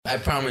I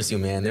promise you,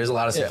 man. There's a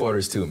lot of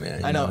supporters too,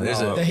 man. I know.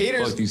 The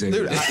haters,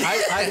 dude.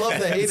 I love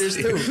the haters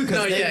too.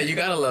 No, you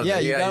gotta love. Yeah,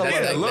 you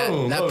gotta love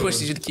them. That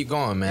pushes you to keep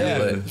going, man.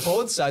 Yeah, But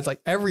both sides, like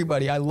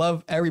everybody. I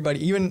love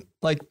everybody. Even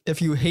like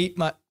if you hate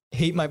my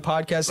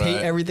podcast, hate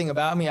everything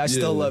about me, I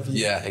still love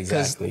you. Yeah,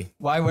 exactly.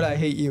 Why would I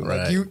hate you?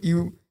 Right.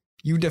 Like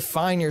you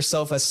define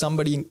yourself as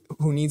somebody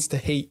who needs to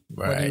hate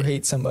when you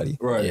hate somebody.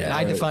 Right. And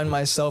I define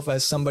myself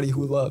as somebody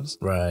who loves.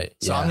 Right.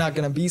 So I'm not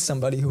gonna be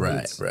somebody who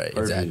hates. Right.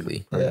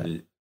 Exactly. Yeah.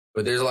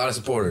 But there's a lot of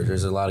supporters.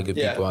 There's a lot of good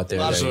people out there.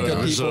 A lot of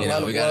good people. You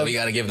know, we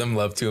gotta give them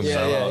love too.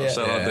 Shout out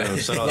them.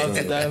 Shout out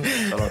them.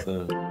 Shout out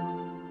them.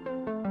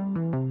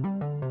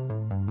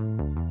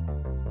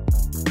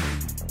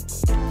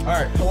 All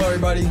right, hello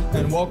everybody,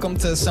 and welcome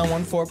to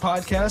Someone For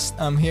Podcast.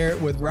 I'm here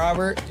with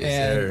Robert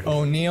and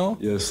O'Neal.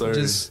 Yes, sir.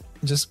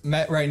 Just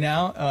met right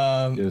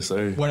now. Yes,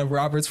 sir. One of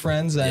Robert's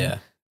friends, and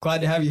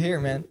glad to have you here,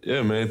 man.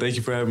 Yeah, man. Thank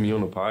you for having me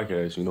on the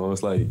podcast. You know,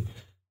 it's like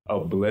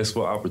a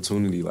blissful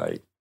opportunity.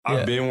 Like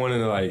I've been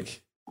wanting to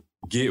like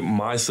get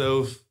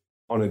myself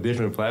on a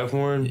different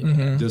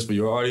platform just for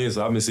your audience.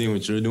 I've been seeing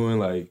what you're doing.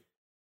 Like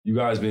you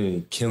guys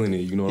been killing it.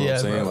 You know what I'm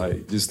saying? Bro.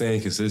 Like just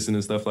staying consistent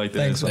and stuff like that.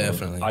 Thanks, so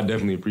definitely. I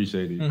definitely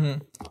appreciate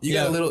it. You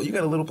got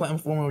a little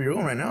platform of your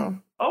own right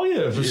now. Oh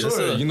yeah, for sure.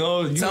 So, you know,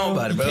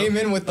 about it, bro. Came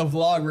in with the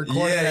vlog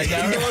recording right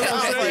now.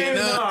 You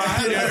know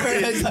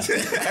what I'm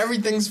saying?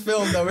 Everything's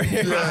filmed over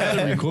here. I had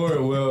to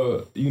record.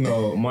 Well, you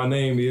know, my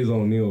name is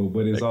O'Neal,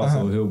 but it's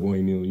also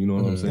HillBoyNeal. You know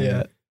what I'm saying?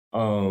 Yeah.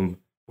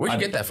 Where'd you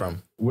get that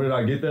from? Where did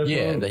I get that from?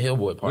 Yeah, the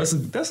HillBoy part.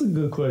 That's a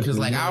good question. Because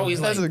like I always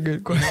That's a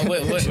good question. Where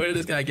did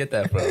this guy get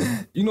that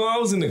from? You know, I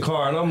was in the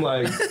car and I'm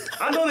like,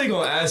 I know they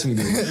gonna ask me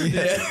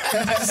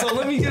this. So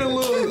let me get a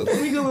little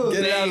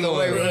Get it out of the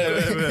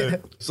way.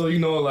 Right. So you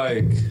know,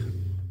 like,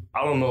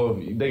 I don't know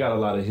if they got a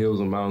lot of hills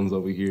and mountains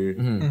over here.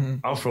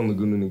 I'm from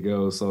Laguna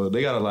Niguel, so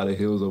they got a lot of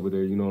hills over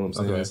there. You know what I'm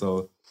saying? Okay.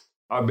 So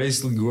I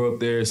basically grew up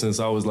there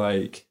since I was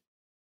like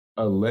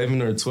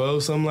 11 or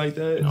 12, something like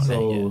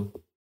that.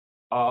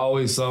 I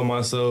always saw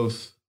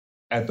myself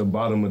at the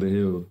bottom of the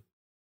hill.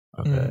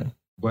 Okay.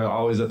 But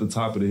always at the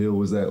top of the hill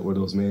were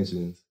those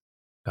mansions.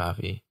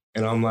 Copy.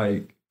 And I'm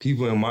like,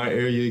 people in my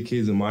area,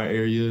 kids in my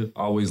area,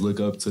 always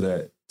look up to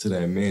that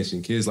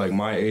mansion. Kids like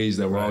my age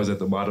that were always at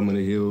the bottom of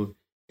the hill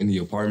in the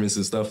apartments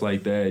and stuff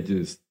like that.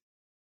 Just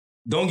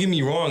don't get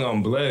me wrong,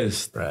 I'm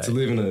blessed to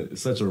live in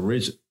such a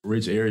rich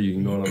area, you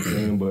know what I'm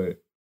saying?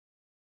 But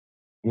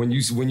when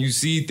you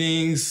see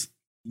things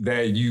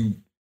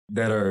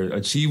that are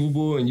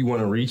achievable and you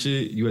want to reach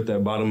it, you at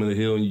that bottom of the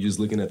hill and you just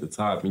looking at the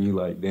top and you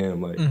like,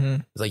 damn, like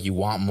it's like you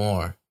want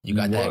more. You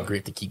got that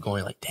grit to keep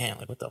going. Like, damn,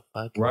 like what the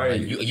fuck?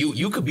 Right. Like,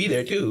 you could be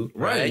there too,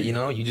 right? You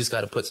know, you just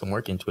got to put some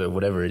work into it,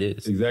 whatever it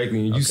is.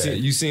 Exactly. And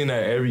you seeing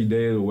that every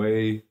day of the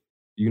way.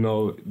 You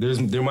know,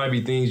 there might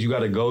be things you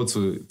got to go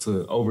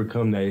to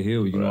overcome that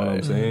hill. You know what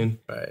I'm saying?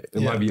 Right.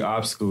 There might be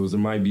obstacles. There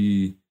might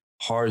be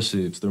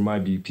hardships. There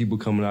might be people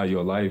coming out of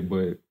your life,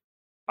 but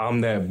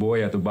I'm that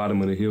boy at the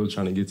bottom of the hill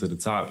trying to get to the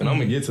top, and I'm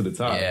gonna get to the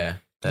top. Yeah,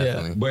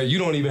 definitely. But you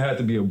don't even have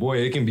to be a boy;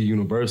 it can be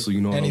universal.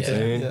 You know what I'm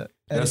saying? Yeah.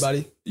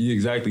 Anybody?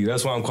 Exactly.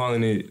 That's why I'm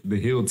calling it the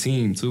Hill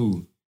Team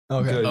too.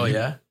 Okay.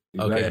 Because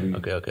Exactly.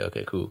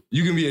 Okay. Cool.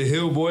 You can be a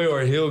hill boy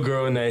or a hill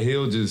girl, and that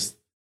hill just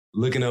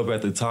looking up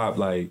at the top,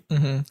 like.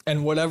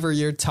 And whatever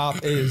your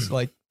top is,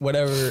 like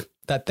whatever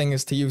that thing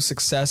is to you,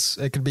 success.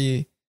 It could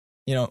be,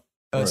 you know,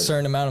 a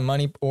certain amount of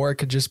money, or it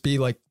could just be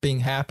like being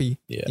happy.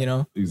 Yeah. You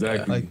know.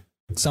 Exactly. Like.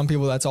 Some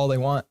people, that's all they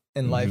want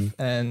in life.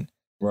 And,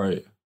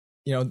 you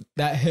know,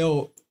 that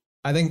hill,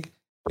 I think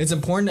it's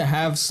important to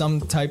have some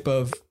type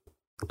of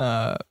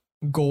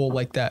goal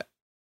like that.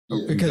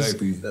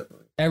 Because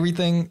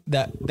everything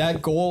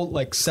that goal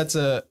like sets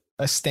a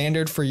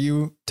standard for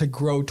you to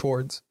grow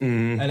towards.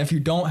 And if you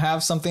don't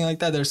have something like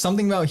that, there's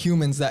something about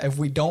humans that if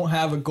we don't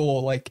have a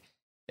goal, like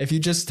if you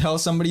just tell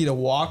somebody to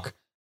walk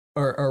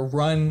or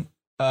run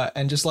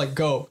and just like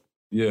go,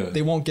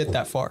 they won't get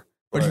that far.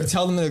 But if you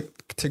tell them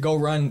to go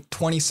run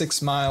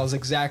 26 miles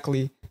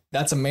exactly,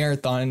 that's a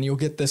marathon and you'll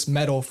get this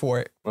medal for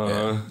it.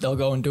 They'll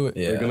go and do it.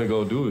 They're going to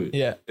go do it.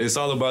 Yeah. It's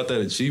all about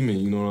that achievement,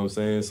 you know what I'm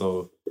saying?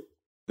 So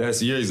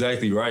you're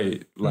exactly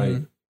right.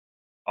 Like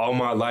all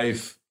my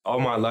life,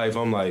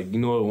 I'm like, you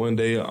know what, one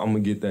day I'm going to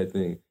get that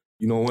thing.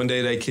 You know, one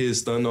day that kid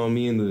stunned on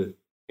me in the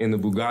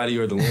Bugatti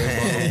or the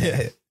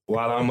Lambo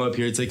while I'm up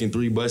here taking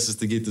 3 buses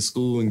to get to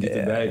school and get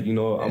to back, you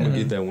know, I'm going to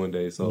get that one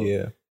day.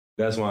 So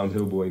that's why I'm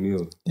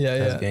HillBoyNeal. Yeah.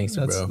 That's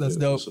gangster, bro. That's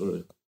dope.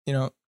 Sure. You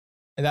know,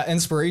 and that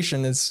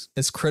inspiration is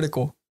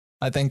critical.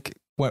 I think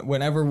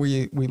whenever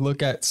we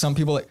look at some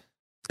people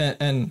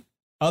and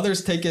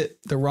others take it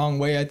the wrong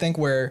way, I think,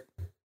 where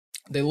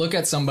they look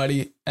at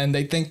somebody and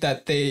they think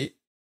that they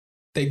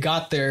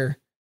got there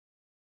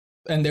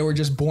and they were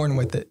just born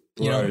with it.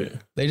 You know,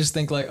 they just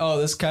think like,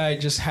 oh, this guy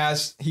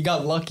he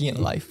got lucky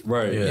in life.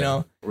 Right. You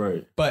know?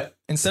 Right. But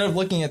instead of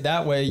looking at it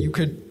that way, you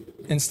could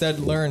instead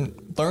learn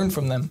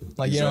from them.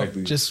 Like, you know,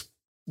 just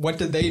what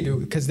did they do?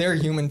 Because they're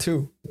human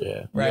too.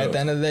 Yeah. Right. Yeah. At the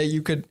end of the day,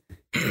 you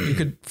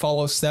could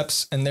follow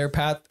steps in their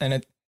path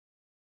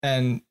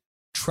and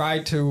try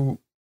to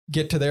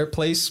get to their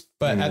place.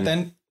 But at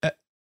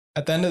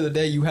the end of the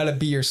day, you had to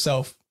be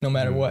yourself no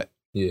matter what.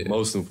 Yeah.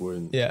 Most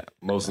important. Yeah.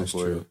 Most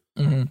important.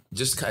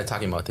 Just kind of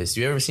talking about this.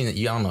 You ever seen it?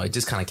 You don't know. It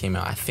just kind of came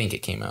out. I think it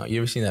came out. You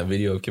ever seen that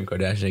video of Kim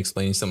Kardashian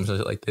explaining something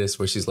like this,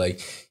 where she's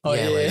like, you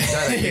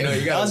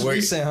gotta work.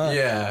 Recent, huh?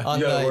 Yeah.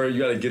 You gotta work. You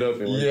gotta get up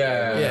and work.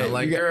 Yeah.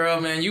 Like, girl,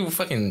 man,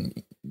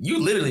 you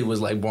literally was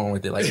like born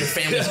with it. Like, your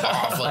family's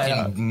all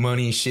fucking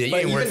money shit. You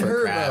didn't work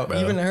for crap, bro.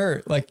 Even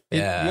her, like, you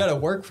gotta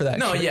work for that.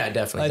 No, shit. Yeah,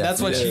 definitely. Like,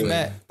 that's what she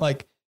meant.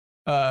 Like,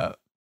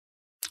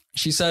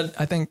 she said,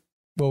 I think,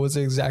 what was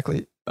it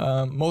exactly?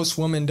 Most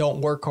women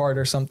don't work hard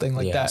or something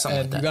like that.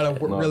 And you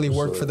gotta really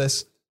work for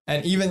this.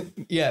 And even,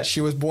 she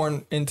was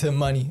born into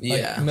money,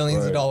 like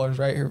millions of dollars,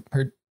 right?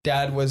 Her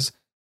dad was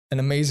an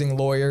amazing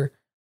lawyer,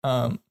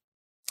 and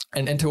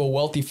into a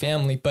wealthy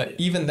family. But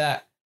even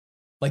that,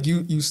 like,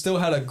 you still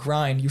had to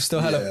grind. You still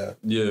had to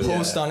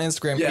post on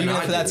Instagram, even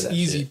if that's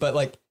easy. Shit. But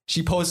like,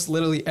 she posts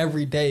literally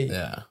every day,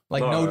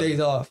 no days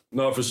off.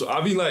 No, for sure.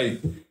 I be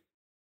like,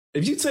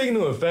 if you take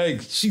into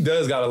effect, she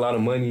does got a lot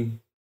of money.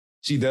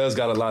 She does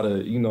got a lot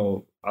of,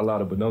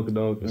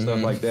 badonka-donk and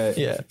stuff like that.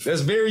 Yeah.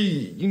 That's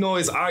very,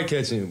 it's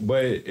eye-catching.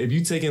 But if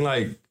you taking,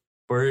 like,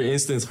 for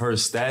instance, her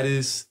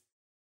status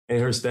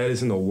and her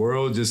status in the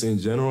world just in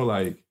general,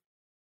 like,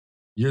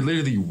 you're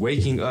literally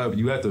waking up.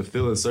 You have to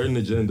fill a certain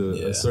agenda,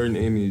 a certain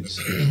image.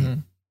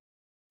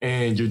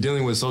 And you're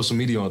dealing with social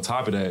media on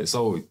top of that.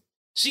 So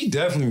she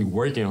definitely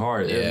working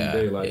hard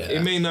every day. Like,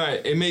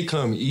 it may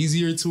come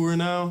easier to her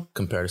now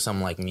compared to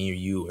something like me or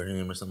you or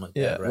him or something like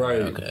that.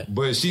 Right. Okay.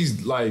 But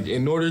she's like,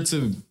 in order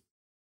to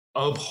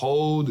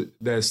uphold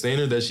that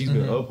standard that she's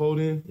been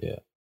upholding,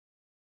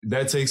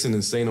 that takes an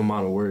insane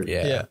amount of work.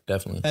 Yeah,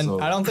 definitely.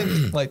 And I don't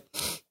think like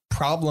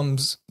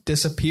problems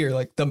disappear.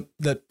 Like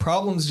the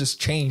problems just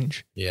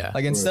change. Yeah.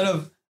 Like, instead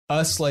of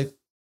us like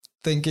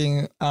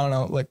thinking, I don't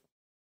know, like,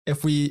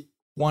 if we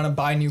want to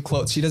buy new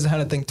clothes, she doesn't have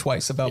to think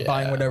twice about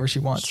buying whatever she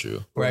wants.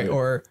 True. Right.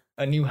 Or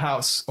a new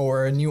house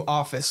or a new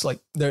office. Like,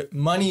 the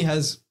money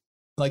has,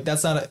 like,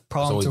 that's not a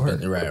problem to her.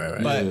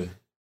 Right. But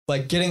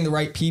like, getting the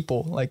right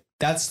people, like,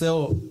 that's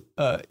still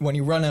when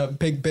you run a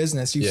big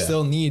business, you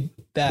still need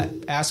that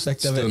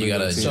aspect of it. You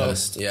gotta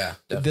adjust.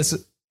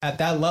 This at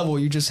that level,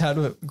 you just have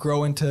to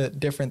grow into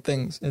different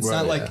things. It's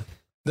not like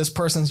this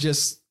person's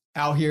just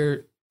out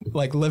here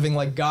like living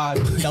like God,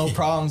 no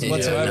problems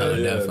whatsoever.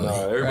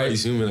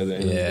 Everybody's human at the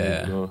end of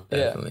the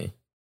day. Definitely.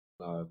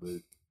 But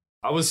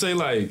I would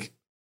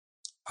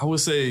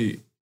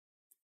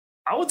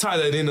tie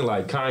that into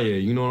like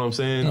Kanye. You know what I'm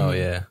saying? Oh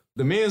yeah.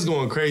 The man's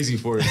going crazy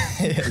for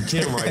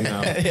Kim right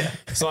now.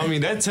 So I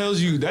mean, that tells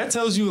you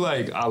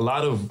like a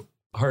lot of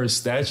her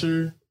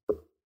stature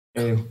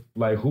and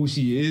like who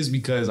she is,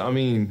 because I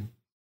mean,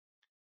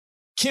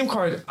 I ain't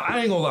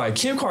gonna lie,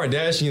 Kim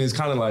Kardashian is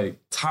kind of like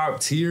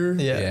top tier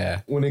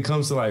when it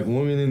comes to like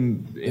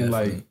women in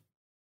like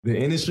the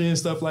industry and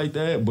stuff like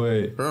that.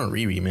 But her and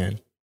Riri, man.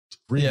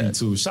 Riri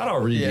too. Shout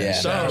out Riri.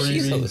 Shout out Riri.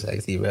 She's so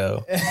sexy,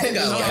 bro.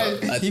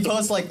 He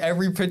posts like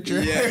every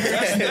picture.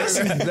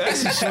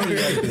 That's a shorty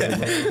right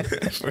there,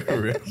 bro.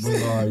 For real.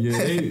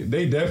 But,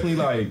 they definitely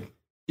like,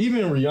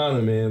 even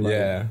Rihanna, man.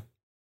 Like,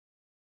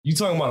 you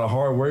talking about a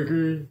hard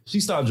worker? She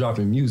stopped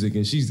dropping music,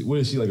 and she's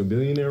like a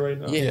billionaire right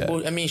now? Yeah.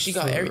 Well, I mean, she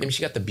got everything.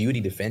 She got the beauty,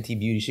 the Fenty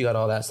beauty. She got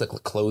all that stuff,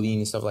 like clothing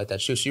and stuff like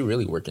that. She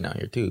really working out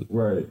here too.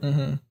 Right.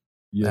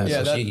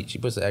 So she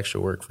puts the extra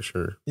work for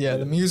sure. Yeah,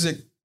 the music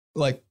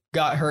like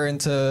got her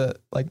into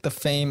like the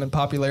fame and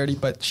popularity,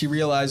 but she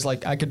realized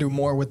like, I could do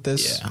more with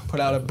this. Put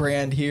out a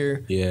brand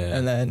here.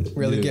 And then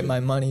really get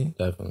my money.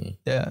 Definitely.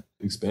 Yeah.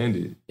 Expand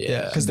it.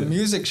 Yeah. Because the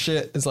music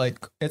shit is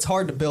like, it's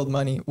hard to build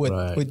money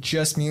with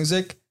just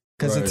music.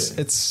 Because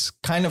it's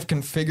kind of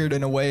configured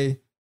in a way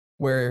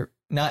where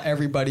not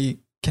everybody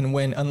can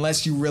win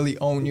unless you really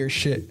own your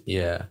shit.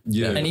 Yeah.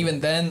 And even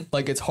then,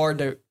 like, it's hard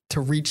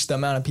to reach the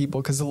amount of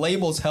people, because the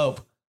labels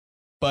help,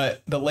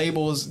 but the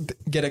labels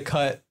get a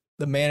cut,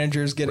 the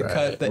managers get a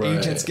cut, the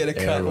agents get a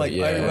cut, like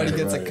everybody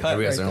gets a cut.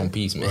 Everybody has their own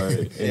piece, man.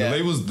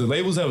 And the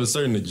labels have a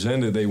certain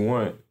agenda they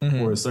want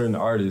for a certain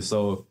artist.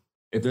 So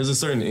if there's a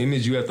certain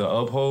image you have to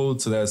uphold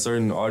to that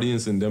certain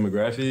audience and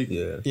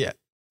demographic,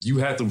 you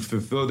have to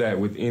fulfill that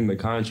within the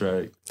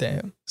contract.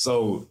 Damn.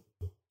 So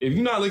if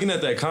you're not looking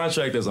at that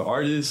contract as an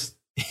artist,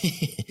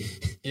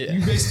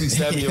 you basically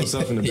stabbing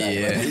yourself in the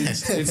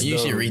back. Like, you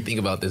should rethink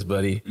about this,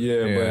 buddy.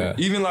 But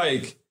even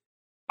like,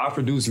 I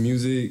produce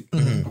music.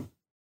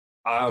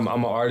 I'm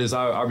an artist.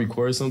 I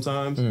record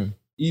sometimes.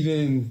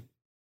 Even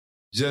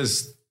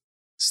just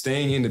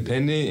staying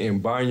independent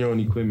and buying your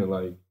own equipment,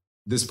 like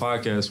this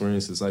podcast, for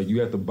instance, like,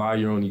 you have to buy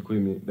your own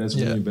equipment. That's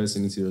when you're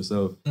investing into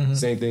yourself.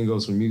 Same thing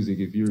goes for music.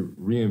 If you're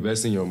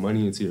reinvesting your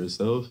money into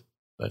yourself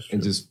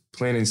and just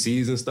planting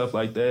seeds and stuff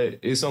like that,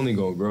 it's only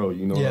going to grow.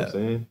 You know what I'm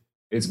saying?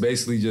 It's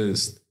basically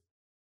just,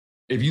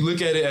 if you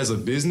look at it as a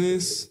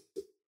business,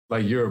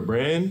 like you're a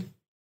brand,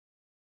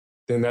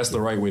 then that's the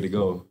right way to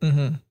go.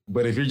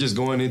 But if you're just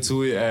going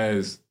into it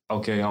as,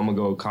 okay, I'm going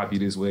to go copy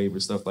this wave or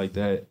stuff like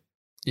that,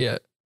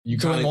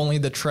 doing only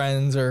the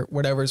trends or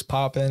whatever's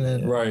popping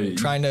and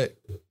trying to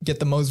get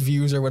the most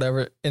views or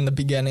whatever in the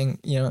beginning,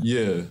 you know?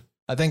 Yeah.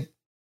 I think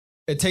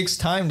it takes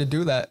time to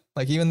do that.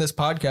 Like even this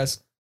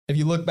podcast, if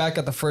you look back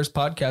at the first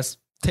podcast,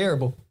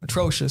 terrible,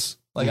 atrocious.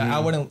 Like I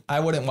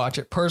wouldn't watch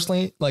it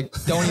personally. Like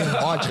don't even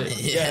watch it.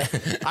 Yeah.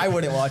 I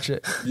wouldn't watch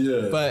it.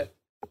 Yeah. But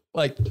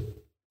like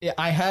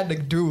I had to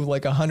do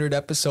like 100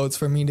 episodes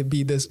for me to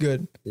be this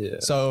good. Yeah.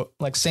 So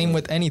like same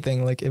with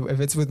anything. Like if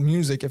it's with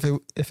music, if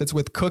it's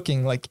with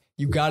cooking, like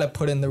you got to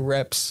put in the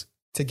reps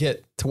to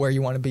get to where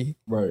you want to be.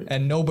 Right.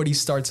 And nobody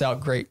starts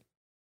out great.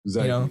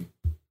 Exactly. You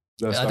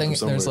know? I think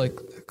there's like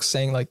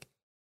saying like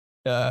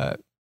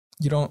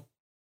you don't.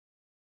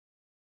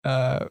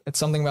 It's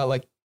something about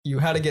like you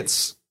had to get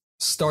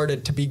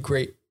started to be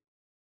great.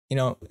 You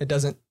know, it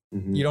doesn't.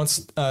 You don't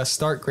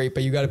start great,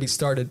 but you got to be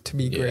started to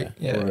be great.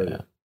 Yeah. Right.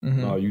 Yeah.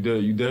 No, you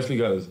definitely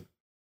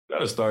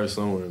gotta start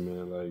somewhere,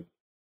 man. Like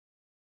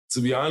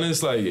to be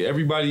honest, like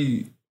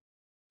everybody,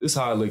 this is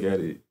how I look at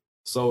it.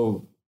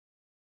 So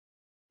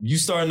you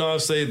starting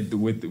off, say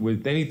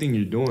with anything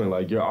you're doing,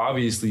 like you're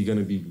obviously you're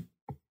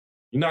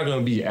not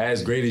gonna be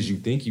as great as you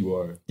think you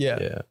are.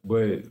 Yeah.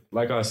 But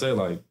like I said,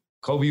 like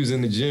Kobe was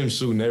in the gym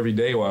shooting every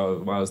day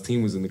while his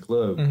team was in the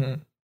club.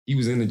 He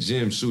was in the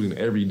gym shooting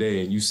every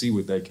day, and you see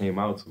what that came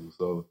out to.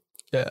 So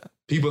yeah.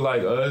 People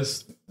like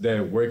us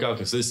that work out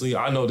consistently,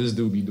 I know this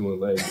dude be doing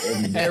legs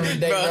every day. Every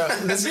day,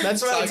 bro.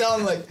 That's what I tell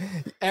him. Like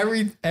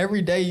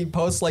every day you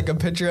post like a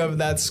picture of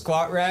that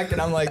squat rack,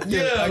 and I'm like,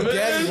 dude,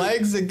 again,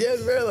 legs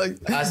again, bro.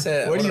 Like I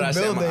said, what are you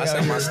building? I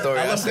said my story.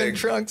 I said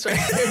trunks right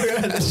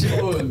here.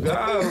 Oh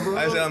God, bro.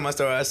 I said my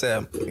story. I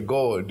said,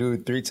 go do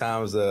 3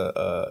 times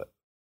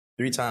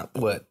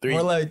what? 3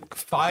 or like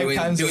 5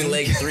 times doing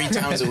legs 3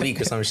 times a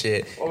week or some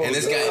shit. And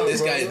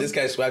this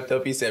guy swiped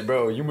up. He said,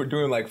 "Bro, you were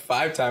doing like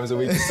 5 times a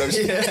week or some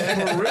shit."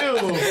 For real.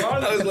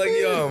 I was like,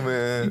 "Yo,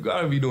 man, you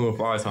gotta be doing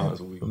 5 times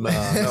a week." Nah,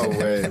 no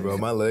way, bro.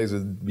 My legs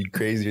would be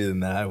crazier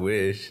than that. I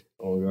wish.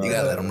 Oh God. You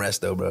gotta let them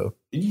rest though, bro.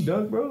 Can you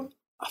dunk, bro?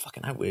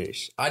 I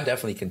wish. I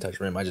definitely can touch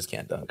rim. I just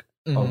can't dunk.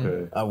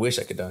 Okay. I wish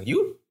I could dunk.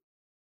 You?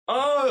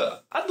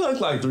 I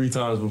dunked like 3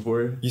 times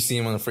before. You see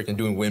him on the freaking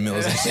doing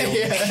windmills and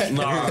shit.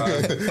 Nah,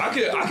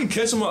 I could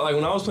catch him up. Like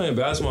when I was playing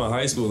basketball in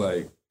high school,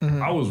 like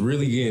I was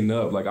really getting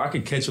up. Like I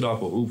could catch it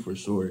off a hoop for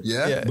sure.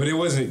 Yeah. But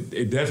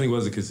it definitely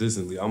wasn't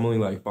consistently. I'm only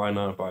like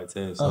 5'9",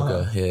 5'10". So.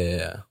 Okay.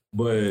 Yeah.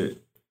 But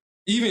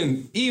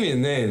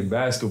even then,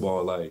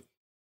 basketball, like,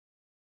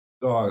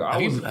 dog,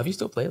 have you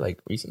still played like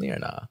recently or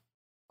not?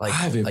 Like I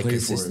haven't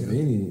played for a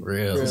minute.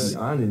 Real. To be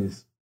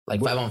honest.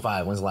 Like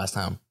 5-on-5. When's the last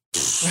time?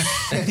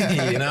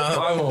 You know,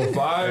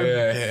 5-on-5.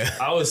 Yeah.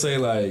 I would say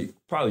like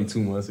probably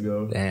 2 months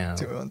ago. Damn,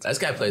 2 months. This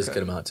guy plays a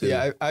good amount too.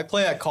 Yeah, I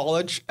play at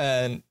college,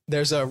 and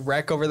there's a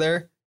rec over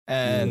there,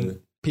 and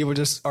people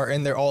just are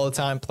in there all the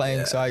time playing.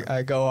 Yeah. So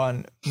I go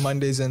on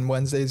Mondays and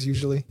Wednesdays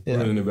usually. Yeah.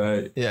 Running the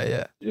back.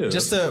 Yeah.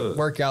 Just to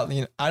work out.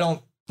 You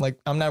know,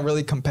 I'm not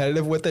really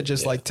competitive with it.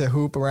 Just like to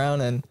hoop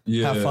around and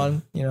have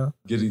fun. You know,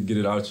 get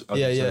it out your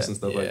chest and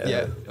stuff like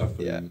that.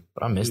 Yeah.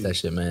 But I miss that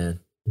shit, man.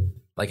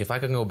 Like if I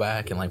could go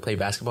back and like play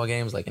basketball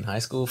games like in high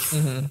school,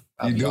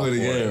 you do it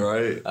again,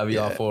 right? I'd be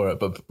all for it.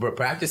 But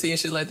practicing and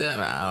shit like that,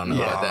 man, I don't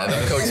know about that.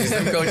 Them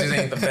coaches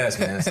ain't the best,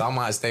 man. So I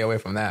might stay away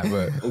from that.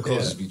 But them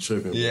coaches be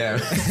tripping. Yeah,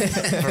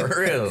 for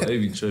real. They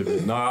be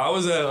tripping. Nah, I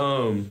was at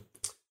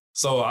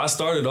so I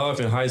started off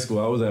in high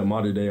school. I was at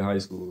Modern Day High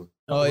School.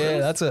 Oh yeah,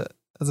 that's a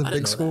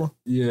big school.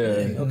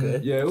 Yeah.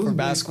 Okay. Yeah, it was for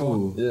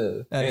basketball.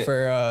 Yeah, and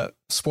for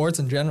sports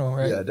in general,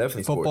 right? Yeah,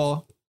 definitely football.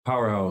 Sports.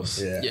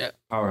 Powerhouse. Yeah.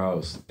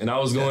 Powerhouse. And I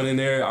was going in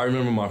there. I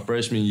remember my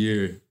freshman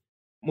year.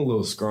 I'm a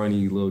little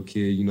scrawny little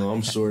kid. You know,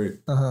 I'm short.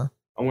 I'm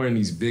wearing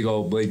these big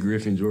old Blake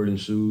Griffin Jordan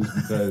shoes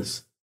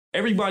because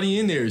everybody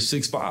in there is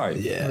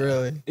 6'5". Yeah.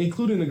 Really?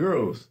 Including the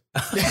girls.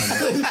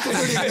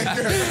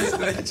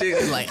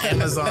 Like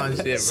Amazon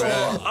shit, bro. So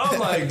I'm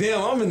like,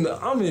 damn,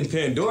 I'm in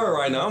Pandora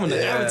right now. I'm in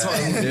the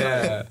Avatar.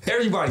 Yeah.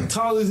 Everybody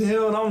tall as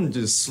hell and I'm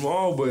just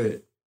small,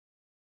 but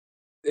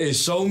it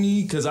showed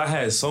me because I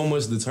had so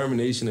much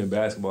determination in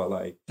basketball.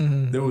 Like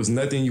there was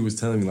nothing you was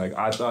telling me. Like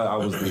I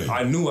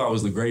knew I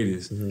was the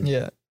greatest.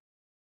 Yeah.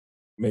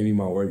 Maybe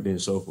my work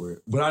didn't show for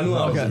it, but I knew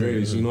I was the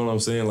greatest. You know what I'm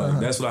saying?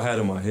 Like that's what I had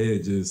in my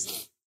head.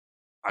 Just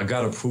I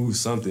gotta prove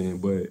something.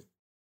 But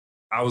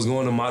I was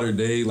going to Modern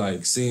Day,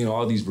 like seeing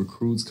all these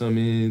recruits come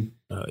in,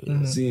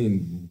 seeing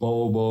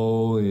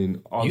Bobo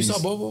and all. You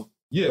saw Bobo?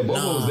 Yeah,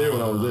 Bobo was there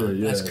when I was there.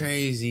 Yeah, that's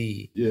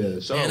crazy. Yeah,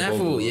 shout out that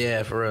Bobo. Fool.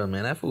 Yeah, for real,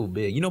 man. That fool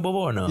big. You know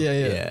Bobo or no?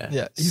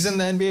 Yeah. He's in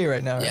the NBA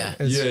right now. Yeah,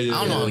 right? I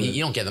don't know.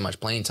 You don't get that much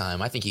playing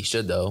time. I think he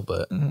should though.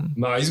 But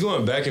nah, he's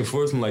going back and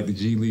forth from like the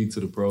G League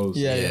to the pros.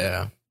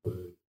 Yeah. But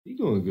he's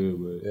doing good.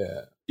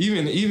 But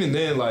even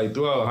then, like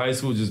throughout high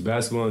school, just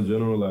basketball in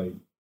general, like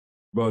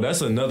bro, that's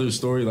another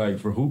story. Like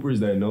for hoopers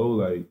that know,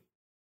 like.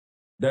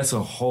 That's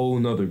a whole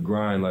nother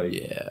grind. Like,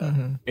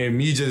 and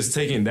me just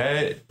taking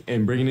that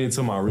and bringing it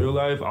into my real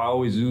life, I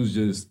always use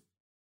just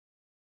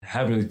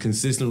having a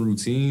consistent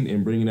routine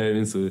and bringing that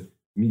into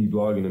me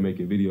blogging and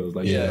making videos.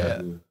 Like,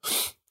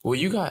 Well,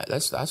 you got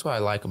that's what I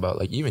like about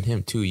like even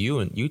him too.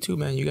 You too,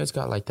 man. You guys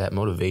got like that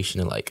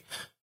motivation and like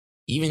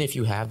even if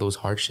you have those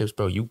hardships,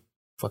 bro, you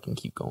fucking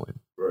keep going.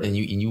 Right. And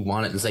you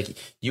want it. It's like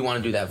you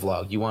want to do that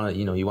vlog. You want to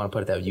you want to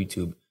put it that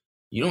YouTube.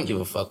 You don't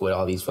give a fuck what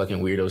all these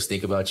fucking weirdos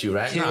think about you,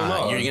 right?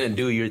 Nah, you're gonna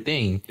do your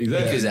thing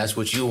because that's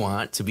what you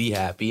want to be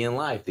happy in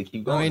life, to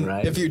keep going,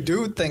 right? If you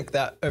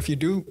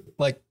do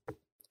like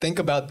think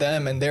about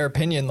them and their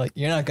opinion, like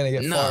you're not gonna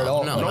get far at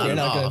all. No, you're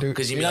not gonna do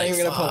because you're not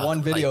even gonna put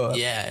one video up.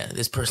 Yeah,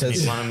 this person made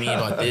fun of me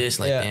about this.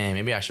 Like, damn,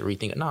 maybe I should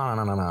rethink it.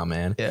 No,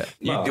 man. Yeah,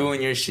 you're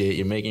doing your shit.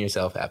 You're making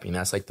yourself happy, and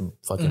that's like the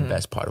fucking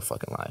best part of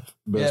fucking life.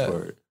 Best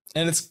part.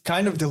 And it's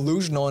kind of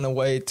delusional in a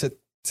way to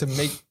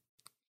make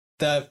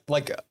that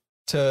like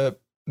to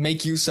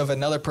make use of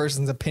another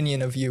person's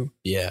opinion of you.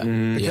 Yeah.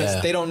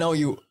 Because they don't know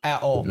you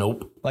at all.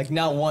 Nope. Like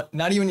not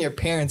even your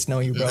parents know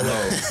you, bro.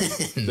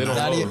 They don't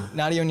know.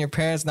 Not even your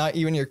parents, not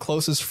even your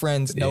closest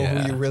friends know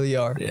who you really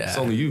are. Yeah. It's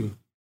only you.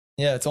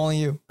 Yeah, it's only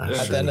you.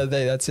 At the end of the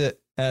day, that's it.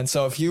 And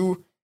so if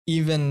you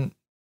even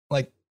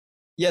like,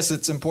 yes,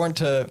 it's important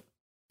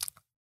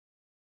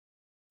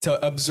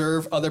to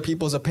observe other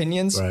people's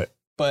opinions, right,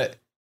 but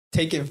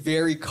take it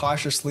very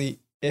cautiously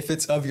if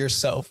it's of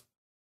yourself.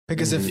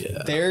 Because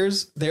if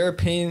their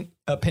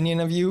opinion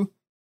of you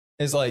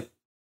is like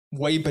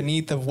way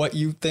beneath of what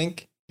you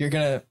think,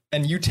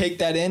 and you take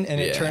that in and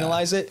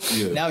internalize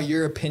it, now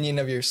your opinion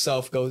of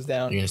yourself goes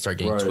down. You're gonna start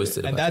getting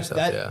twisted. And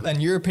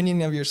and your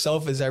opinion of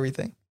yourself is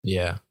everything.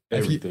 Yeah.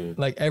 Everything.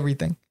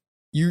 Everything.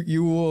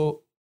 You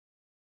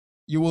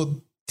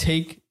will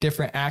take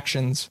different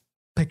actions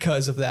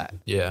because of that.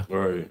 Yeah.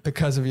 Right.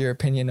 Because of your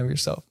opinion of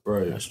yourself.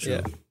 Right. That's true.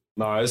 Yeah.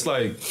 Nah, it's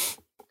like,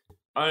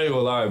 I ain't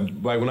gonna lie.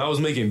 Like when I was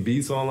making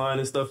beats online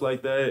and stuff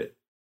like that,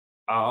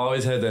 I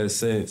always had that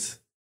sense.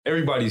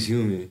 Everybody's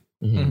human.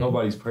 Mm-hmm.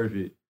 Nobody's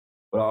perfect.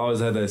 But I always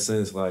had that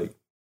sense like,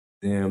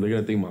 damn, they're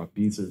gonna think my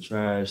beats are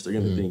trash. They're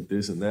gonna think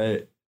this and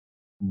that.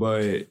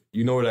 But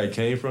you know where that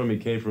came from?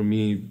 It came from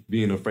me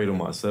being afraid of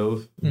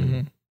myself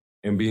and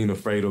being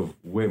afraid of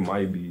what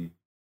might be.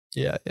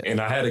 Yeah.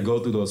 And I had to go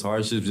through those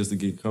hardships just to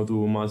get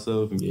comfortable with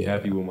myself and be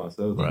happy with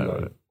myself.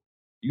 Right.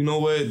 You know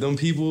what? Them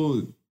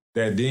people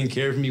that didn't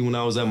care for me when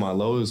I was at my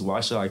lowest, why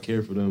should I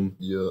care for them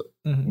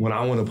when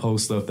I want to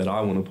post stuff that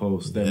I want to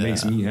post that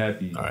makes me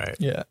happy? All right.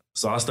 Yeah.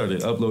 So I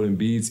started uploading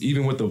beats,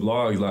 even with the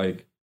vlogs,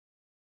 like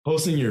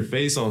posting your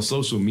face on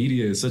social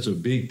media is such a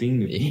big thing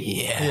to people.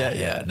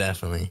 Yeah,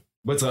 definitely.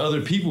 But to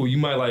other people, you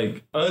might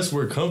like us,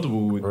 we're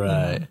comfortable with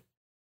it.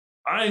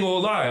 I ain't gonna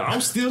lie, I'm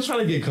still trying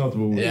to get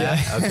comfortable with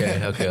it.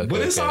 Okay.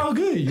 But it's all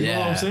good, you know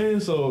what I'm saying?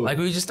 So like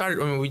we just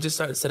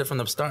said it from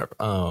the start.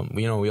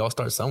 We all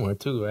start somewhere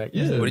too, right?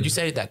 Yeah. What did you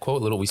say? That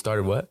quote, little we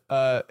started what?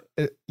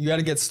 You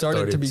gotta get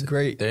started to be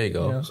great. There you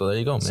go. You know? So there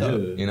you go,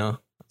 man.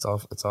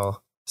 So, it's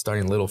all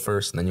starting little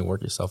first and then you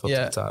work yourself up to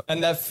the top.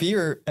 And that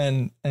fear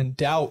and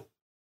doubt,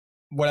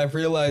 what I've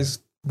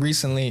realized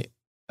recently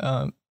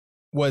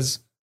was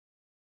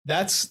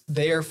that's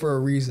there for a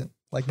reason.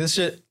 Like this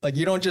shit, like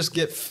you don't just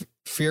get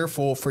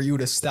fearful for you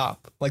to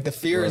stop. Like the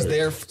fear is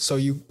there so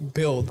you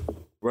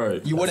build.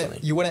 Right. You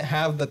wouldn't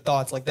have the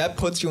thoughts. Like that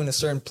puts you in a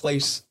certain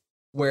place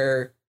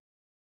where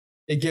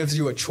it gives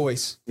you a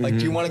choice. Like,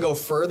 do you want to go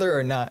further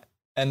or not?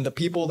 And the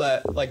people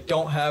that like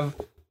don't have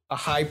a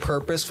high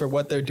purpose for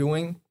what they're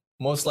doing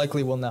most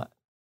likely will not.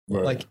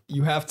 Right. Like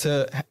you have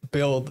to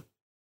build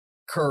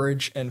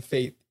courage and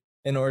faith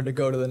in order to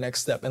go to the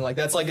next step. And like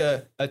that's like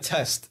a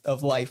test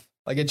of life.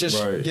 Like it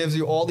just gives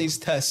you all these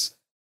tests,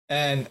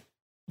 and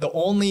the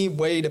only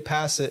way to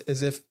pass it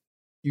is if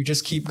you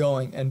just keep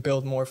going and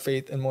build more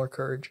faith and more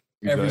courage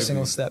every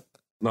single step.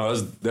 No,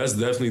 that's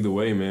definitely the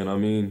way, man. I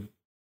mean,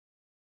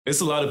 it's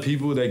a lot of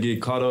people that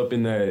get caught up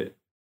in that,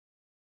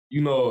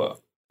 you know,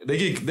 they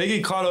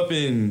get caught up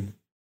in,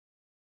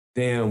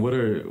 damn, what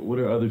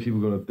are other people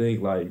gonna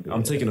think? Like,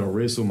 I'm taking a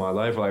risk with my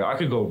life. Like, I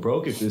could go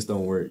broke if this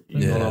don't work.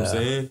 You know what I'm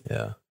saying?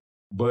 Yeah.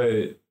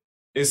 But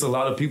it's a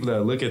lot of people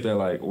that look at that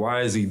like,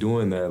 why is he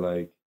doing that?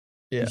 Like,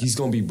 he's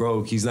gonna be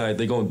broke. He's not.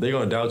 They're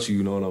gonna doubt you.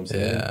 You know what I'm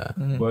saying? Yeah.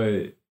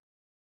 But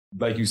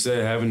like you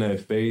said, having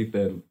that faith,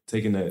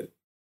 taking that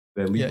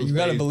leap. Yeah, you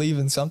gotta believe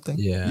in something.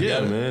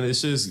 Yeah, man.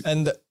 It's just,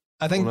 and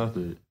I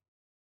think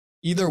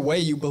either way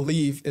you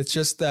believe, it's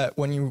just that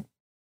when you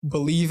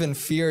believe in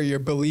fear, you're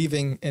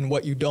believing in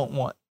what you don't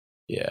want.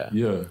 Yeah.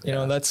 You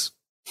know,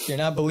 you're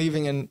not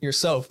believing in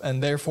yourself,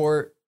 and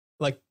therefore,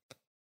 like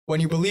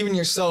when you believe in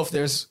yourself,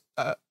 there's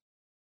a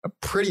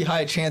pretty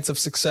high chance of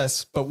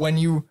success. But when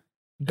you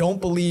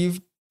don't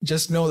believe,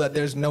 just know that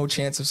there's no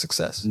chance of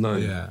success.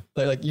 No,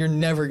 like you're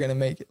never gonna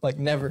make it. Like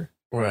never.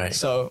 Right.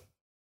 So.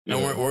 And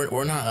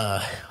we're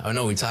not. I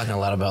know we're talking a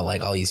lot lot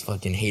about all these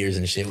fucking haters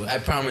and shit. I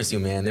promise you,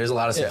 man. There's a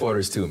lot of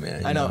supporters too,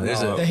 man. I know.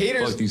 The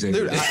haters,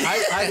 dude.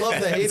 I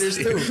love the haters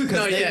too.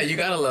 No, you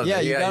gotta love. Yeah,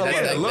 you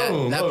gotta love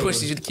them. That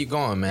pushes you to keep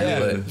going, man.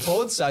 Yeah, but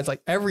both sides,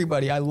 like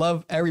everybody. I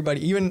love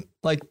everybody. Even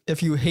like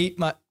if you hate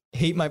my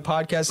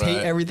podcast,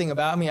 hate everything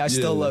about me, I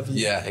still love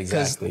you. Yeah,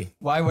 exactly.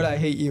 Why would I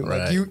hate you?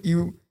 Like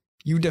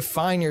you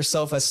define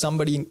yourself as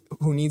somebody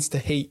who needs to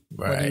hate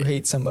when you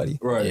hate somebody.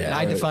 Right. And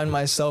I define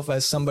myself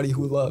as somebody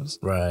who loves.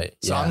 Right.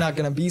 So I'm not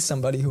going to be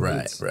somebody who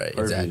hates. Right.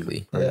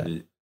 Exactly. Yeah.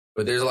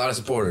 But there's a lot of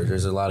supporters.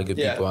 There's a lot of good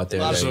people out there.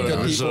 A lot of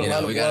good people. You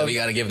know, we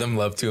got to give them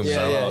love too.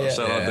 Shout out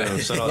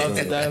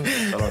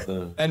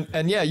them.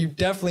 And yeah, you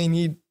definitely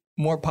need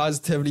more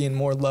positivity and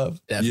more love.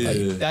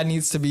 Definitely. Like, that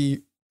needs to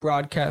be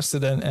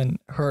broadcasted and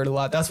heard a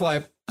lot. That's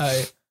why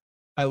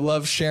I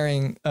love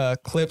sharing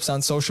clips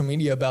on social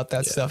media about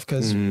that stuff,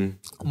 because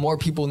more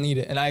people need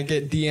it. And I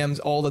get DMs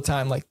all the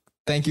time like,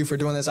 thank you for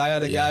doing this. I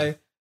had a guy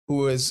who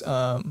was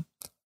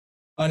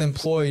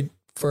unemployed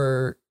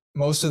for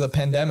most of the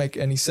pandemic,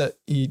 and he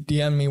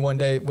DM'd me one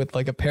day with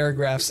like a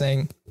paragraph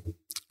saying,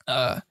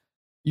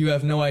 you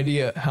have no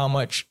idea how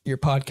much your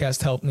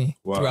podcast helped me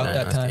throughout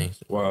that time.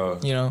 Wow.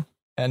 You know,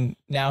 and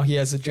now he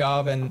has a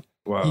job, and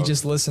he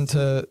just listened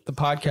to the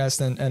podcast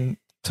and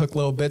took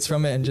little bits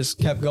from it and just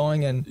kept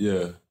going. And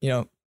you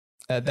know,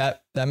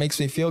 that makes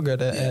me feel good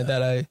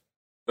that I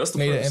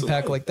made an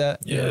impact like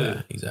that.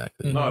 Yeah,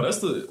 exactly. No,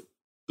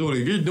 dude,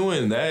 if you're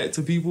doing that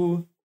to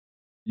people,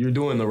 you're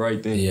doing the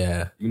right thing.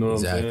 Yeah. You know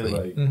what I'm saying?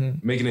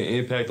 Like making an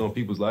impact on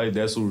people's life.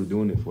 That's what we're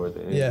doing it for at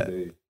the end of the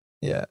day.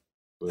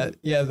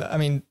 Yeah. I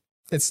mean,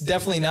 it's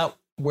definitely not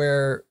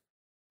where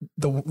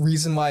the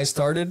reason why I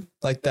started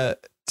like that.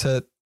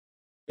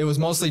 It was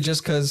mostly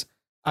just because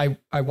I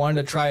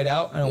wanted to try it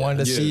out, and I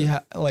wanted to see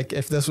how, like,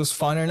 if this was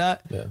fun or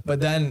not. Yeah.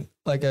 But then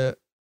like the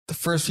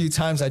first few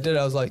times I did it,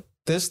 I was like,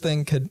 this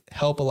thing could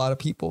help a lot of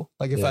people.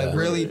 Like if I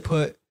really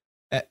put,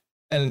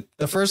 and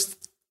the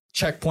first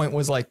checkpoint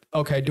was like,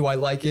 okay, do I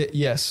like it?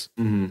 Yes.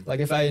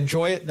 Like if I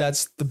enjoy it,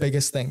 that's the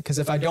biggest thing. Because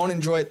if I don't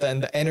enjoy it, then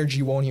the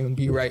energy won't even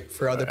be right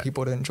for other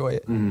people to enjoy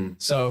it.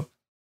 So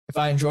if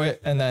I enjoy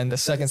it, and then the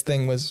second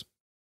thing was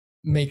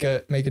make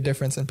a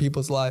difference in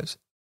people's lives.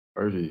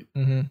 Perfect.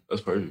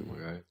 That's perfect, my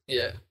guy.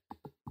 Yeah,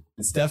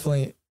 it's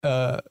definitely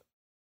a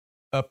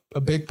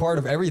big part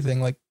of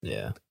everything. Like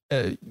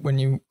when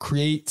you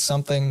create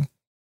something,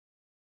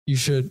 you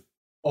should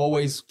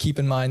always keep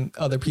in mind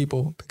other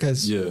people,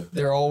 because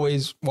they're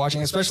always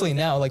watching, especially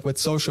now, like with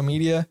social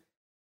media,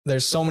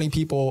 there's so many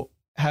people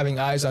having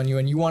eyes on you,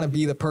 and you want to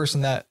be the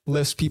person that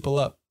lifts people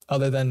up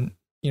other than,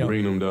 you know,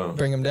 bring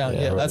them down.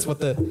 Yeah, that's what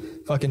the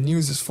fucking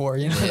news is for.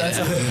 You know, that's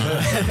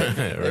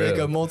they make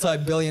a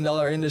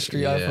multi-billion-dollar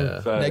industry off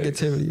of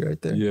negativity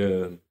right there.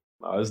 Yeah.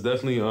 It's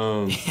definitely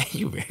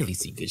you rarely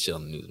see good shit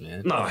on the news,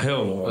 man. Nah,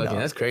 hell no.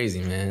 That's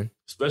crazy, man.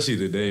 Especially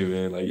today,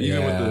 man. Like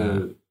even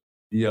with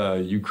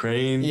the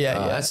Ukraine,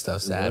 that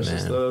stuff's sad, man.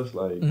 Stuff,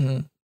 like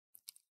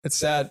it's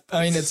sad.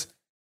 I mean, it's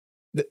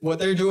what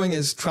they're doing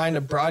is trying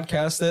to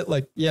broadcast it.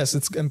 Like, yes,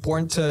 it's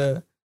important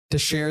to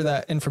share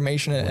that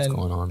information and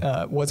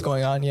what's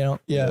going on. You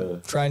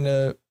know, trying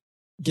to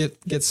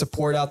get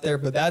support out there.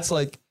 But that's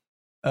like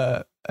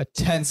a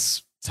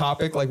tense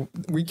topic. Like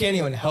we can't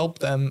even help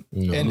them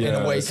in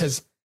a way,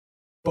 because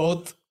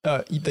both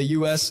the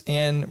U.S.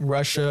 and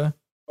Russia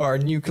are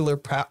nuclear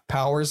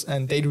powers,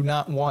 and they do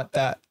not want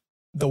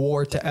the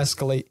war to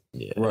escalate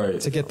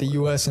to get the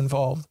U.S.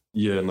 involved.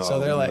 So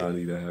they're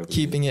like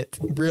keeping it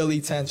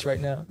really tense right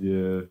now.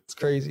 It's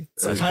crazy.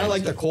 It's kind of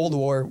like the Cold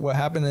War, what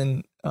happened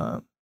in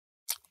the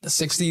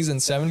 60s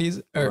and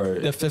 70s, or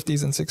the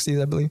 50s and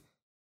 60s, I believe.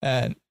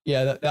 And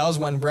that was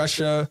when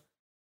Russia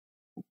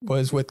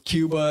was with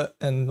Cuba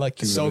and like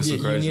the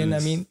Soviet Union, I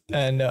mean.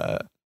 And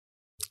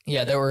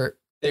they were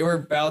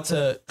about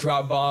to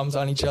drop bombs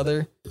on each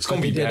other. It's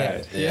gonna be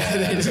bad.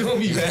 It's gonna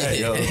be bad,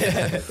 yo.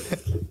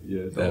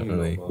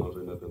 Definitely. Bombs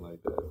or nothing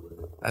like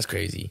that. That's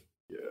crazy.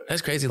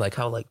 That's crazy. Like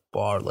how like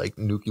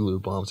nuclear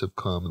bombs have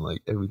come, and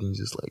like everything's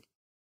just like,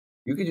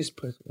 you could just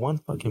press one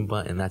fucking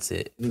button, that's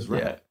it. It's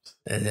wrapped.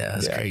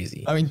 That's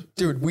crazy. I mean,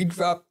 dude, we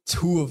dropped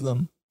 2 of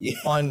them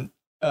on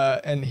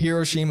in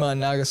Hiroshima and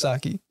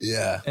Nagasaki.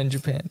 In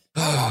Japan.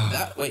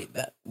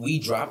 We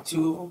dropped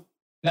 2 of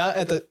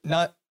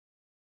them?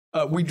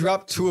 We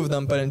dropped 2 of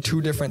them, but in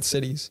 2 different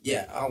cities.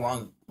 How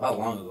long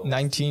ago?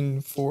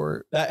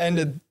 1940. That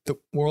ended the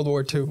World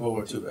War II. World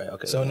War II, right?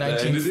 Okay. So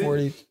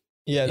 1940.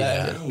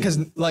 Because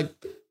like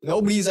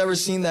nobody's ever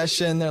seen that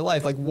shit in their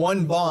life. Like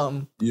one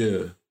bomb.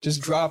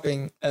 Just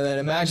dropping, and then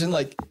imagine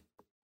like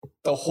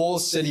the whole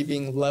city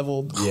being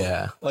leveled.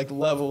 Like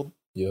leveled.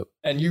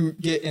 And you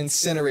get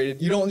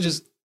incinerated. You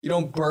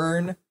don't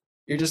burn.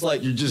 You're just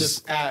like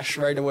just ash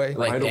right away.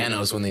 Like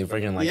Thanos when they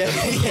freaking like the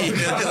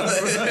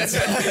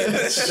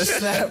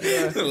snap,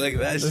 bro. Like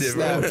that shit,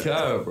 bro.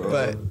 God, bro.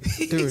 But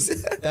dude,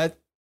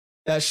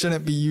 that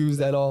shouldn't be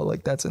used at all.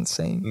 Like that's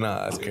insane.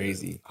 Nah, that's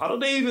crazy. How do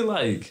they even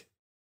like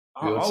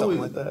something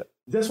like that?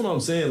 That's what I'm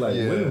saying. Like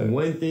when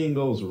one thing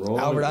goes wrong,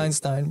 Albert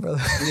Einstein,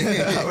 brother.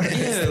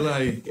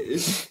 Like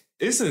it's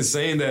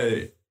insane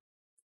that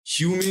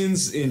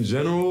humans in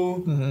general,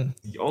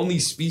 the only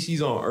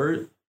species on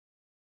Earth,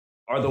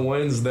 are the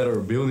ones that are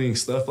building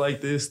stuff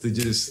like this to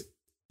just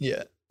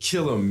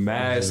kill a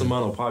mass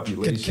amount of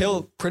population. Could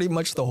kill pretty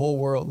much the whole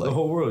world. Like, the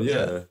whole world,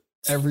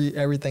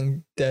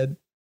 everything dead.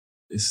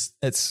 It's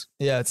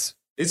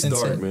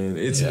dark, man.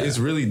 It's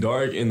really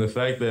dark, and the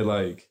fact that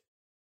like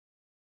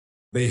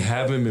they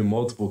have him in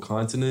multiple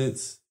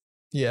continents.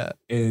 Yeah.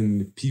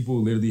 And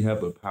people literally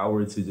have the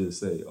power to just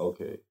say,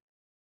 okay,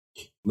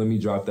 let me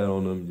drop that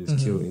on them,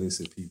 just kill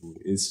innocent people.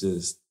 It's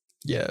just...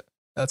 Yeah,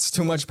 that's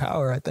too much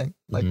power, I think.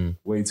 Like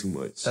way too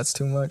much. That's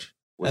too much.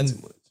 Way too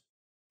much.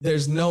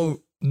 There's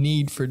no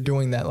need for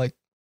doing that. Like,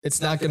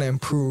 it's not going to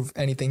improve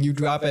anything. You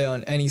drop it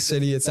on any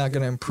city, it's not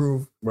going to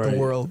improve the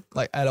world,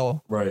 like, at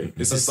all. Right.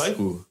 It's a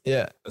cycle.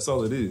 Yeah. That's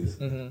all it is.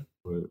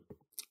 But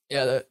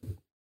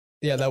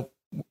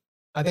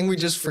I think we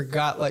just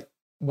forgot, like,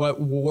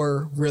 what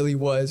war really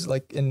was.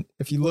 Like, and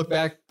if you look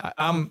back,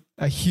 I'm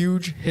a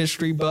huge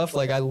history buff.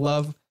 Like, I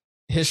love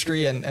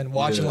history and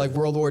watching like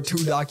World War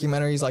II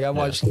documentaries. Like, I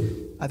watched,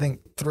 I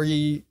think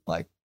 3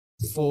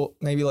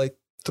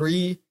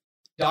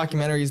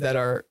 documentaries that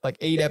are like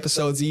 8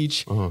 episodes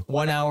each,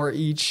 1 hour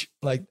each.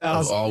 Like,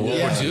 World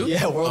War II?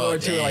 Yeah, World War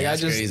II. Like, I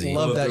just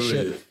love that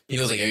shit. He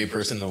knows like every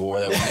person in the war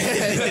that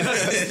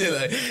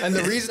And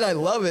the reason I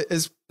love it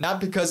is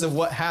not because of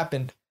what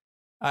happened.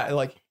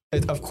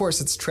 Of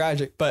course, it's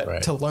tragic,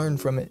 but to learn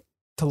from it,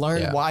 to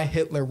learn why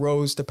Hitler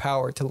rose to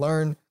power, to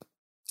learn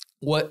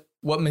what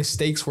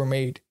mistakes were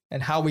made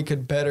and how we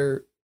could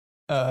better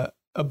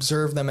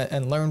observe them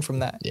and learn from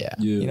that. Yeah.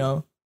 You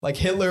know, like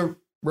Hitler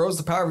rose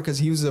to power because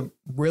he was a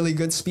really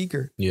good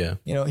speaker. Yeah.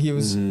 You know, he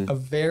was a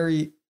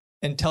very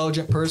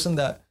intelligent person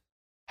that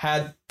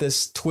had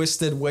this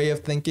twisted way of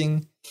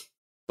thinking,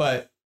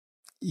 but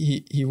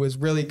he was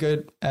really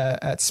good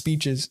at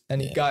speeches,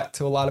 and he got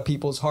to a lot of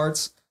people's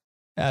hearts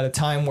at a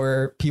time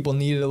where people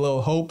needed a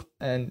little hope,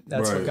 and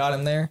that's what got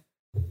him there.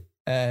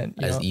 And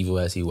evil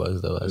as he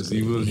was, though,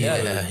 evil,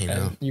 you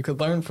know, you could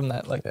learn from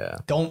that. Like,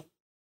 don't,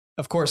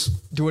 of course,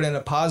 do it in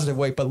a positive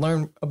way, but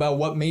learn about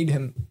what made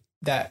him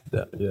that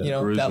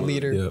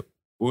leader. Yeah.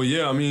 Well,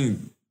 yeah, I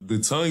mean, the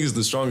tongue is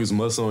the strongest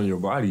muscle in your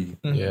body.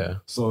 Yeah.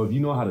 So if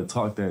you know how to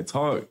talk that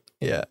talk,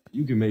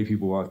 you can make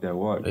people walk that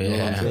walk. You know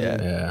what I'm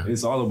saying? Yeah.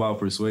 It's all about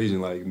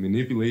persuasion. Like,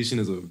 manipulation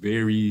is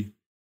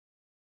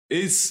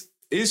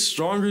it's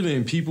stronger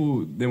than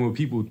what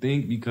people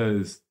think,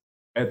 because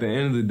at the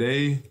end of the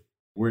day,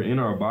 we're in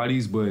our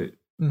bodies, but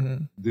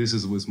this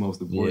is what's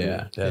most important.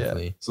 Yeah,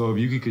 definitely. Yeah. So if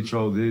you could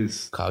control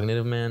this,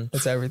 cognitive, man,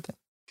 it's everything.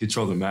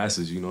 Control the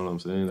masses. You know what I'm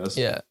saying?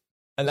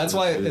 And that's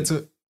why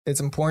it's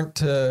important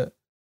to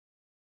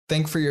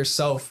think for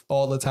yourself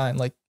all the time.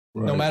 Like,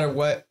 no matter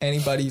what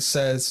anybody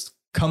says,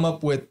 come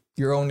up with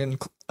your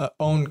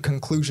own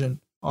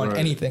conclusion on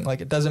anything. Like,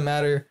 it doesn't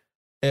matter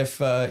if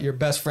your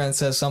best friend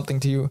says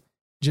something to you.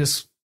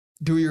 Just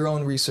do your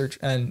own research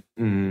and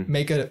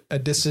make a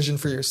decision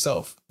for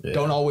yourself. Yeah.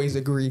 Don't always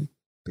agree,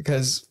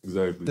 because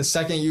the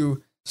second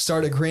you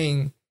start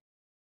agreeing,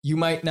 you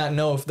might not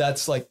know if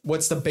that's like,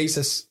 what's the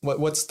basis,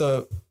 what's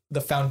the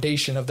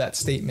foundation of that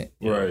statement.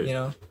 Right. You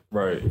know?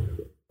 Right.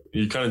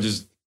 You're kind of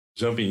just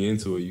jumping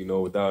into it, you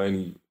know, without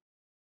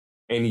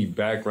any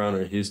background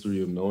or history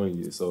of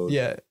knowing it. So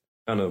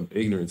kind of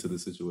ignorant to the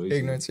situation.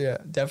 Ignorance, yeah,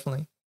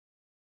 definitely.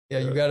 Yeah,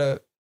 you gotta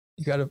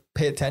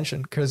pay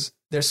attention, because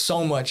there's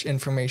so much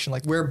information.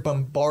 Like, we're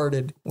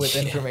bombarded with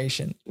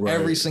information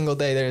every single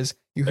day.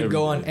 You could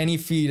go on any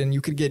feed and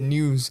you could get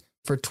news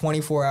for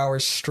 24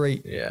 hours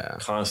straight. Yeah,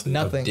 constantly.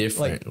 Nothing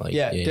different.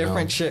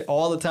 Different shit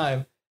all the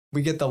time.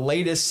 We get the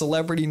latest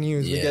celebrity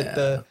news. We get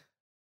the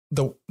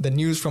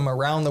news from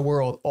around the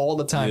world all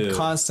the time,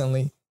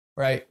 constantly,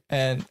 right?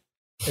 And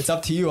it's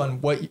up to you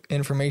on what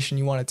information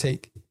you want to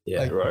take.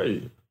 Yeah, like,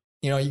 right.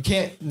 You know, you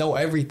can't know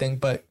everything,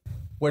 but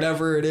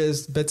whatever it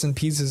is, bits and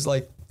pieces,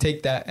 like,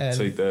 take that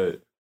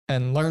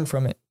and learn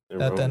from it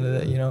at the end of the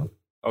day, you know?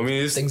 I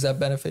mean, it's things that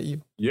benefit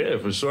you. Yeah,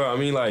 for sure. I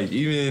mean, like,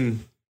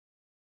 even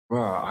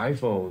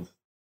iPhones,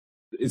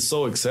 it's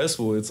so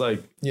accessible. It's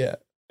like,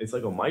 it's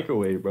like a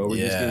microwave, bro. We're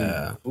just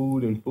getting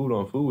food and food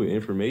on food with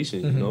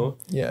information, you know?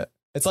 Yeah.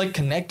 It's like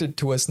connected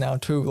to us now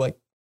too. Like,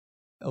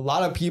 a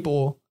lot of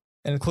people,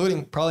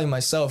 including probably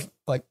myself,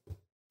 like,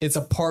 it's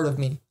a part of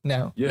me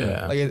now.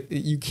 Yeah. Like,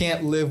 you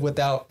can't live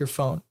without your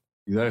phone.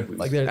 Exactly.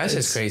 Like, that's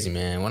just crazy,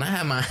 man. When I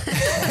had my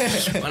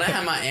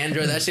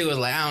Android, that shit was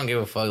like, I don't give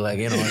a fuck. Like,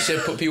 you know,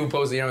 shit people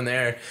post here and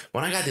there.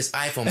 When I got this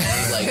iPhone, man,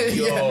 I was like,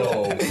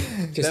 yo,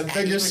 just that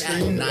bigger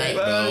screen at night,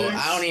 bro.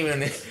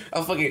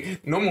 I'll fucking,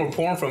 no more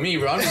porn from me,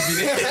 bro. I'm just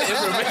be fuck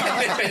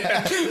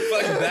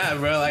that,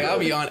 bro. Like, I'll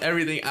be on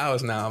everything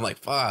else now. I'm like,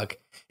 fuck.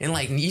 And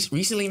like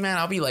recently, man,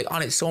 I'll be like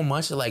on it so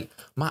much that like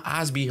my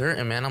eyes be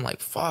hurting, man. I'm like,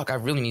 fuck, I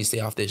really need to stay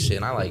off this shit.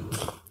 And I like,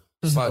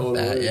 fuck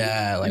that.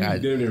 Yeah. Like, I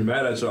didn't even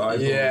mad at your iPhone.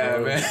 Yeah,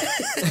 bro. man.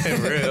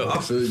 Real. I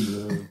feel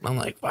you, man. I'm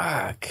like,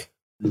 fuck.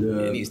 Yeah.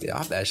 You need to stay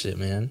off that shit,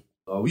 man.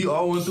 We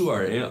all went through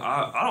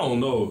I don't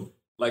know.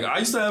 Like, I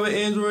used to have an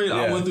Android. Yeah.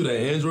 I went through the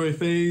Android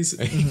phase.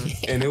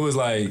 And it was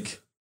like,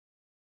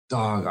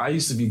 dog, I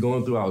used to be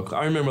going through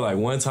I remember like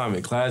one time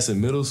in class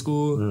in middle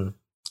school,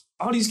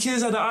 all these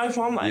kids had the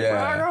iPhone. I'm like, bro,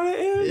 I got an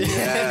Android.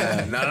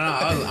 Yeah. No.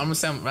 I'm gonna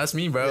say, that's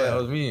me, bro. That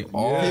was me.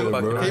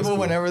 People,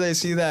 whenever they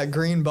see that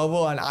green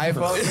bubble on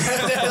iPhone,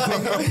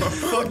 like,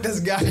 fuck this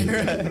guy.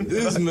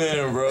 This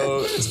man,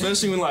 bro.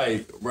 Especially when,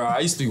 like, bro, I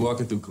used to be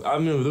walking through. I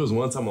remember there was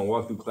one time I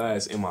walked through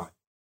class and my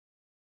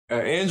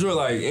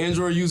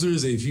Android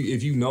users,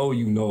 if you know,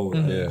 you know.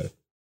 Yeah.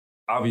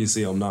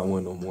 Obviously, I'm not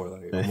one no more.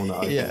 Like I'm on the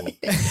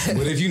iPhone.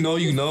 But if you know,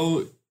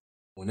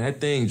 when that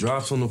thing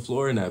drops on the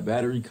floor and that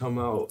battery come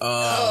out,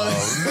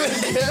 that's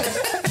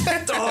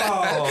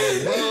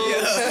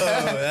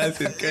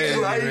crazy,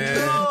 like, man.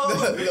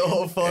 The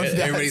whole phone.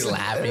 Everybody's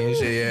laughing and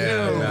shit.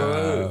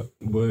 Yeah,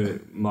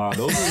 but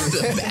those are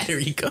the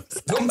battery comes.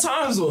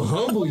 Sometimes will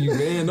humble you,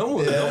 man. No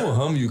one will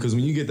humble you because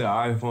when you get that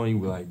iPhone, you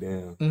be like,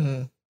 damn.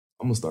 I'm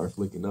gonna start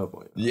flicking up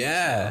on you.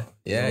 Yeah,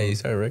 you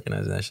start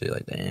recognizing that shit.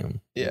 Like, damn.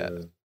 Yeah.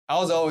 I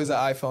was always an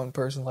iPhone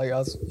person. Like I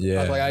was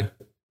like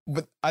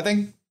but I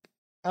think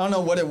I don't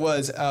know what it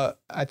was.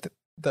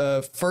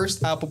 The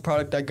first Apple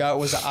product I got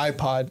was an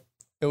iPod.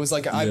 It was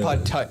like an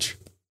iPod Touch.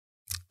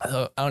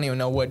 I don't even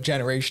know what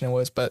generation it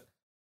was, but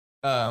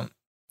I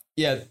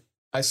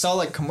saw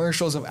like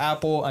commercials of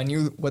Apple. I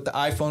knew what the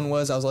iPhone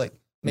was. I was like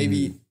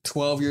maybe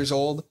 12 years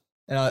old,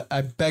 and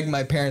I begged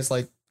my parents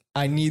like,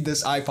 I need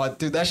this iPod.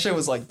 Dude, that shit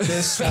was like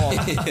this small,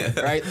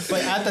 right?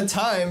 But at the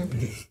time,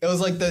 it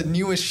was like the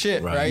newest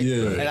shit, right?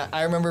 Yeah. And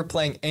I remember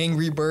playing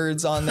Angry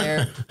Birds on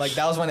there. Like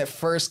that was when it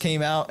first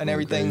came out and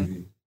everything,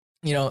 crazy.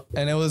 You know,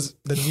 and it was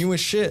the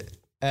newest shit.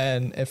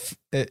 And if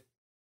it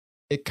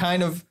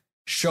kind of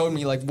showed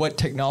me like what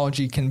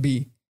technology can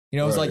be. You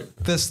know, it was like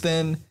this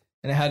thin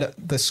and it had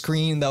the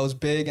screen that was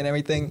big and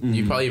everything.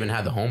 You probably even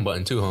had the home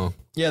button too, huh?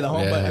 Yeah, the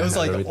home button. It was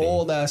like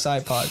old ass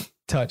iPod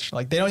Touch.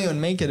 Like they don't even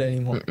make it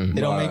anymore.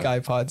 They don't make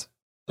iPods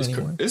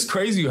anymore. It's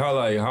crazy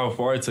how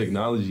far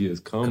technology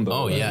has come though.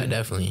 Oh yeah,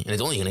 definitely. And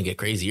it's only gonna get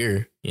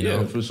crazier, you know?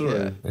 Yeah, for sure.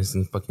 Yeah. It's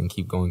gonna fucking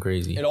keep going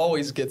crazy. It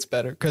always gets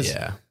better because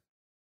the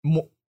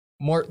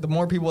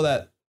more people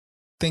that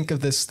think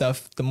of this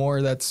stuff, the more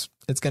it's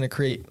gonna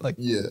create like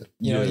you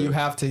know, you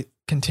have to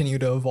continue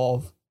to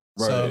evolve.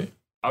 Right. So,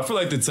 I feel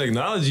like the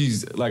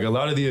technologies, like a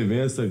lot of the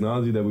advanced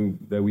technology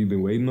that we've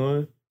been waiting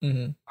on,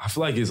 I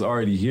feel like it's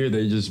already here.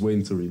 They're just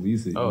waiting to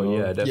release it. Oh,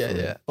 yeah,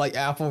 definitely. Yeah. Like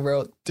Apple,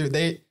 bro. Dude,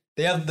 they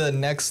have the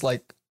next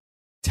like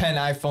 10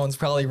 iPhones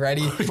probably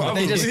ready.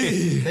 They just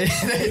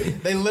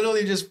they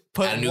literally just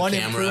put one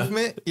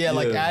improvement. Yeah,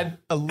 like add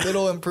a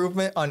little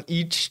improvement on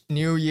each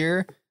new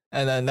year.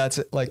 And then that's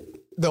it. Like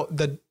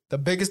the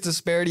biggest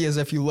disparity is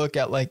if you look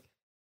at like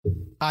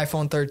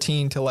iPhone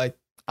 13 to like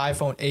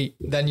iPhone 8,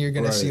 then you're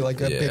going to see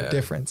like a big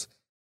difference.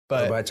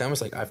 But by the time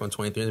it's like iPhone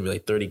 23, there's gonna be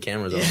like 30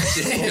 cameras on it.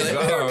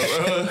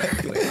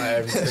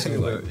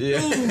 You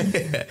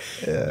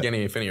can't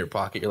even fit in your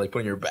pocket. You're like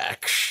putting your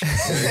back.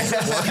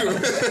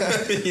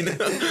 You know?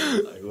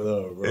 Like, what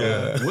up, bro?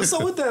 Yeah. What's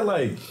up with that?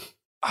 Like,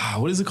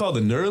 what is it called?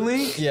 The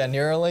Neuralink? Yeah,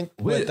 Neuralink.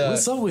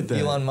 What's up with that?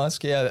 Elon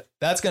Musk. Yeah,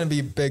 that's gonna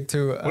be big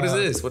too. What is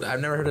this?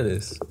 I've never heard of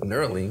this.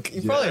 Neuralink.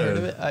 You probably heard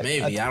of it.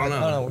 Maybe. I don't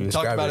know. We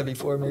talked about it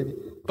before, maybe.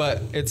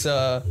 But it's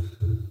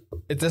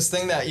this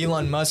thing that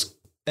Elon Musk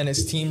and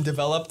his team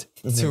developed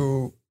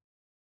to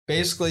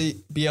basically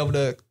be able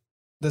to,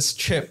 this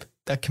chip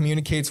that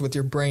communicates with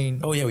your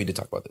brain. Oh yeah, we did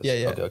talk about this.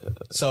 Yeah. Okay.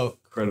 So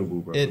incredible,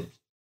 bro.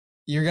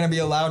 You're gonna be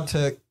allowed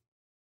to,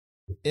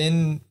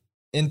 in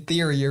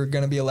theory, you're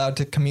gonna be allowed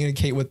to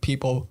communicate with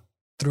people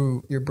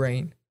through your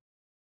brain.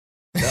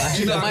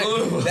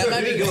 That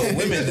might be good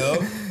with women though.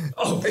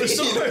 Oh, for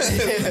sure.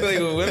 Like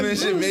with women,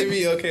 shit,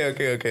 maybe.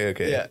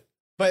 Okay. Yeah,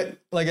 but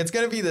like it's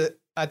gonna be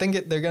I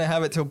think they're gonna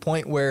have it to a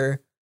point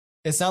where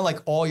it's not like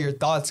all your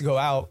thoughts go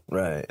out.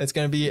 Right. It's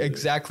going to be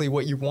exactly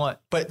what you want.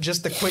 But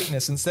just the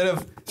quickness, instead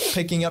of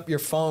picking up your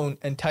phone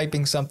and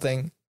typing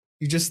something,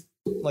 you just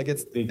like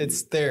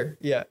it's there.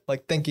 Yeah.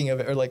 Like thinking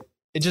of it, or like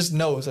it just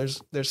knows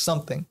there's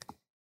something.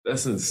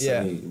 That's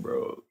insane,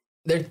 bro.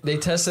 They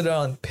tested it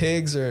on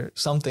pigs or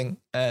something,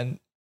 and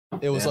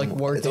it was like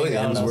working.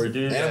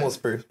 Animals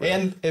first. Bro.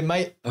 And it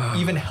might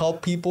even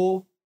help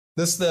people.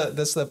 This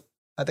the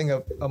I think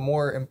a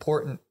more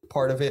important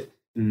part of it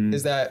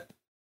is that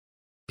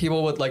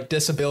people with like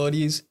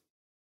disabilities,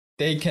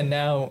 they can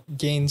now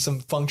gain some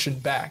function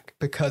back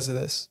because of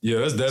this. Yeah,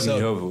 that's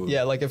definitely helpful.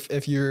 Yeah, like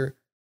if you're,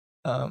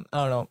 I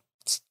don't know,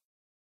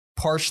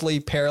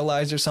 partially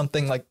paralyzed or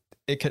something, like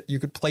you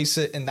could place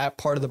it in that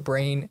part of the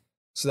brain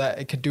so that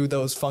it could do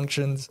those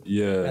functions.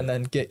 Yeah, and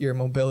then get your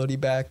mobility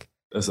back.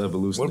 That's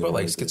evolution. What about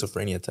like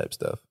schizophrenia type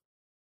stuff?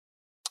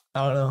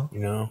 I don't know. You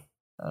know,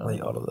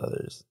 like all of the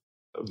others.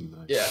 That'd be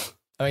nice. Yeah,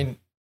 I mean,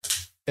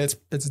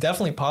 it's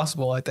definitely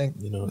possible. I think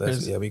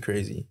that'd be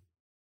crazy.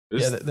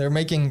 They're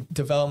making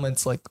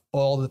developments like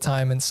all the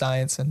time in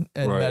science and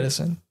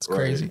medicine. It's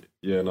crazy.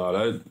 Yeah,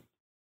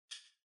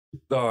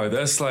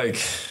 that's like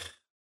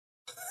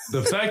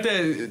the fact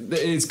that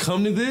it's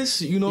come to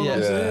this. You know what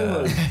I'm saying?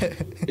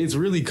 Like, it's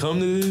really come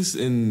to this,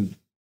 and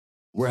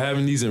we're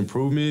having these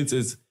improvements.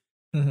 It's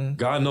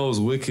God knows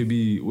what could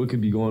be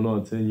going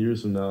on 10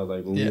 years from now.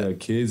 Like when we have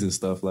kids and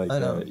stuff like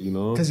that. You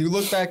know, because you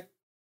look back,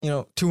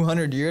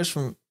 200 years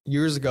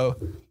ago,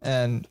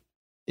 and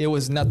it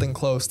was nothing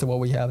close to what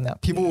we have now.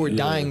 People were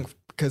dying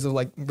because of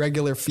like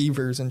regular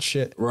fevers and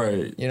shit.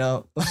 Right. You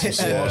know?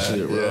 Small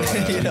shit, bro.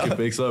 You can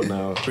fix up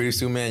now. Pretty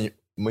soon, man,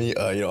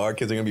 our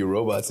kids are gonna be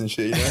robots and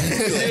shit. You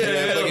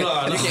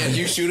know? You can't.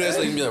 You shoot us,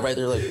 like you be like right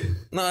there, like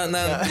no.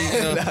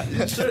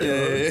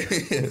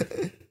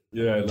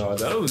 Yeah, no,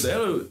 that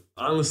would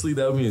honestly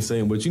that would be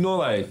insane. But you know,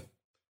 like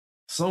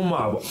something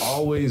I've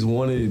always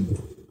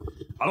wanted.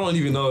 I don't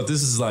even know if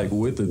this is like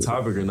with the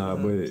topic or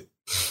not, but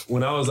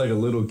when I was like a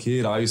little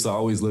kid, I used to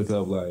always look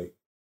up like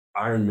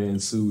Iron Man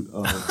suit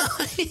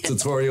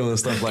tutorial and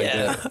stuff like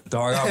that.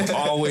 Dog, I've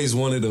always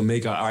wanted to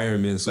make an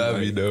Iron Man suit.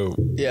 That'd be dope.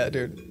 Yeah,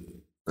 dude.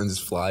 And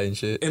just fly and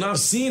shit. And I've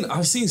seen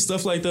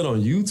stuff like that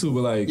on YouTube.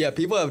 But like,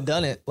 people have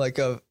done it. Like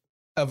I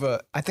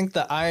think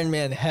the Iron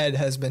Man head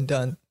has been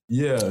done.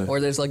 Yeah. Or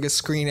there's like a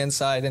screen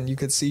inside and you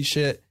could see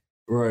shit.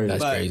 Right.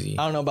 That's crazy.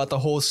 I don't know about the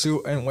whole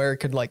suit and where it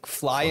could like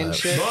fly and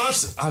shit. No,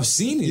 I've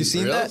seen it. You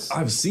seen that?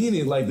 I've seen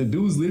it. Like the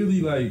dude's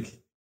literally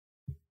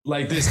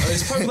like this.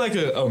 It's probably like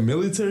a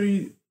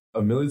military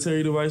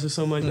device or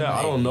something like that.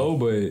 I don't know,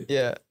 but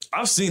yeah,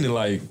 I've seen it.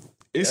 Like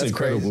it's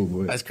incredible.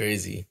 But that's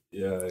crazy.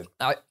 Yeah,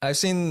 I've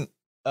seen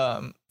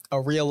a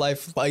real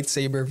life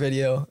lightsaber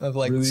video of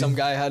like some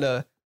guy had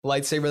a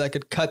lightsaber that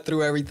could cut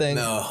through everything.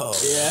 No.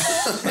 Yeah.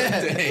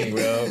 Dang,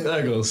 bro.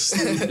 That goes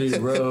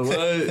stupid, bro.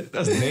 What?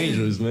 That's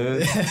dangerous,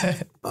 man.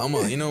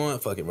 You know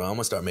what? Fuck it, bro. I'm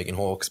gonna start making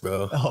Hulks,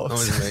 bro.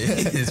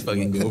 It's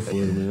fucking go for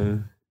it,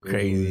 man.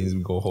 Crazy.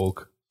 Just go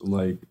Hulk.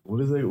 Like,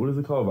 what is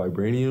it called?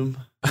 Vibranium?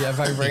 Yeah,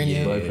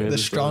 vibranium. The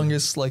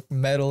strongest like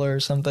metal or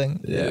something.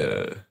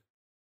 Yeah.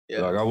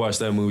 Like I watched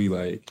that movie.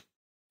 Like,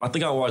 I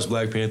think I watched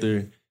Black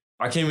Panther.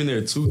 I came in there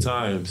 2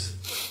 times.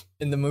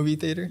 In the movie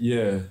theater?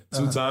 Yeah,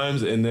 2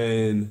 times, and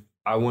then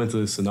I went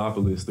to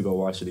Sinopolis to go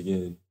watch it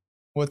again.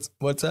 What's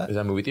that? Is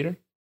that movie theater?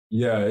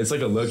 Yeah, it's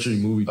like a luxury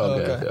movie.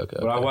 Okay.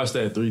 But I watched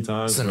that 3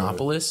 times.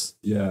 Sinopolis?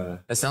 Yeah.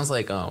 That sounds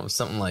like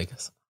something like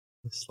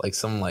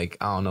some like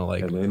I don't know,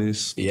 like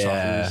Atlantis.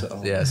 Yeah,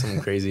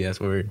 some crazy ass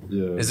word.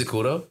 Yeah. Is it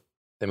cool though?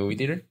 That movie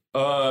theater?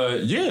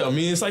 Yeah. I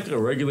mean, it's like a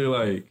regular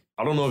like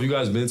I don't know if you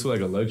guys been to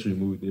like a luxury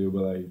movie theater,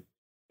 but like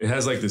it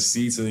has like the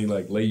seats and they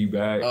like lay you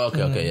back. Oh,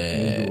 okay,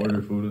 yeah. You can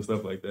order food and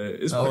stuff like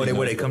that. It's where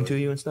they come to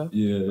you and stuff?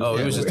 Yeah. Oh,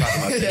 we was just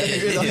talking about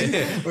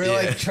that. We're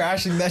like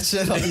trashing that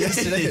shit on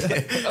yesterday.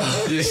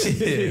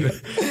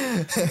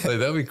 Like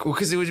that'd be cool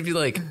because it would be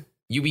like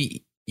you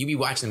be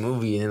watching the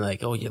movie and then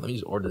like, oh yeah, let me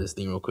just order this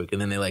thing real quick,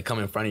 and then they like come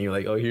in front of you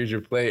like, oh, here's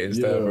your plate and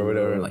stuff or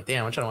whatever. And like,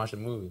 damn, I'm trying to watch the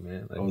movie,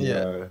 man. Like,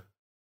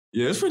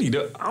 yeah, it's pretty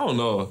dope. I don't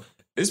know.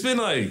 It's been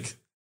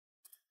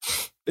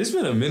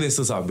a minute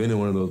since I've been in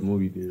one of those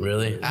movie theaters.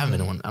 Really? I haven't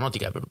been to one. I don't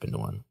think I've ever been to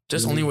one.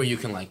 Just only where you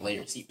can like lay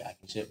your seat back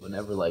and shit, but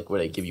never like where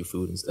they give you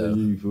food and stuff. They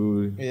give you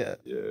food. Yeah.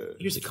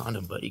 Here's a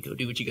condom, buddy. Go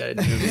do what you gotta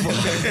do. I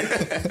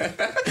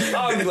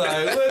was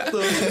like, what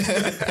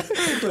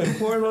the? Playing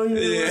porn on you?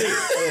 Yeah.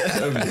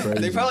 That'd be crazy.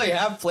 They probably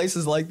have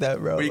places like that,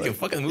 bro. Where you can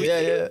fucking move.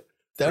 Yeah.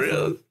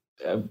 Definitely.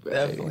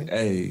 Definitely.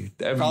 Hey,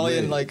 probably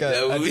in like a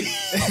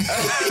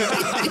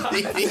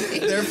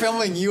they're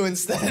filming you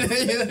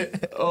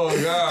instead. Oh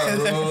god,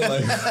 bro!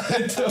 Like,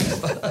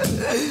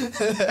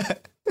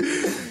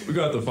 we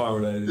got the farmer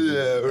that.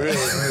 Yeah, really.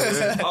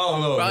 I don't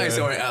know. Probably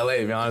somewhere in LA.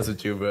 To be honest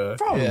with you, bro.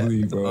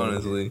 Probably, bro.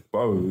 Honestly,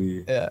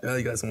 probably. Yeah,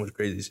 you got so much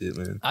crazy shit,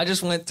 man. I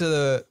just went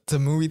to the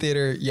movie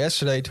theater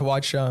yesterday to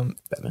watch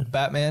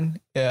Batman.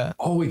 Yeah.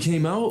 Oh, it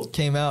came out.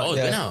 Oh, it's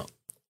been out.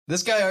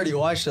 This guy already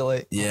watched it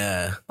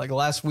like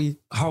last week.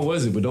 How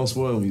was it? But don't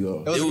spoil me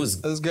though. It was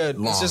good.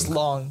 Long. It's just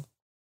long.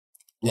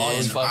 Long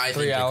as fuck. I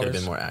 3 think hours. there could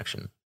have been more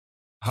action.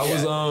 How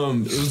was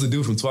it was the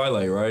dude from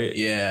Twilight, right?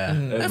 Yeah.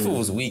 That fool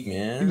was weak,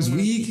 man. He was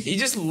weak. He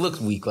just looked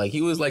weak. Like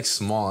he was like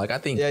small. Like I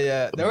think.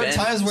 Yeah. There were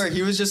times where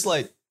he was just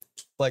like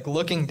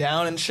looking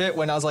down and shit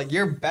when I was like,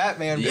 you're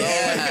Batman, bro.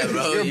 Yeah, like,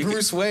 bro. You're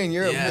Bruce Wayne.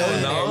 You're a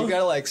millionaire. No? You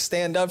gotta like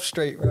stand up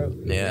straight, bro.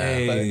 Yeah.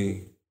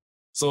 Hey.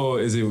 So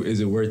is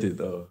it worth it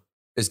though?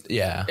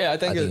 Yeah, I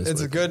think it's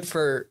a good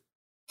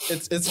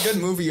it's a good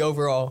movie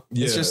overall.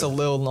 Yeah. It's just a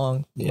little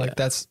long. Yeah. Like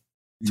that's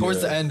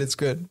towards the end it's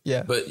good.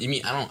 Yeah. But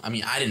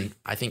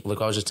I think look,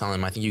 I was just telling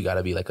him I think you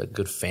gotta be like a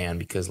good fan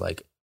because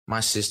like my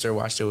sister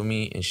watched it with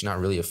me and she's not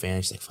really a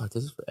fan. She's like, fuck,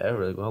 this is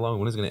forever. Like, how long?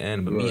 When is it gonna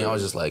end? But me, I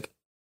was just like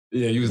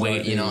you was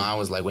wait, I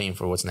was like waiting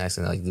for what's next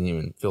and like didn't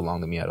even feel long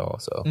to me at all.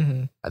 So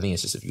I think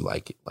it's just if you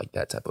like it, like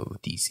that type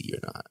of DC or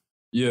not.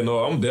 Yeah,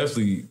 no,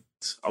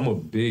 I'm a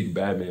big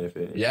Batman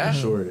fan. Yeah. For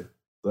sure.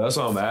 So that's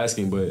why I'm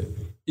asking, but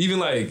even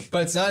like...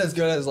 But it's not as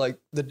good as like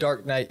The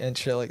Dark Knight and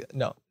shit like that.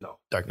 No.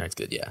 Dark Knight's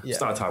good, yeah.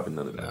 It's not topping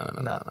none of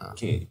that. No.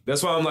 Can't.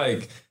 That's why I'm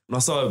like, when I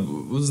saw,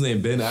 what's his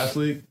name, Ben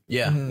Affleck?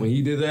 Yeah. When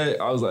he did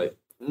that, I was like,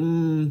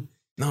 No,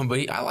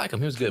 but I like him.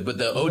 He was good. But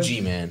the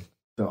OG, man.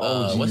 The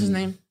OG. What's his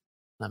name?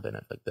 Not Ben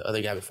Affleck. The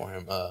other guy before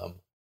him. I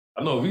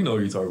know, we know what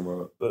you're talking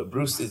about. But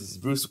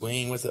Bruce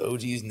Wayne. What's the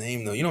OG's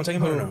name, though? You know what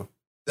I'm talking about or no?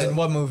 In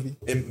what movie?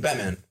 In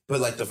Batman. But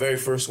like the very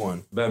first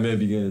one. Batman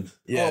Begins.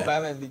 Yeah. Oh,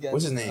 Batman Begins.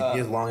 What's his name? He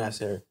has long ass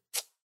hair.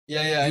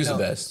 Yeah, he was the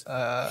best.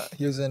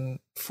 He was in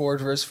Ford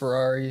vs.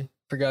 Ferrari.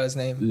 Forgot his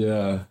name.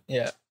 Yeah.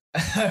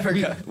 I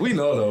forgot. We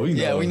know though. We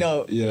know. Yeah, we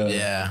know.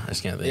 Yeah. I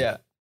just can't think. Yeah.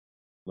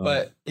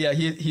 But yeah,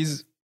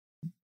 he's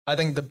I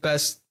think the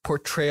best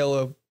portrayal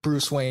of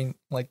Bruce Wayne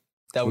like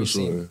that we've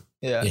seen.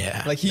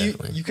 Yeah. Like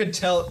you could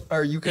tell,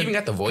 or you could even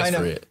got the voice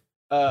for it.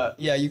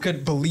 You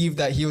could believe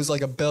that he was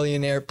like a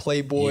billionaire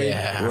playboy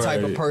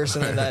type of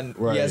person, and then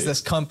he has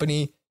this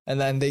company,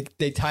 and then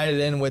they tied it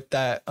in with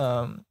that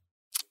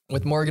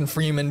with Morgan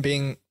Freeman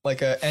being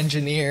like an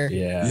engineer,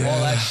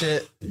 all that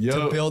shit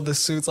to build the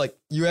suits. Like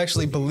you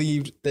actually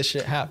believed this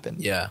shit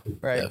happened. Yeah,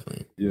 right.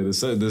 Definitely. Yeah,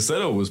 the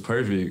setup was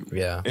perfect.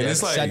 Yeah, and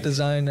it's like set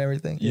design and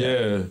everything.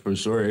 Yeah, for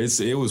sure.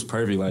 It was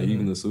perfect. Like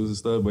even the suits and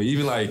stuff, but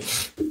even like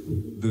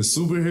the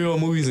superhero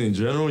movies in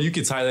general, you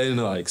could tie that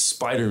into like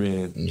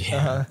Spider-Man.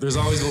 Yeah, there's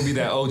always gonna be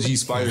that OG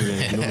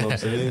Spider-Man. You know what I'm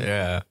saying?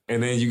 Yeah.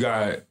 And then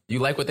you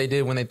like what they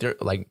did when they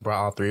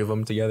brought all three of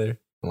them together.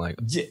 Like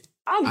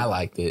I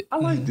liked it. I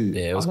liked it.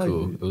 Yeah, it was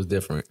cool. It was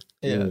different.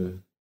 Yeah.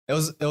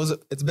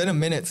 It's been a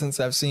minute since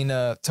I've seen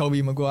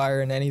Tobey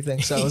Maguire in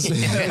anything, so it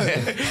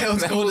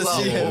was cool to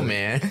see him.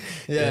 Man.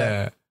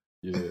 Yeah.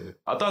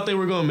 I thought they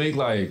were gonna make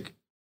like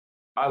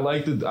I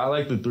like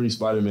the 3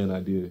 Spider-Man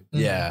idea.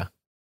 Yeah.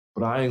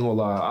 But I ain't gonna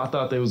lie, I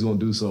thought they was gonna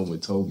do something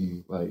with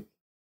Tobey,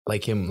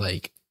 like him,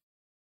 like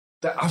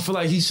that. I feel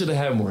like he should have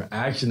had more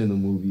action in the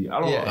movie. I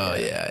don't know. Oh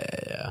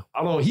yeah.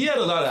 I don't. He had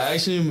a lot of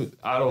action.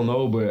 I don't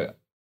know, but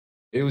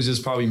it was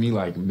just probably me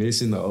like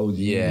missing the OG.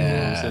 Yeah. You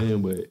know what I'm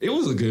saying? But it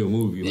was a good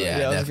movie. Like,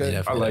 definitely.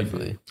 I like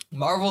it.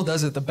 Marvel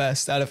does it the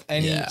best out of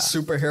any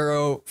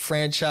superhero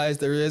franchise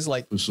there is.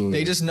 Like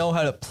they just know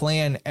how to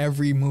plan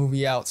every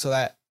movie out so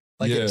that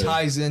it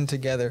ties in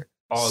together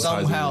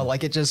somehow.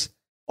 Like it just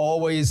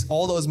always,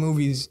 all those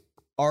movies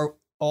are,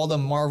 all the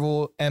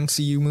Marvel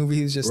MCU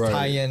movies just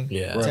tie in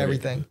to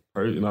everything.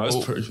 No,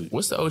 it's perfect.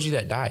 What's the OG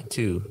that died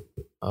too?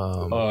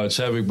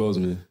 Chadwick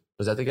Boseman.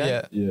 Was that the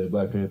guy? Yeah,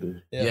 Black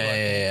Panther.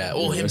 Yeah.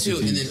 Oh, him too.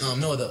 And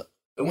then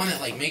the one that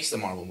like makes the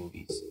Marvel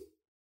movies.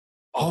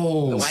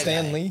 Oh,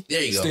 Stan Lee.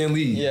 There you go. Stan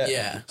Lee.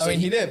 Yeah. I mean,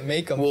 he didn't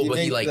make them. Well,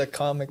 he made the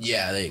comics.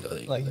 Yeah, there you go.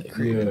 He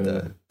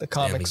created the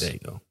comics. There you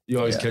go. You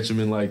always catch him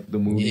in like the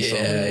movie.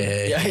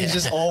 Yeah. He's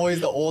just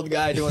always the old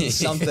guy doing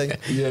something.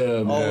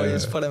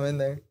 Always put him in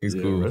there. He's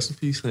cool. Rest in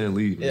peace, Stan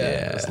Lee.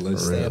 Yeah. That's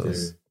legendary.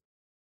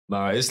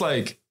 Nah, it's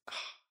like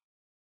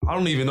I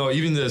don't even know.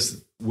 Even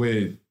just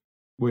with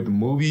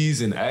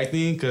movies and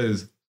acting,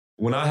 because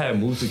when I had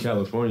moved to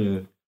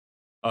California,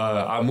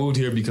 I moved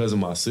here because of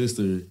my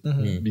sister,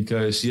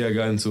 because she had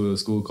gotten to a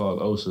school called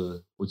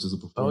OSHA, which is a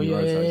performing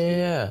arts high school.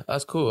 Yeah.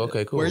 That's cool.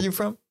 Okay, cool. Where are you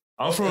from?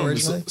 I'm from,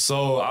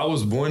 so I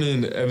was born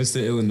in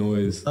Evanston,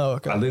 Illinois. Oh,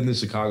 okay. I lived in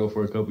Chicago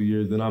for a couple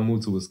years. Then I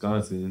moved to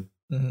Wisconsin.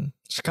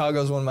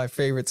 Chicago's one of my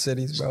favorite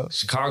cities, bro.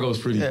 Chicago's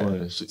pretty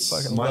fun.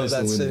 Fucking love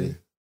that city.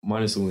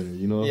 Minus the winter,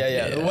 you know?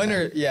 Yeah. The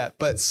winter,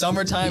 but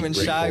summertime in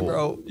Chi,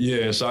 bro.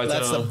 Yeah, Chi-town.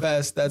 That's the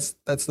best.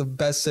 That's the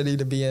best city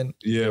to be in.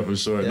 Yeah, for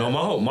sure. Yeah.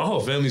 No, my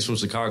whole family's from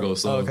Chicago,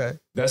 so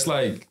that's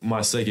like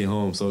my second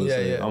home. So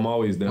I'm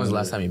always down. When's the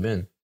last time you've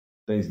been?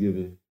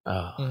 Thanksgiving.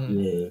 Oh.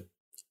 Yeah.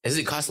 Does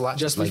it cost a lot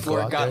just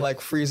before it got like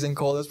freezing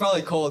cold? It's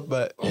probably cold,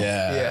 but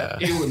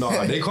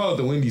they call it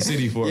the Windy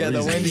City for a reason.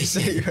 The Windy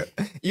City.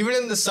 Even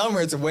in the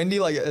summer, it's windy.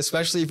 Like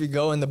especially if you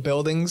go in the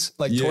buildings,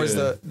 like towards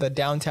the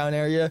downtown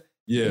area.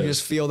 Yeah, you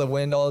just feel the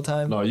wind all the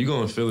time. No, you're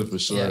gonna feel it for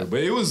sure. Yeah. But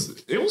it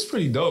was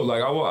pretty dope.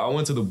 Like I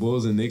went to the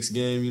Bulls and Knicks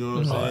game. You know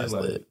what I'm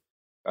saying? Like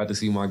got to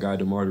see my guy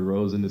DeMar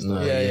DeRozan and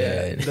stuff.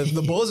 Yeah.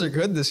 The Bulls are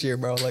good this year,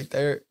 bro. Like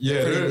they're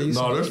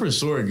for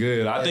sure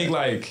good. I think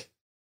like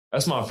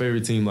that's my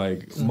favorite team.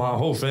 Like my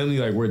whole family,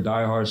 like we're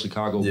diehard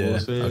Chicago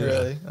Bulls fans.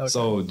 Really? Okay.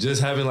 So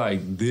just having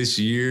like this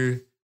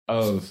year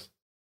of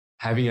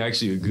having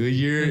actually a good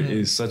year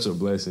is such a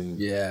blessing.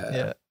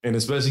 Yeah. And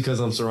especially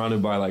because I'm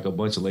surrounded by like a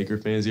bunch of Laker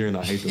fans here and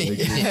I hate the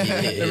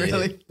Lakers.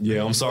 Really?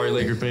 Yeah, I'm sorry,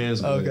 Laker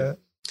fans. Okay.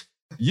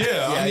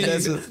 Yeah, I mean,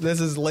 this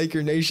is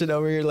Laker Nation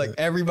over here. Like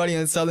everybody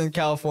in Southern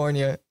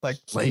California, like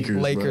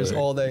Lakers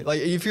all day.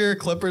 Like if you're a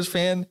Clippers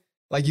fan,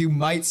 like you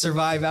might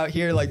survive out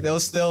here. Like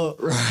they'll still,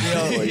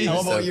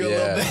 elbow you a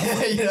little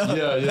bit.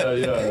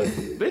 Yeah.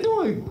 They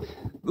doing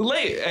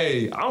late.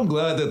 Hey, I'm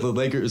glad that the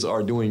Lakers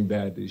are doing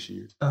bad this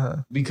year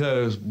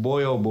because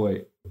boy, oh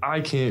boy, I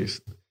can't.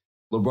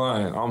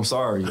 LeBron, I'm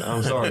sorry.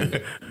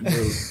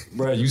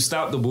 Bro, you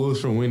stopped the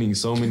Bulls from winning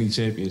so many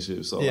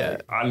championships. So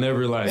like, I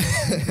never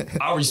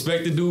I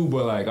respect the dude,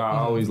 but like I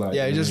always like.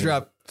 Yeah, he just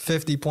dropped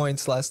 50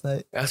 points last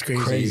night. That's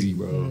crazy. Crazy,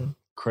 bro.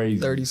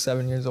 Crazy.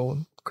 37 years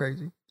old.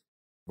 Crazy.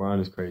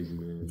 LeBron is crazy,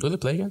 man. Who did they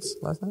play against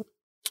last night?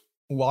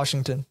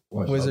 Washington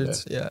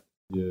Wizards. Okay.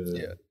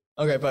 Yeah.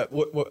 Okay, but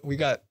what we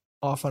got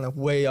off on a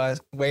way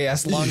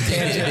ass long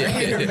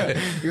tangent.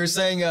 You were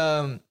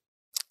saying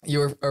you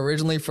were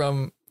originally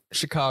from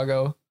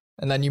Chicago,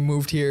 and then you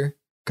moved here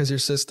because your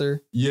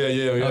sister. Yeah.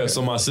 Okay.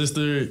 So my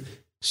sister,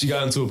 she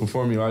got into a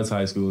performing arts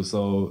high school.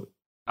 So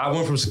I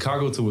went from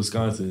Chicago to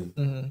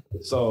Wisconsin.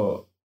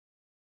 So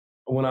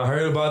when I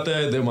heard about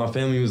that, then my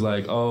family was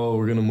like, "Oh,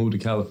 we're gonna move to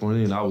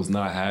California," and I was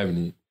not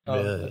having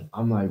it.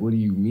 I'm like, "What do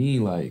you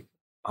mean? Like,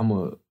 I'm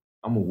a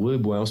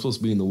wood boy. I'm supposed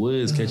to be in the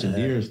woods catching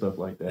deer and stuff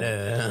like that."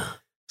 Yeah.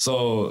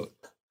 So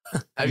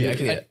Have you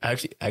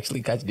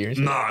actually catch deer and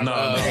shit?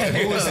 Nah.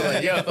 Who was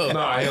like, yo?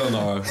 Nah, hell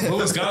no.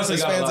 Wisconsin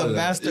This got a man's lot a of that.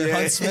 master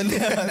huntsman.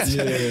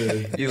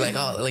 Yeah. He's like,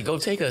 oh, like go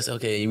take us.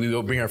 Okay, we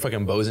go bring our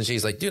fucking bows and shit.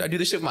 He's like, dude, I do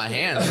this shit with my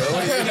hands, bro.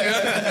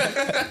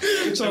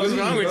 What's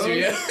wrong with you?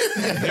 Yeah,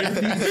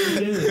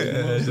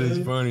 that's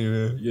funny,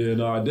 man. Yeah,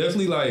 no, I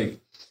definitely like.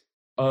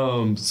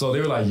 So they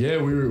were like, yeah,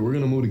 we're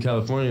gonna move to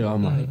California.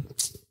 I'm like,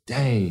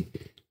 dang.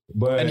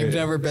 But and you've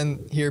never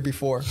been here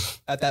before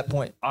at that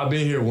point. I've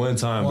been here one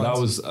time, but I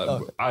was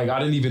I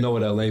didn't even know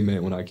what LA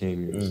meant when I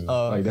came here.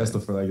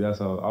 That's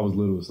how I was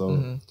little.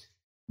 So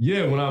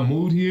yeah, when I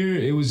moved here,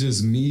 it was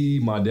just me,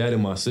 my dad,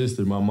 and my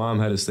sister. My mom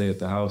had to stay at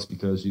the house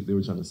because they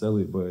were trying to sell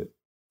it. But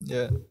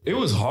yeah, it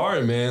was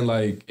hard, man.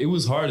 Like it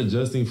was hard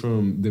adjusting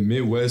from the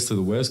Midwest to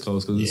the West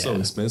Coast because it's so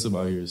expensive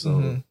out here.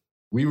 So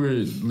we were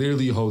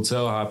literally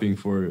hotel hopping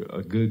for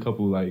a good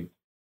couple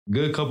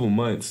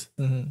months.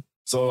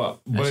 So,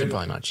 but that's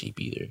probably not cheap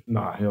either.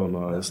 Nah, hell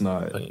no, it's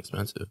not. Fucking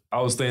expensive.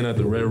 I was staying at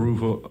the Red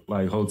Roof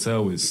like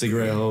hotel with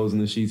cigarette holes in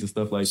the sheets and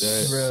stuff like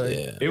that.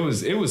 Really? Yeah. It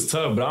was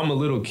tough, but I'm a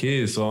little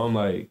kid, so I'm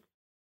like,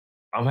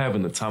 I'm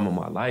having the time of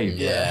my life.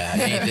 Yeah,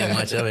 I ain't think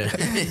much of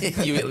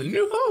it. You like,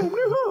 new home.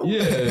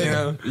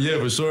 Yeah,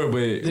 for sure.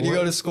 But did you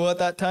go to school at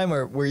that time,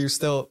 or were you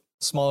still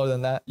smaller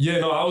than that? Yeah,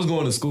 no, I was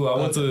going to school. I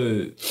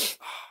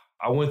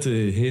went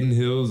to Hidden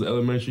Hills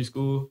Elementary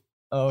School.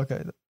 Oh,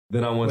 okay.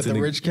 Then I went with to the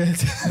rich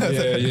kids.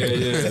 Yeah.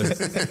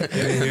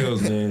 Hidden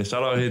Hills, man.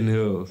 Shout out Hidden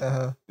Hills.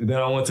 Then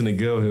I went to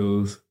McGill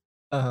Hills.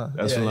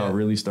 That's when I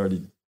really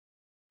started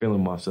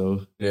feeling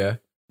myself. Yeah.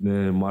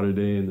 Then Mater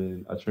Dei, and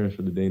then I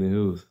transferred to Dana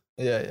Hills.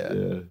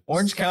 Yeah.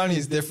 Orange County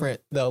is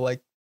different though.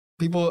 Like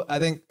people, I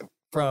think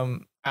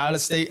from out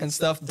of state and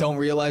stuff don't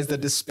realize the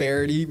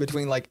disparity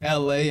between like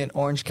LA and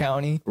Orange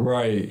County.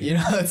 Right. You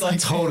know, it's like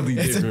totally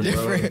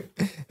different,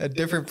 a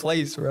different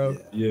place, bro.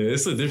 Yeah,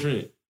 it's a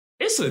different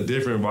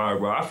vibe,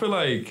 bro. I feel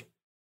like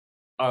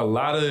a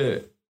lot of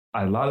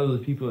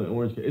the people in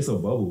Orange County, it's a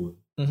bubble.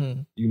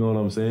 You know what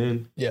I'm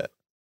saying? Yeah.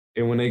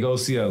 And when they go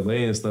see LA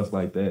and stuff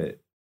like that,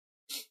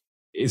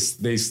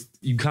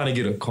 you kind of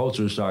get a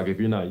culture shock if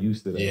you're not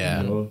used to that.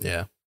 Yeah. You know?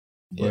 Yeah.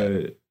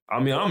 But I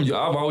mean,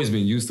 I've always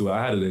been used to it.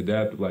 I had to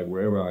adapt like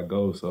wherever I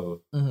go.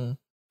 So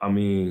I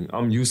mean,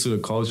 I'm used to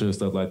the culture and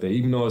stuff like that.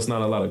 Even though it's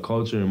not a lot of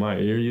culture in my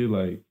area,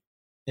 like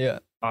I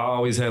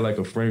always had like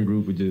a friend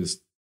group of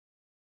just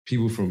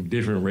people from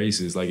different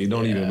races. Like it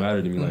don't even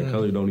matter to me. Like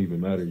color don't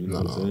even matter. You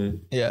know what I'm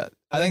saying? Yeah,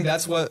 I think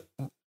that's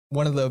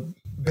one of the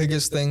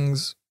biggest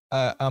things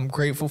I'm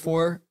grateful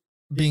for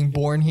being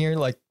born here.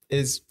 Like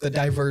is the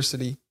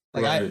diversity.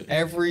 Like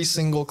every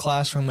single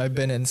classroom I've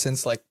been in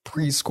since like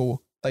preschool,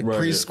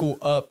 preschool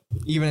up,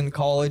 even in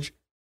college,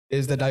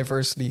 is the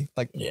diversity.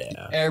 Like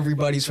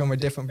everybody's from a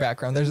different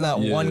background. There's not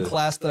one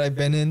class that I've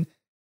been in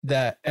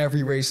that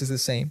every race is the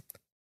same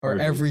or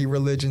every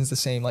religion's the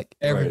same. Like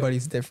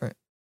everybody's different.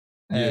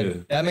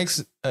 And that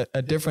makes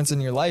a difference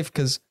in your life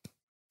because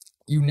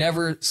you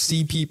never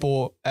see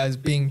people as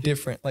being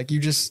different. Like you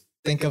just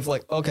think of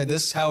like, okay,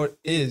 this is how it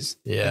is.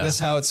 Yeah. Like, this is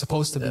how it's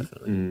supposed to be.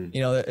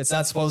 You know, it's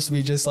not supposed to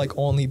be just like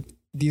only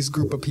these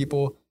group of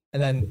people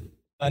and then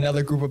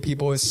another group of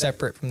people is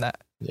separate from that.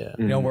 Yeah.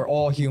 You know, we're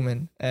all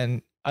human.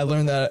 And I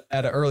learned that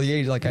at an early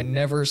age. Like I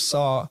never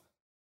saw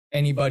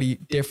anybody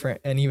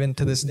different. And even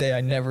to this day,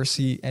 I never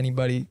see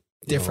anybody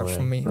different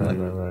from me.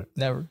 Right.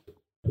 Never.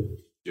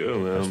 Yeah,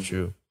 man. That's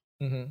true.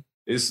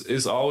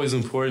 It's always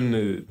important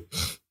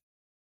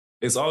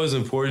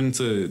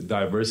to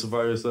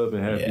diversify yourself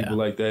and have people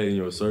like that in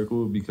your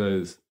circle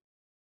because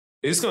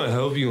it's gonna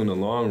help you in the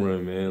long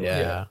run, man.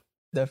 Yeah,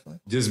 definitely.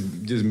 Just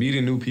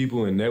meeting new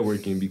people and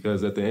networking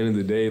because at the end of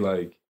the day,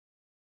 like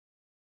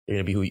you're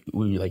gonna be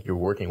who you're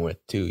working with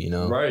too. You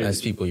know,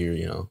 as people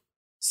you're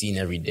seeing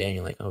every day. And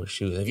you're like, oh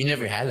shoot, if you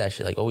never had that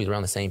shit, like always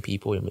around the same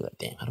people, you'll be like,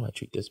 damn, how do I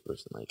treat this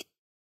person? Like.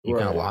 You're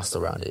kind of lost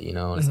around it, you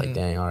know? And it's like,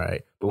 dang, all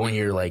right. But when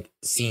you're like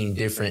seeing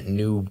different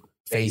new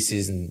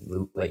faces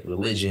and like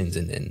religions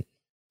and then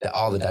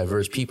all the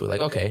diverse people,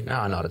 like, okay,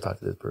 now I know how to talk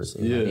to this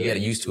person. You know? You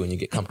get used to it and you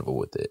get comfortable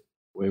with it.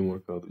 Way more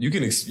comfortable. You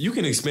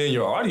can expand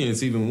your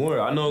audience even more.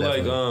 I know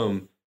like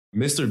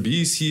Mr.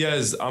 Beast,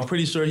 I'm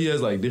pretty sure he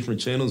has like different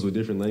channels with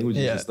different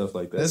languages and stuff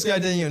like that. This guy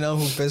didn't even know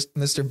who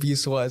Mr.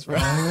 Beast was, bro.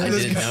 I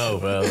didn't know,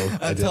 bro.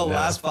 Until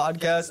last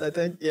podcast, I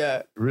think.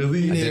 Yeah.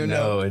 Really? I didn't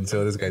know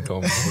until this guy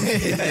told me.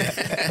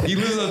 He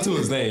lives up to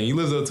his name.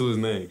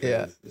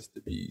 Yeah.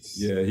 Mr. Beast.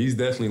 Yeah, he's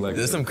definitely like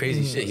there's some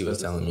crazy shit he was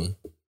telling me.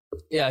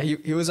 Yeah,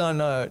 he was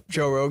on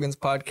Joe Rogan's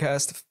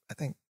podcast, I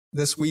think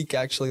this week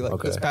actually,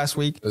 this past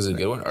week. Was it a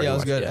good one? Yeah, it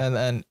was good.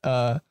 Yeah.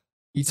 And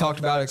he talked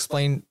about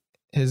explain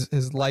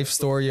his life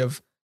story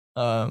of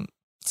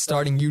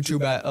starting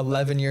YouTube at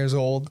 11 years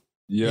old.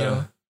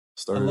 Yeah.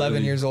 You know,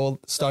 11 years old,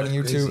 starting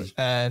YouTube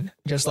and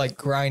just like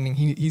grinding.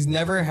 He's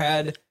never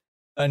had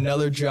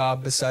another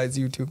job besides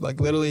YouTube. Like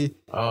literally,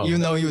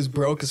 even though he was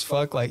broke as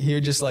fuck, like he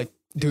would just like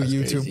do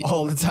YouTube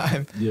all the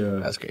time. Yeah.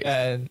 That's crazy.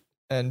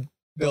 And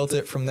built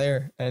it from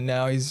there. And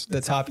now he's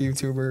the top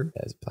YouTuber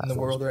in the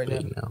world right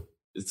now.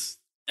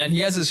 And he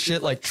has his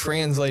shit like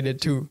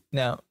translated too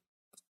now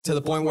to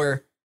the point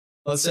where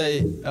let's say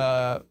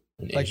an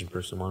Asian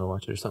person want to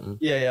watch it or something.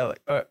 Yeah.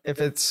 Like, if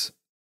it's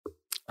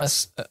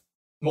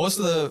most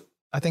of the,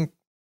 I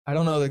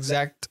don't know the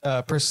exact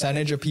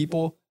percentage of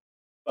people,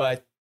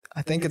 but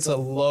I think it's a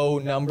low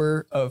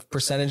number of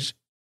percentage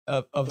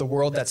of the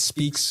world that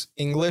speaks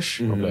English,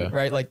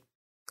 right? Like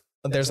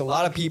there's a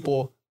lot of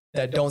people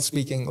that don't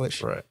speak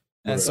English. Right.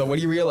 And so what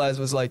he realized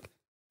was like,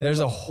 there's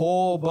a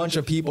whole bunch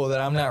of people that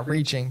I'm not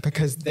reaching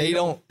because they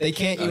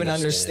can't even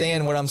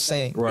understand what I'm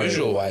saying. Right.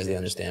 Visual wise, they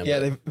understand.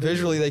 Yeah,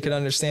 visually they could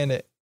understand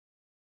it.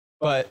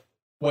 But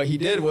what he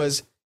did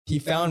was he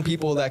found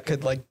people that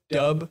could like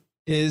dub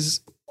his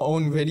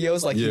own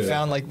videos. Like he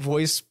found like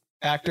voice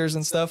actors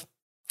and stuff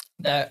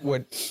that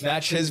would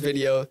match his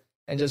video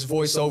and just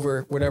voice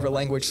over whatever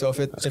language. So if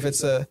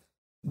it's the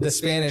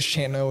Spanish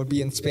channel, it would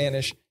be in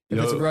Spanish. If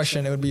it's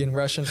Russian, it would be in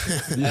Russian.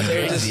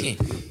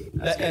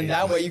 And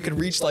that way you could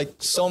reach like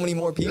so many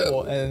more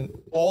people, and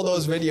all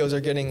those videos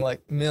are getting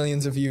like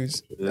millions of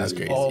views. That's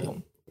crazy. All of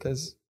them,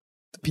 because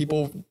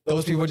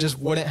those people just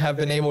wouldn't have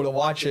been able to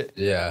watch it.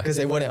 Yeah, because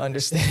they wouldn't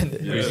understand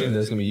it. Pretty soon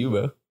that's gonna be you,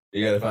 bro.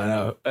 You gotta find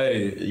out.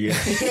 Hey,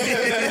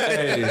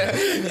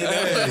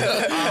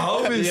 I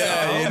hope it's you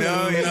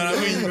know what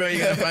I mean, bro. You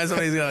gotta find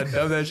somebody who's gonna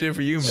dub that shit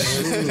for you,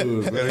 man.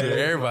 Ooh, gotta get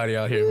everybody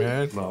out here,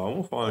 man. No, I'm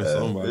gonna find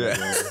somebody. Bro.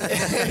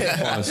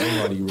 Find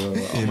somebody, bro.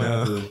 I'm gonna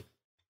have to.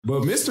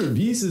 But Mr.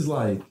 Beast is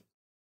like,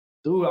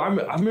 dude. I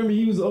remember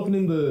he was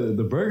opening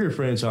the burger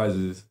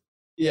franchises.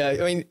 Yeah,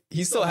 I mean,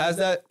 he still has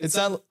that. It's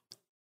not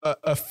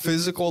a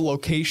physical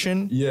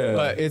location. Yeah,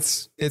 but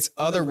it's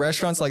other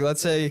restaurants. Like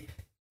let's say,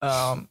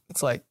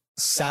 it's like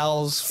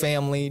Sal's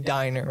Family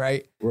Diner,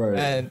 right? Right.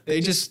 And they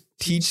just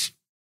teach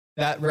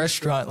that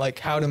restaurant like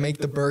how to make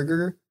the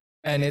burger,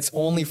 and it's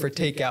only for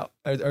takeout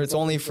or it's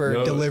only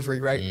for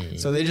delivery, right? Mm-hmm.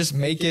 So they just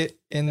make it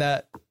in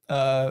that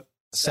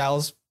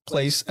Sal's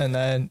place, and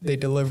then they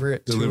deliver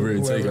it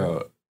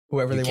takeout.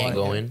 Whoever they want. You can't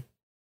go in.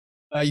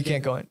 You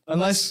can't go in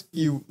unless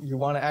you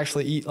want to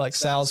actually eat like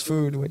Sal's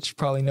food, which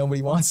probably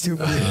nobody wants to.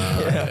 But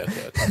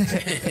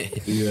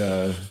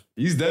yeah,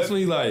 he's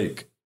definitely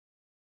like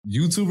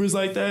YouTubers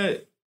like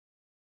that.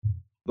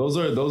 Those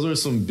are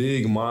some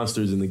big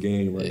monsters in the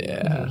game right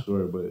now, for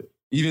sure. But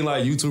even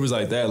like YouTubers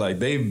like that, like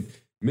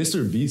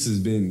Mr. Beast has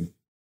been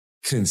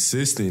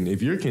consistent.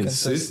 If you're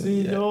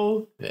consistent,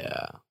 dog,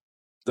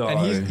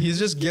 and he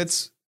just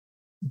gets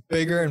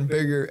bigger and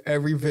bigger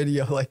every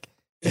video. Like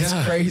it's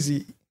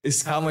crazy.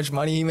 It's how much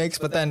money he makes,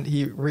 but then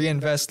he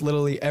reinvests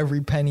literally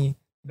every penny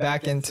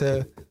back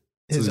into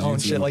his own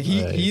shit. Like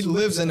he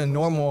lives in a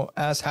normal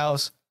ass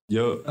house.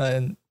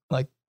 And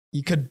like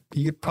he could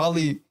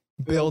probably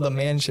build a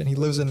mansion. He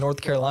lives in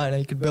North Carolina.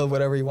 He could build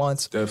whatever he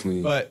wants.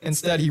 Definitely. But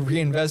instead he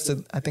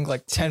reinvested, I think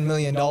like $10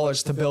 million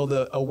to build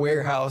a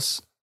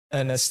warehouse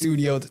and a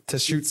studio to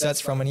shoot sets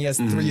from. And he has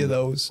 3 of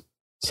those.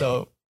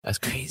 So that's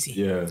crazy.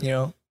 Yeah. You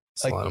know,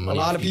 like a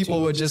lot of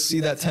people would just see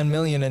that 10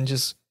 million and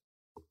just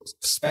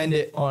spend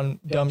it on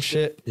dumb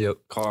shit.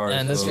 Cars.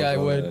 And this guy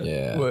would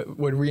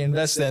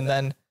reinvest it, and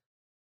then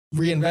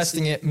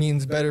reinvesting it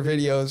means better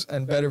videos,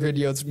 and better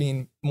videos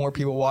mean more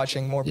people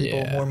watching, more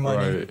people, more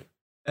money. Right.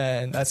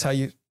 And that's how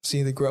you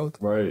see the growth.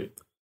 Right.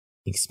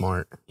 He's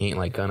smart. He ain't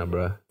like Gunna,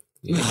 bro.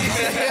 You know what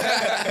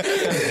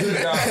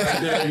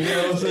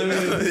I'm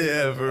saying?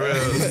 Yeah, for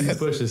real. He's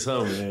pushing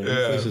something,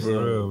 man. For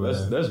real,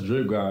 man. That's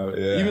drip guy.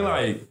 Yeah. Even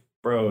like,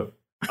 bro,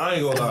 I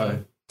ain't gonna lie.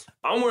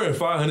 I'm wearing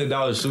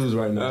 $500 shoes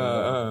right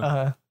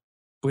now.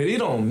 But it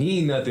don't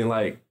mean nothing.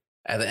 Like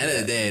at the end of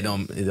the day,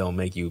 it don't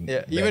make you.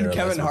 Yeah. Even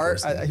Kevin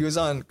Hart, he was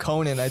on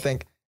Conan, I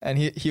think, and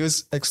he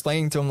was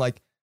explaining to him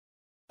like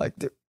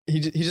he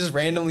just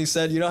randomly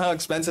said, you know how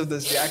expensive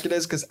this jacket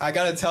is? Because I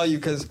gotta tell you,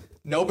 because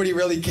nobody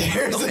really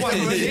cares. Nobody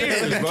really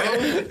cares, bro.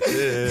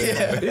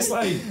 Yeah. It's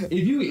like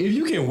if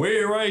you can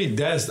wear it right,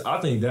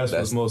 I think that's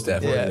what's most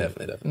important.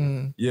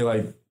 Definitely. Yeah,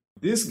 like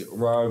this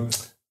Rob.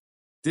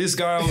 This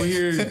guy over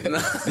here,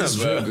 this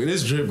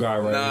drip guy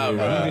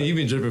right here, he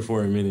been dripping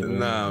for a minute. Man.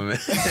 Nah, man.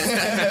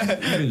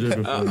 He been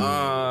dripping for a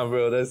minute.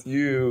 Bro, that's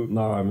you.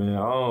 Nah, man, I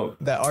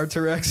don't. That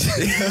Arterex.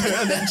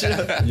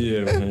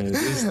 Yeah,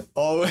 man.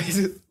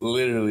 Always.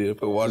 Literally,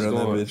 put water on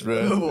that bitch,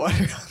 bro.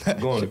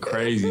 Going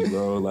crazy,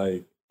 bro.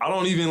 Like, I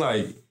don't even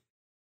like,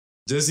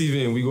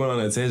 we going on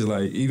that tangent,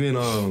 like, even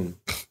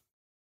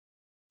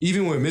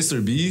with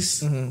Mr.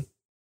 Beast,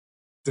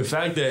 the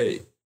fact that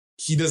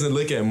he doesn't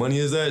look at money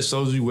as that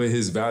shows you what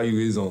his value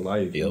is on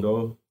life, you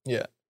know?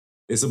 Yeah.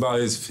 It's about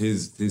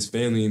his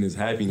family and his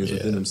happiness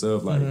within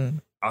himself. Like,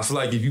 I feel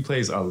like if you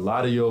place a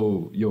lot of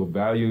your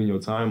value and your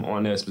time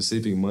on that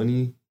specific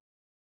money,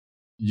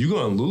 you're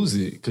going to lose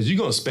it because you're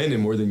going to spend it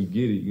more than you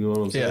get it. You know what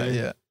I'm saying?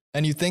 Yeah.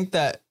 And you think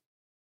that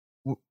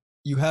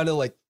you had to,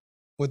 like,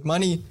 with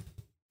money,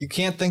 you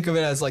can't think of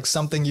it as like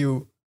something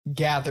you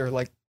gather.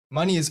 Like,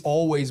 money is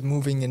always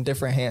moving in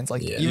different hands.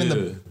 Like, even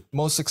the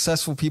most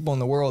successful people in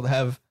the world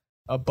have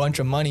a bunch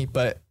of money,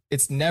 but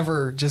it's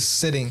never just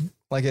sitting.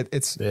 Like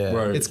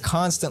it's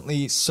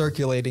constantly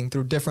circulating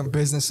through different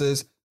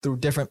businesses, through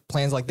different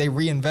plans. Like they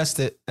reinvest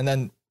it and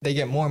then they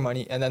get more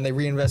money, and then they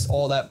reinvest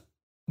all that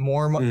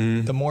more,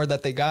 the more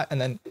that they got,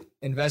 and then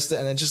invest it,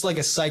 and it's just like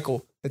a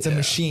cycle. It's a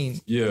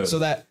machine. Yeah. So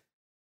that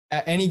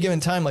at any given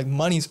time, like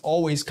money's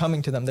always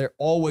coming to them. They're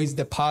always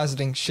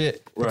depositing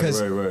shit because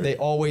they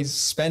always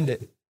spend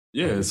it.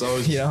 Yeah, it's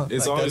always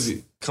it's like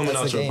always coming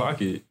out your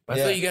pocket. I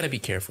feel like you got to be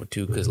careful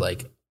too, because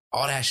like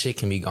all that shit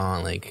can be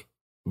gone like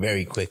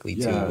very quickly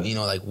too. You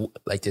know,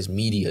 like this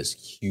media is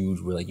huge.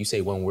 Where like you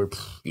say one word,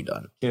 you're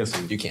done.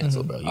 You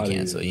cancel, bro. You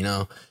cancel. You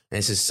know, and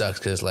it just sucks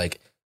because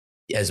like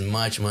as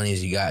much money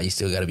as you got, you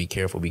still got to be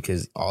careful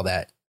because all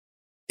that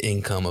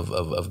income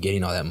of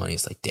getting all that money,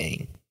 it's like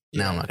dang.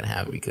 Now I'm not gonna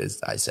have it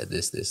because I said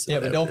this. Yeah,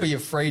 but don't be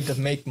afraid to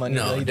make money.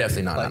 No, either.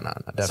 Definitely not. Like, no.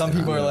 Definitely some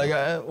people are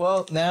like,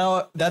 well,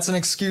 now that's an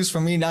excuse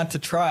for me not to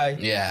try.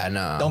 Yeah,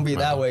 no. Don't be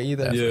that way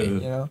either. Yeah, you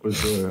know? For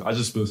sure. I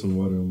just spilled some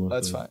water on my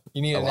That's fine.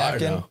 You need a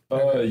napkin?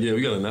 Yeah,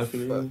 we got a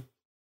napkin.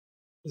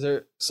 Is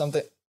there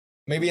something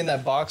maybe in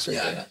that box right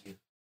there? I got you.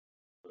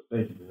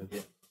 Thank you,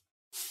 man.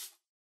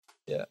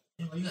 Yeah.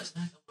 Well, you got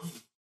snacks on me.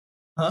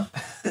 Huh?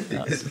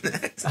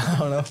 I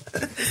don't know.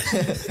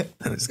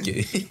 I'm just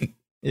kidding.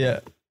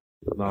 Yeah.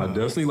 Nah,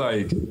 definitely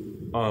like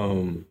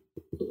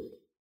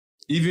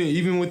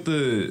even with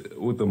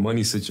the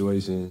money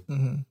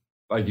situation,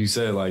 like you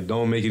said, like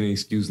don't make it an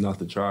excuse not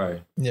to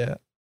try. Yeah.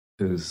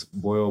 Because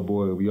boy, oh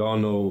boy, we all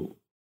know.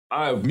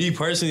 Me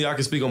personally, I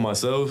can speak on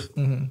myself.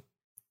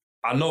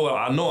 I know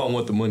I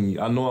want the money.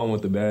 I know I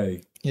want the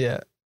bag.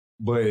 Yeah.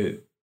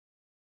 But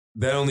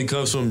that only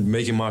comes from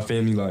making my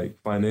family like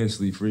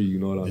financially free. You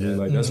know what I mean?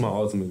 Like that's my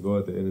ultimate goal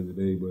at the end of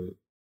the day. But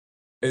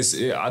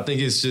I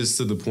think it's just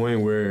to the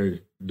point where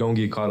don't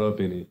get caught up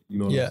in it. You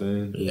know what I'm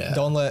saying? Yeah.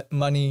 Don't let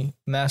money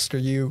master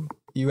you.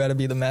 You got to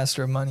be the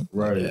master of money.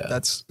 Right. Yeah.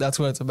 That's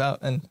what it's about.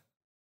 And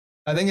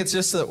I think it's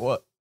just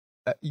that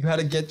you had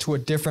to get to a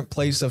different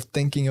place of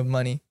thinking of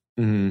money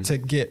to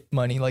get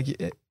money. Like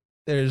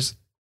there's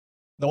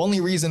the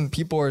only reason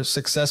people are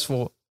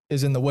successful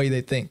is in the way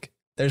they think.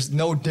 There's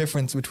no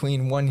difference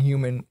between one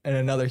human and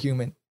another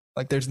human.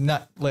 Like there's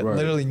not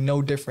literally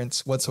no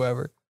difference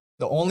whatsoever.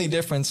 The only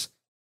difference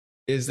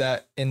is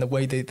that in the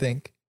way they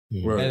think.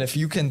 Right. And if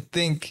you can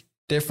think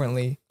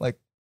differently, like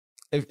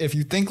if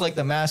you think like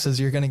the masses,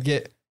 you're going to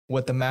get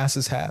what the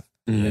masses have.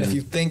 And if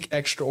you think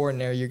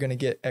extraordinary, you're going to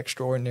get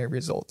extraordinary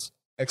results.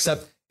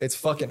 Except it's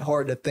fucking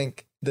hard to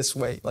think this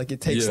way. Like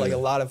it takes like a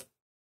lot of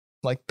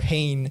like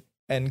pain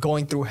and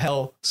going through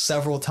hell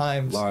several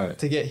times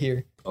to get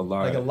here.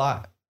 Like a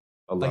lot.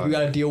 Like you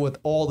got to deal with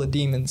all the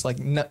demons. Like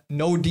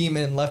no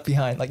demon left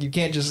behind. Like you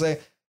can't just say,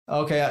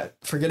 okay,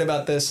 forget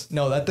about this.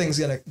 No, that thing's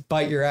going to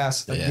bite your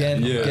ass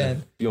again.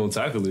 You don't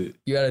tackle it.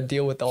 You got to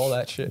deal with all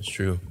that shit. It's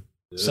true.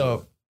 Yeah.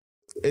 So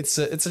it's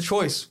a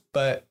choice,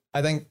 but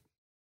I think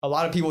a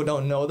lot of people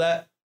don't know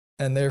that.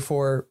 And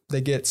therefore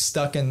they get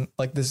stuck in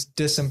like this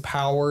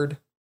disempowered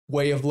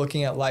way of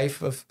looking at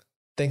life of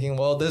thinking,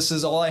 well, this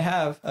is all I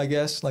have, I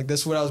guess. Like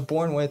this is what I was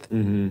born with.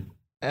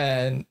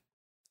 And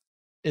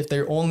if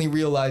they only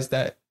realize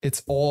that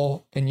it's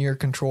all in your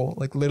control,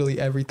 like literally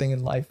everything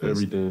in life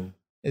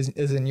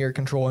is in your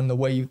control in the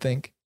way you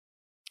think.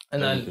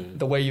 And then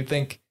the way you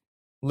think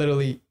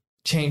literally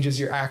changes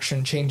your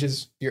action,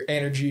 changes your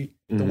energy.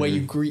 The way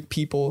you greet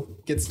people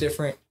gets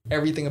different.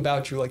 Everything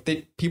about you, like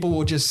people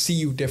will just see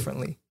you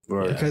differently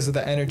because of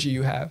the energy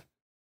you have.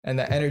 And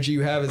the energy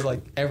you have is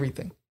like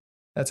everything.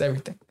 That's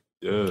everything.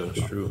 Yeah,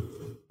 that's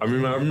true. I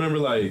remember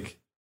like,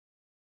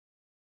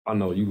 I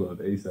know you love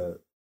ASAP.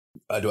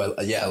 I love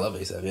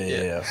ASAP.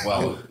 Yeah.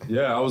 Wow.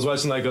 I was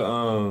watching like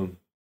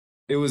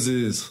it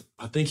was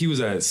I think he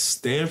was at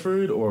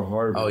Stanford or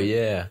Harvard. Oh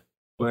yeah.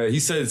 But he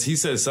said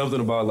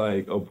something about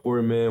like a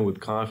poor man with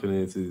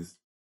confidence is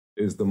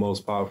the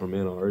most powerful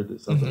man on earth or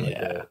something like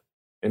that.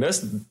 And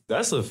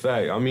that's a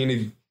fact. I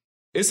mean,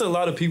 it's a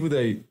lot of people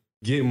that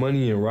get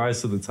money and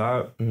rise to the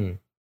top and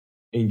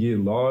get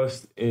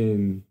lost,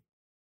 and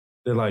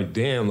they're like,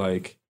 damn,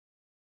 like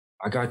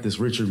I got this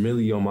Richard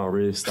Mille on my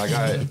wrist. I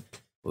got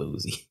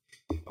bluesy.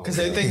 Because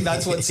they think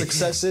that's what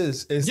success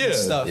is the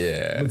stuff.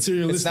 Yeah.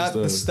 Materialistic it's not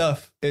the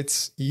stuff.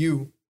 It's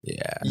you.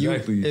 Yeah. You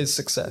is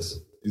success.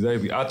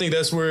 Exactly. I think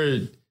that's where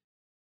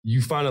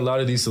you find a lot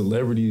of these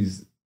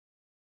celebrities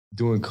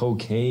doing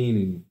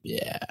cocaine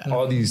and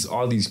all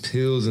these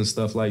pills and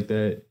stuff like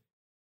that,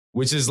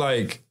 which is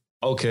like,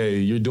 okay,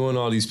 you're doing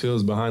all these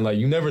pills behind, like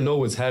you never know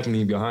what's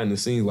happening behind the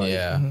scenes. Like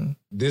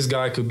this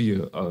guy could be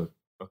a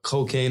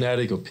cocaine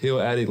addict, a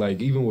pill addict,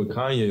 like even with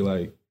Kanye,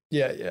 like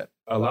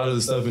a lot of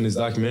the stuff in this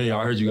documentary,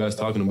 I heard you guys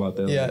talking about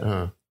that.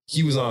 Like,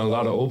 he was on a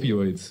lot of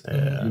opioids.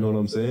 You know what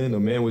I'm saying? A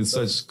man with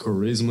such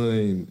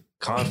charisma and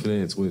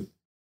confidence with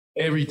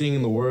everything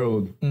in the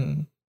world.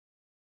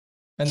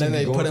 And then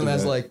they put him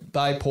as like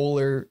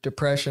bipolar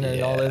depression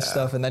and all this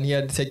stuff. And then he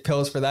had to take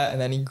pills for that.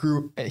 And then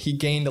he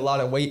gained a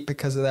lot of weight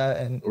because of that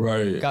and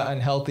got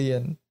unhealthy.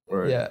 And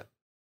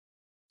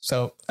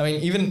so, I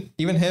mean,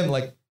 even him,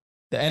 like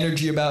the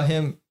energy about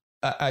him,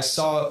 I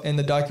saw in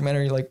the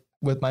documentary, like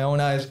with my own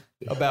eyes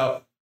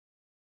about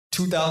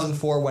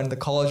 2004 when the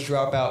college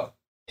dropout,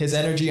 his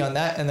energy on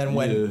that. And then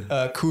when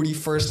Cootie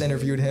first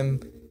interviewed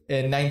him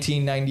in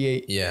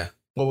 1998.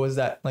 what was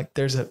that? Like,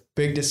 there's a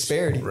big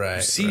disparity. Right.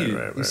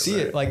 You see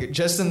it. Like,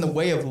 just in the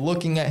way of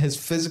looking at his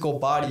physical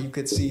body, you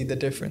could see the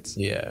difference.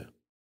 Yeah.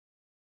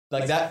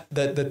 Like that,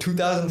 the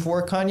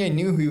 2004 Kanye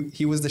knew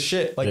he was the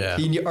shit. Like,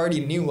 he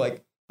already knew,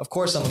 like, of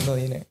course I'm a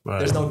millionaire. Right.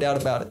 There's no doubt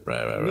about it.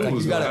 Right. Like,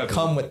 you gotta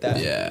come with that.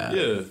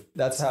 Yeah.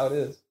 That's how it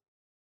is.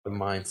 The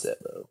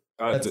mindset, bro.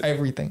 That's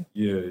everything.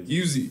 Yeah.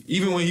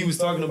 Even when he was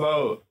talking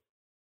about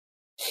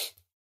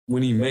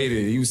when he made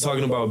it, he was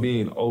talking about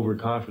being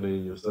overconfident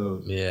in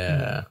yourself.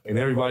 Yeah. And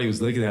everybody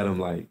was looking at him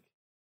like,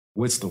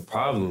 what's the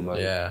problem?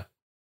 Like,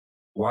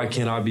 why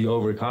can't I be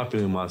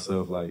overconfident in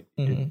myself? Like,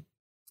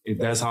 if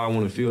that's how I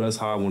want to feel, that's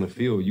how I want to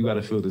feel. You got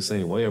to feel the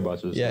same way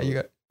about yourself.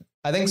 Yeah,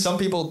 I think some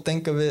people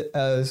think of it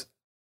as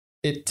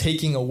it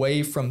taking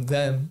away from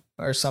them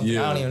or something.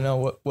 I don't even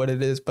know what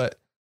it is, but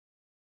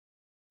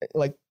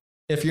like,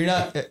 if you're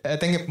not, I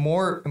think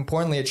more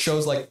importantly, it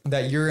shows like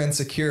that you're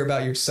insecure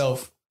about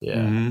yourself.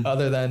 Yeah.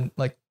 Other than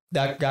like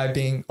that guy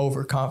being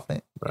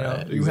overconfident.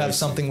 Right. You have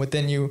something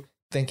within you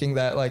thinking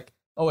that like,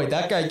 oh wait,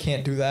 that guy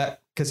can't do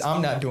that because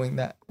I'm not doing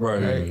that.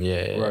 Right.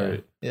 Yeah.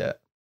 Right. Yeah.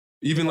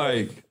 Even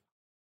like,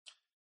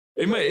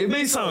 it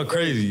may sound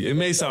crazy.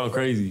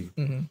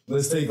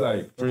 Let's take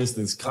like, for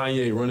instance,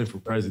 Kanye running for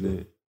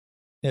president.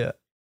 Yeah.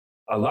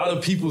 A lot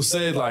of people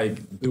said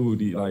like,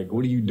 dude, like,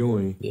 what are you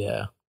doing?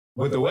 Yeah.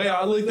 But the way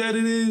I looked at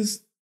it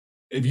is,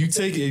 if you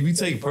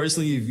take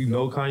personally, if you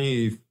know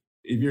Kanye,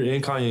 if you're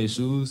in Kanye's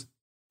shoes,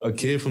 a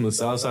kid from the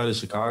south side of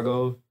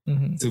Chicago,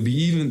 to be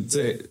even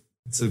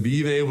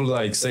able to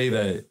like say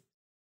that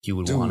you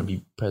would want to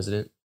be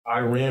president.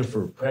 I ran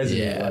for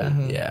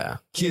president. Yeah.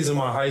 Kids in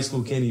my high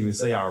school can't even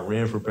say I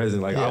ran for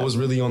president. Like, I was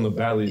really on the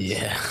ballot.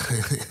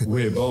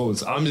 With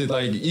votes. I'm just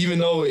like, even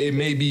though it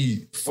may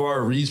be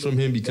far reach from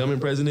him becoming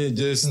president,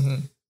 just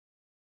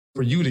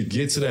for you to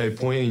get to that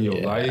point in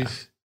your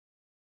life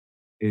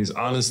is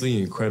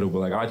honestly incredible.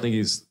 Like, I think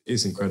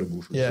it's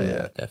incredible. For sure.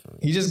 Yeah,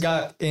 definitely. He just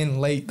got in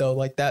late though.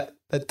 Like that,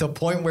 at the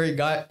point where he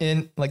got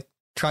in, like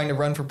trying to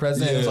run for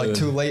president, it was like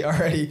too late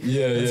already.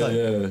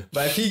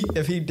 But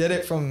if he did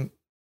it from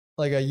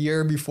like a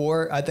year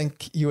before, I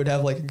think he would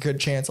have like a good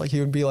chance. Like,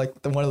 he would be like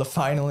one of the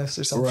finalists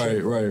or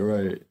something.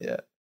 Right. Yeah.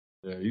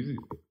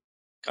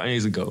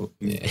 Kanye's a GOAT.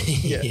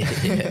 Yeah,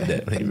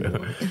 definitely,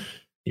 bro.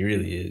 He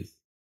really is.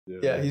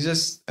 Yeah, he's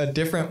just a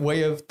different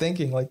way of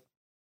thinking. Like,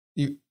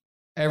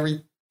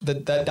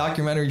 that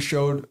documentary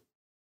showed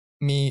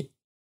me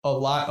a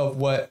lot of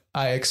what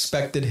I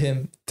expected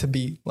him to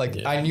be.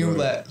 Like, I knew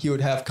that he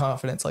would have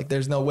confidence. Like,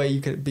 there's no way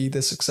you could be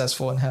this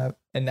successful and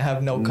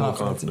have no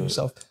confidence in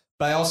yourself.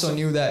 But I also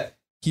knew that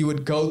he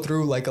would go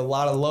through like a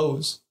lot of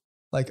lows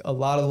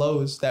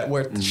that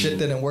where shit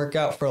didn't work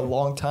out for a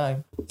long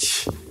time.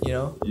 You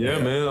know? Yeah,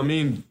 man. I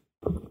mean,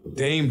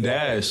 Dame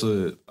Dash,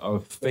 a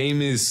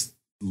famous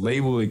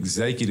label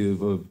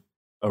executive of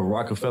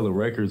Rockefeller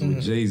Records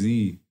with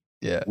Jay-Z,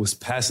 was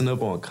passing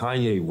up on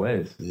Kanye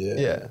West.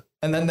 Yeah.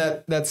 And then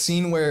that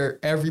scene where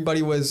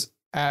everybody was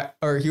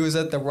he was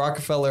at the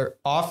Rockefeller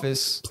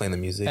office playing the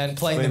music and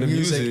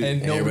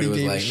and nobody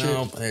gave a shit.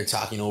 No, they're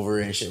talking over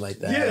it and shit like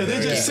that. Yeah, they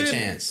just said a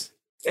chance.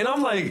 And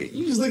I'm like,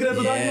 you just looking at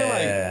the document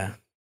like,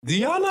 do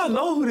y'all not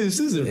know who this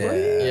is?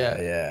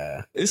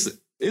 Yeah.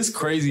 It's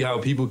crazy how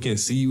people can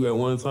see you at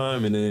one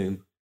time and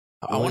then.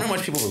 I wonder how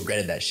much people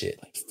regretted that shit.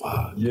 Like,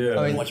 fuck. Yeah.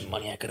 How much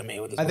money I could have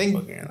made with this. I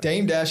think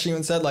Dame Dash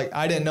even said, like,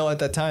 I didn't know at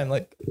that time,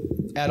 like,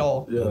 at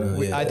all.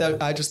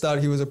 I just thought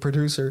he was a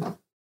producer.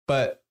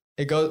 But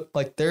it goes,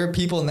 like, there are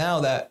people now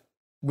that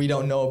we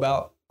don't know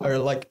about. Or,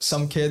 like,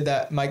 some kid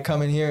that might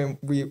come in here and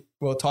we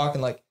will talk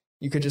and, like,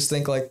 you could just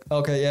think, like,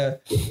 okay, yeah,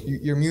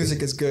 your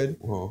music is good.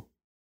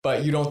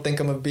 But you don't think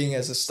of him being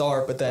as a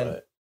star. But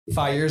then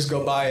 5 years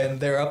go by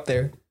and they're up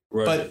there.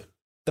 Right. But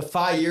the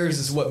 5 years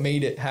is what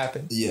made it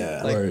happen.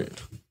 Yeah. Like,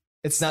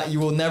 it's not, you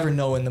will never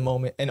know in the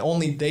moment. And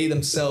only they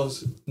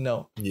themselves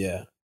know.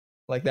 Yeah.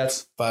 Like,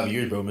 that's 5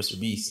 years, bro, Mr.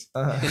 Beast.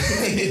 Yeah,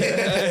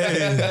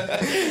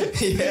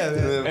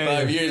 man.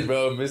 5 years,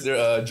 bro,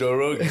 Mr. Joe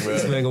Rogan, bro.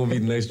 This man gonna be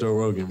the next Joe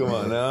Rogan. Come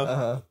on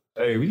now.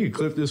 Hey, we can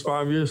clip this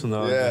 5 years from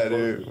now. Yeah,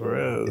 dude. For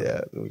real.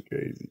 Yeah. It'll be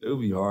crazy. It'll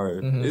be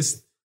hard.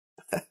 It's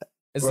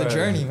the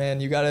journey,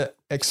 man. You got to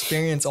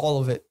experience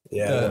all of it.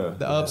 Yeah.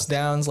 The ups,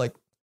 downs. Like,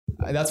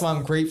 that's why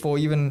I'm grateful.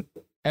 Even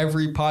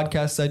every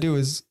podcast I do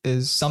is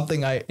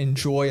something I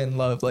enjoy and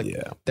love. Like,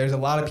 there's a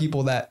lot of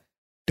people that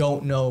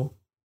don't know,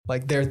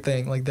 like, their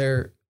thing, like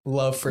their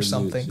love for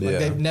something. Like,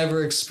 they've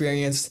never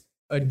experienced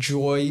a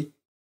joy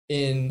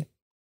in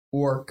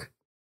work.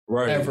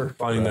 Ever.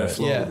 Finding that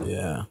flow.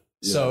 Yeah.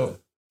 So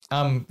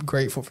I'm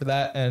grateful for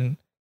that, and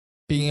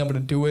being able to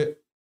do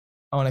it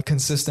on a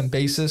consistent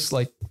basis.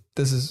 Like,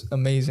 this is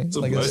amazing. It's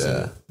a like,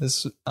 blessing.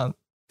 this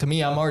to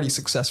me, I'm already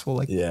successful.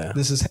 Like,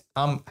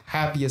 I'm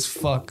happy as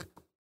fuck.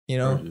 You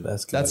know,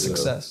 that's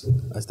success.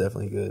 That's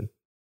definitely good.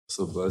 It's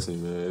a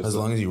blessing, man. As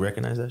long as you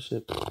recognize that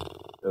shit,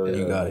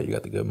 you got it. You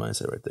got the good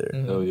mindset right there.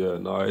 Hell yeah.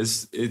 No,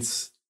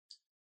 it's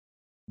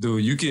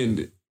dude, you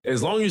can,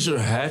 as long as you're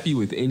happy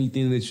with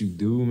anything that you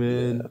do,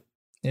 man.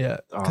 Yeah.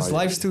 Because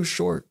life's too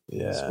short.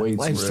 Yeah.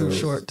 Life's too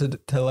short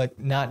to like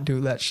not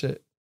do that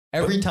shit.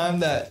 every time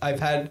that I've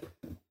had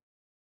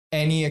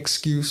any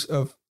excuse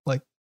of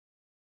like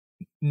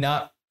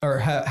not or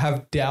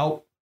have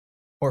doubt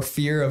or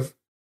fear of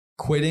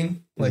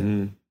quitting, like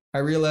I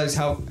realize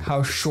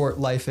how short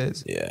life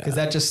is. Yeah. Because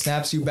that just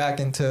snaps you back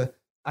into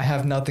I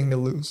have nothing to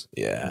lose.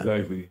 Yeah.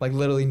 Exactly. Like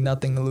literally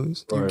nothing to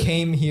lose. Right. You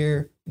came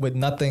here with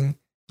nothing.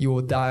 You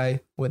will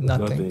die with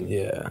nothing.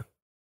 Yeah.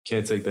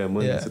 Can't take that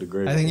money to the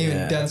grave. I think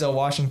even Denzel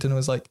Washington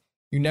was like,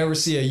 you never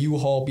see a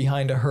U-Haul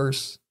behind a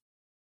hearse.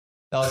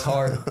 That was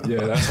hard.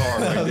 Yeah, that's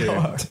hard right there.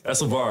 Hard.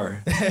 That's a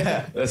bar.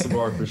 That's a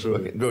bar for sure.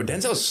 Bro,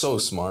 Denzel's so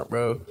smart,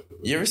 bro.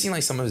 You ever seen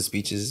like some of his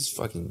speeches?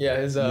 Fucking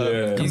his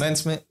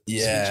commencement.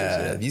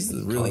 Yeah, he's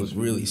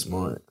really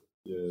smart.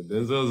 Yeah,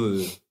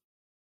 Denzel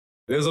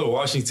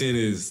Washington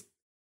is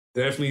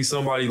definitely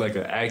somebody like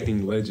an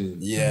acting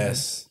legend.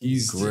 Yes,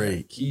 he's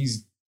great.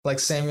 He's like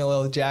Samuel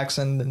L.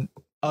 Jackson and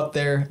up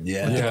there with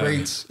the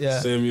greats. Yeah,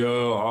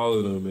 Samuel, all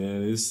of them,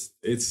 man. It's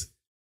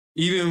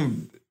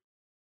even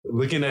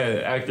looking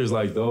at actors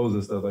like those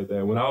and stuff like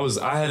that. When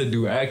I had to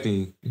do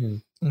acting.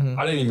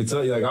 I didn't even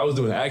tell you. Like I was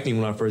doing acting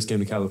when I first came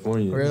to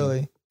California.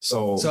 Really?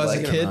 So as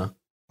a kid?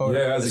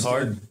 Yeah, as a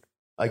hard. kid.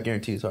 I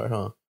guarantee it's hard,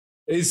 huh?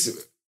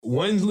 It's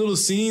one little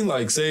scene.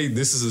 Like say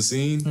this is a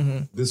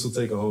scene. This will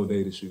take a whole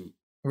day to shoot.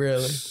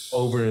 Really?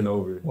 Over and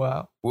over.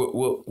 Wow.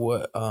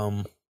 What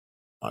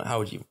how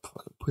would you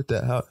put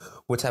that?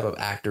 What type of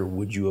actor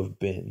would you have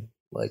been?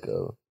 Like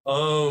a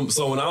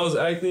So when I was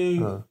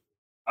acting,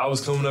 I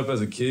was coming up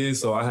as a kid,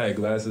 so I had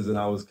glasses and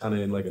I was kind of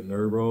in like a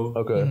nerd role.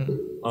 Okay.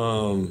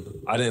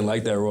 I didn't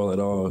like that role at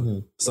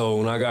all. So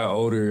when I got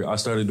older, I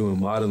started doing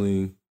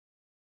modeling.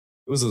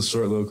 It was a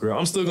short little career.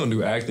 I'm still gonna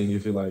do acting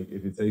if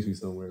it takes me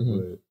somewhere.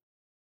 But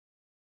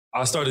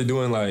I started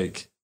doing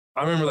like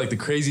I remember like the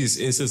craziest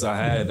instance I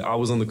had. I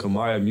was on the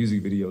Kamaya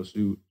music video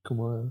shoot.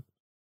 Kamaya.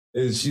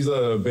 She's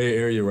a Bay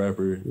Area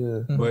rapper.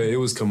 Yeah. But it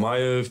was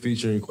Kamaya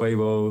featuring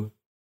Quavo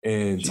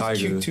and Tiger.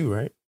 She's cute too,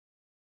 right?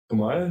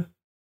 Kamaya?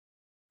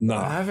 Nah.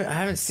 I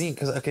haven't seen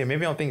because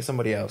maybe I'm thinking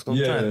somebody else. I'm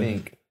trying to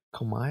think.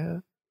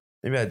 Kamaya?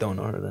 Maybe I don't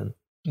know her then.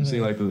 You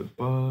see like the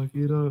fuck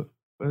it up.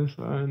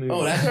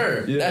 Oh, that's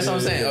her. Yeah, that's what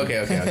I'm saying.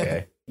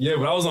 Okay. Yeah,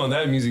 but I was on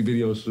that music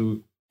video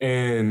shoot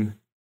and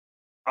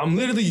I'm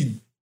literally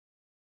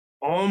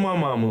on my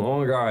mama,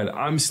 on God.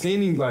 I'm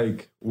standing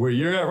like where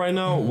you're at right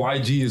now,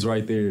 YG is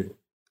right there.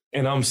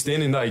 And I'm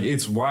standing like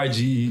it's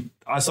YG.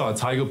 I saw a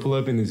Tiger pull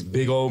up in this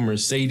big old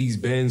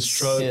Mercedes-Benz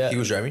truck. Yeah. He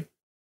was driving?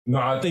 No,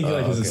 I think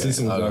like his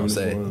assistant was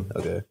driving.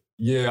 Okay.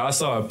 Yeah, I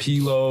saw a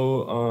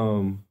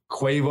Pilo,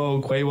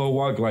 Quavo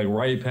walked like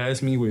right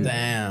past me with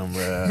damn,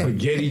 bro.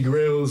 Spaghetti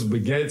grills,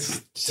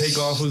 baguettes,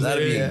 takeoff was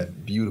That'd there. Be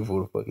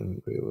beautiful to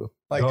fucking Quavo.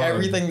 Like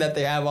everything that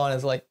they have on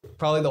is like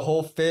probably the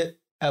whole fit,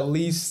 at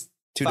least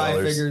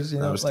 $5 figures, you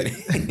know, like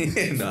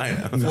no, I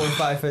know. 4 or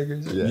 5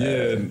 figures.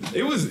 Yeah.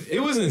 It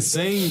was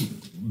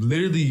insane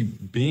literally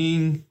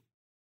being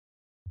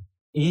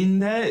in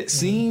that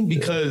scene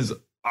because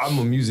I'm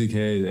a music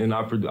head and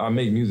I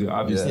make music,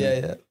 obviously.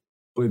 Yeah.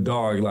 But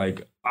dog,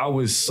 like I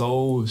was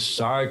so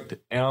shocked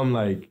and I'm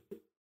like,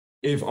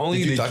 if only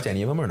Did you talk to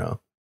any of them or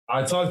no?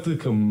 I talked to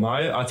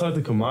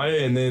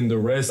Kamaya and then the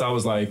rest I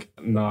was like,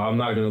 nah, I'm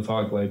not gonna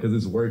talk like because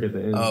it's work at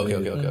the end. Oh,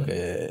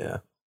 okay. Yeah.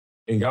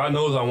 And God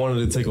knows I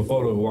wanted to take a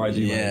photo of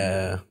YG.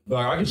 Yeah.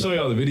 Like I can show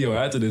y'all the video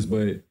after this,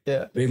 but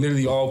they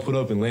literally all put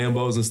up in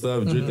Lambos and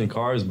stuff, drifting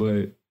cars.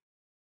 But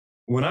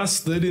when I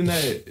stood in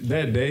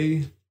that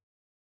day,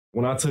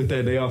 when I took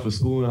that day off of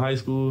school in high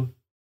school,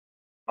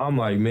 I'm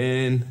like,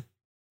 man,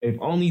 if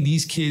only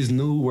these kids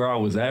knew where I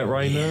was at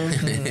right now.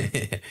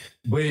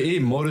 But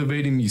it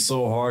motivated me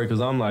so hard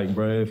because I'm like,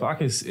 bro, if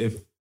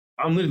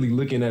I'm literally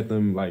looking at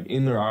them like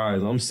in their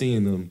eyes, I'm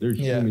seeing them. They're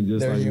human,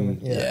 just like me.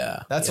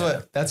 Yeah. That's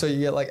what you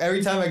get. Like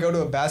every time I go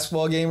to a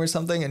basketball game or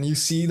something and you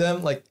see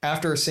them, like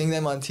after seeing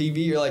them on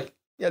TV, you're like,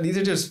 yeah, these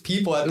are just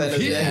people at the end of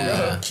the day, bro.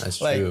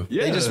 That's like, true.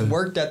 They just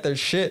worked at their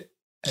shit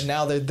and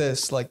now they're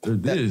this. Like they're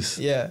this.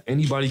 Yeah.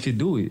 Anybody could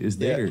do it. It's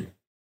there.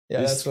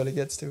 Yeah, that's what it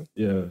gets to.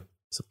 Yeah.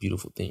 It's a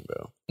beautiful thing,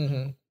 bro.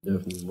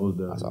 Definitely, most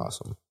definitely. That's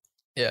awesome.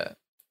 Yeah.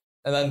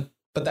 And then,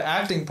 but the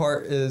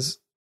acting's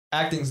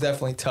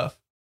definitely tough.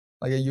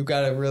 Like you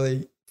gotta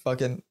really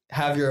fucking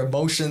have your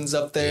emotions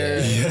up there.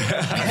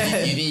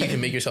 Yeah. You think you can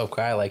make yourself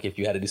cry? Like if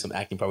you had to do some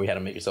acting, probably had to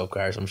make yourself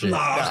cry or some shit. Nah,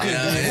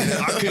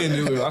 I couldn't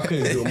do it.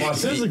 My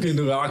sister couldn't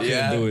do it. I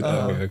couldn't do it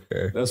though.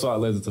 Okay. That's why I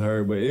led it to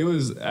her. But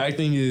it's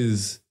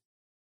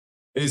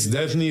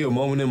definitely a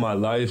moment in my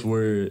life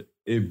where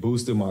it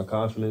boosted my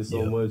confidence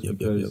so much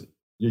because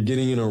you're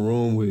getting in a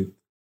room with,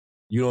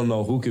 you don't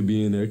know who could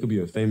be in there. It could be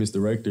a famous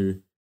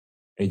director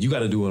and you got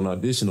to do an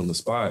audition on the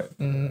spot.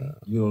 You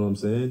know what I'm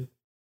saying?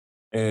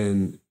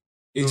 And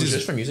it's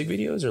just for music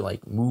videos or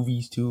like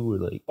movies too, or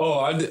like. Oh,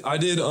 I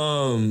did.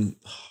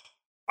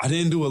 I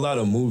didn't do a lot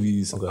of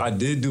movies. Okay. I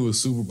did do a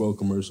Super Bowl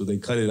commercial. They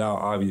cut it out,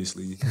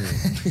 obviously. They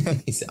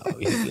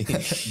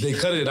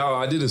cut it out.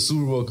 I did a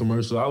Super Bowl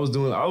commercial. I was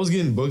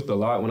getting booked a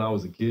lot when I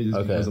was a kid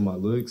just because of my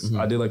looks.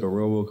 I did like a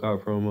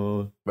RoboCop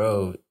promo.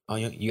 Bro, Oh,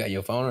 you got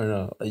your phone or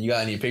no? You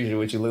got any picture of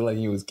what you look like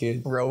when you was a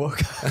kid?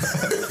 RoboCop.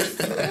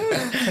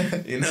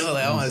 You know,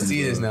 like I want to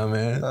see this now,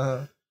 man.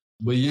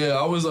 But yeah,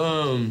 I was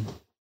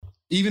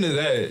even to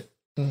that.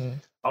 Mm-hmm.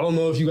 I don't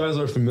know if you guys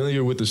are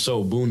familiar with the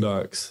show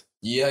Boondocks.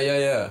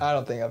 Yeah. I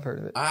don't think I've heard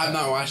of it. I have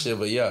not watched it,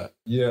 but yeah.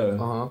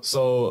 Yeah.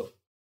 So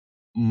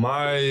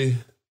my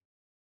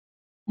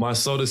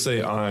so to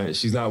say aunt,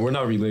 we're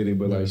not related,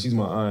 but like she's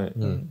my aunt.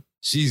 Mm-hmm.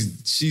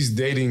 She's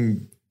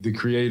dating the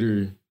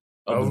creator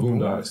of the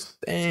Boondocks.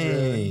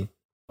 Dang.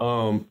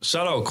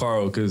 Shout out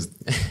Carl, because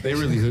they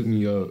really hooked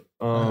me up.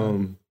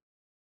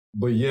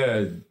 But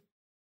yeah,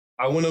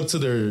 I went up to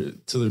their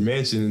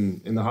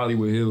mansion in the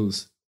Hollywood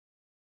Hills.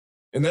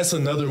 And that's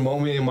another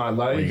moment in my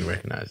life where you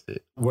recognized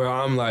it, where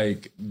I'm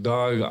like,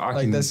 dog,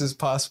 this is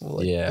possible.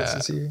 Like, this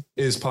is here.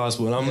 It's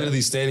possible. And I'm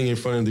literally standing in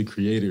front of the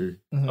creator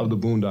of the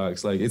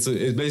Boondocks. Like it's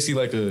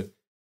basically like a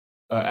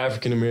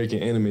African-American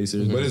anime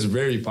series, but it's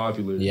very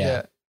popular.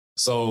 Yeah.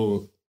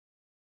 So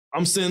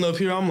I'm sitting up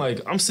here,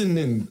 I'm sitting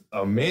in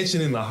a mansion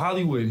in the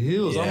Hollywood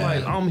Hills. Yeah. I'm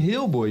like, I'm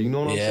HillBoy, you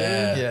know what I'm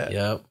saying? Yeah.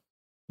 Yep.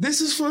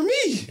 This is for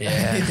me.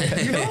 Yeah.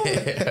 You know?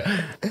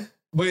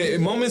 But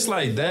in moments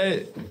like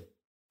that,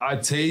 I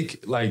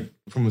take like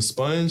from a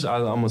sponge.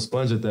 I'm a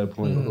sponge at that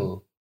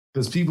point.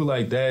 Because people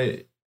like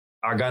that,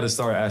 I got to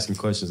start asking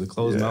questions. A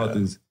closed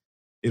mouth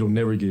it'll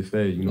never get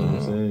fed. You know what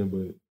I'm saying?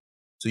 But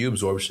so you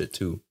absorb shit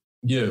too.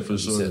 Yeah, for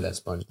sure. You said that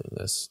sponge thing.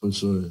 That's for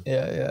sure.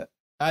 Yeah.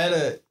 I had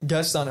a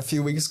guest on a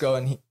few weeks ago,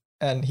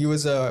 and he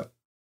was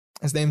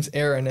his name's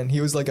Aaron, and he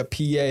was like a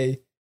PA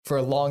for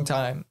a long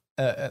time.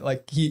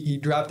 Like he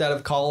dropped out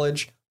of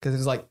college because it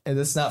was like,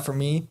 this is not for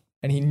me,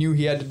 and he knew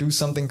he had to do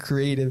something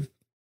creative.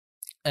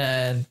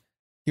 And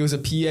he was a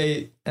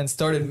PA and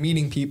started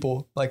meeting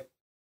people, like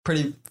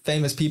pretty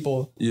famous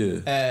people.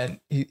 Yeah.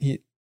 And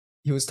he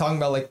was talking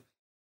about like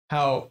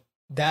how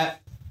that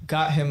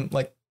got him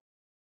like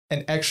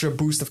an extra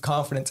boost of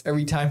confidence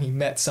every time he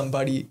met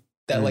somebody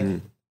that like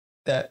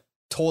that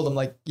told him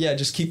like, yeah,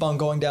 just keep on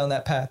going down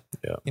that path.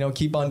 Yeah. You know,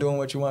 keep on doing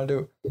what you want to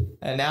do.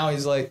 And now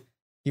he's like,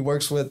 he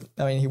worked with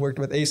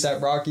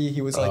A$AP Rocky.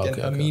 He was like in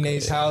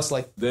Amine's house,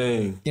 like,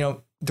 dang, you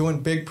know, doing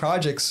big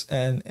projects,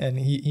 and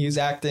he's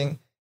acting.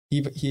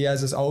 He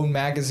has his own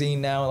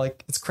magazine now.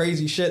 Like, it's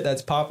crazy shit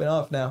that's popping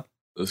off now.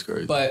 That's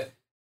crazy. But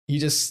he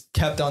just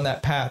kept on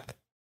that path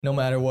no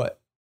matter what.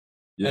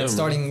 Yeah, and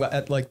starting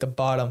at like the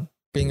bottom,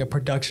 being a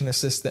production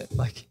assistant.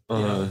 Like, you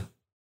know.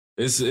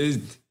 It's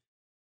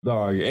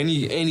dog.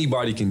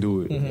 Anybody can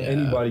do it.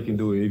 Anybody can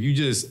do it. If you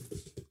just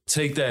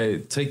take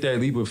that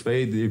leap of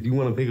faith. If you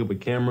want to pick up a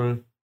camera,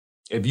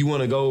 if you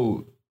want to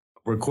go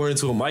record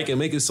into a mic and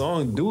make a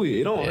song, do it.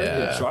 It don't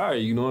hurt to try.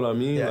 You know what I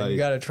mean? Yeah, like, you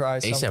gotta try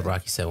something. A$AP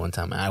Rocky said one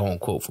time, and I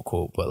won't quote for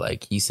quote, but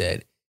like he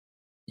said,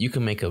 you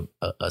can make a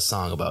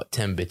song about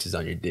 10 bitches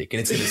on your dick,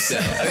 and it's gonna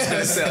sell. It's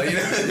gonna sell. You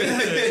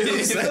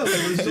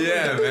know?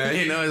 Yeah, man.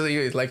 You know,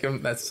 it's like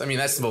that's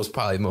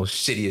probably the most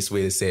shittiest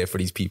way to say it for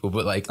these people,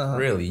 but like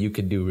really, you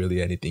can do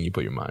really anything you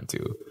put your mind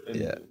to.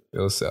 Yeah,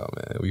 it'll sell,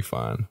 man. It'll be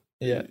fine.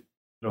 Yeah.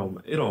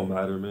 It don't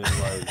matter, man.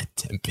 Like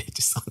 10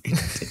 bitches on your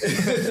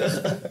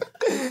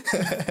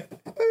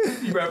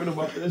dick. You rapping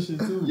about that shit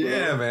too, bro.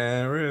 Yeah,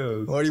 man,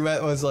 real. What he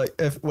meant was like,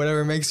 if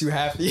whatever makes you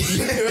happy.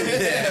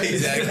 Yeah,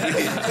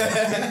 exactly.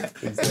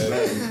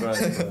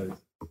 Exactly.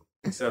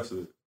 Accepts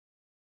it.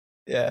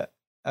 Yeah,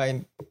 I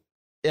mean,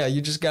 yeah,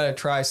 you just gotta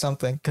try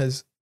something,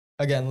 because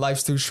again,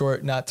 life's too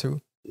short not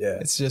to. Yeah,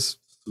 it's just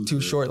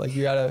too short. Like,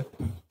 you gotta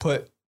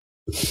put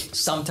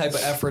some type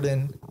of effort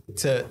in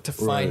to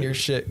find your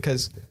shit,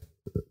 because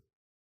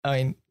I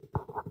mean,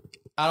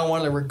 I don't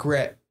want to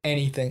regret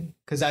anything,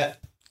 because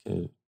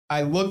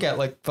I look at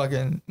like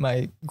fucking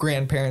my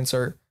grandparents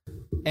or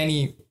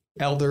any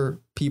elder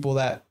people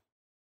that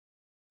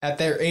at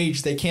their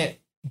age, they can't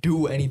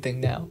do anything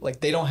now. Like,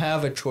 they don't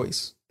have a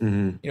choice.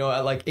 You know,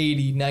 at like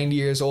 80, 90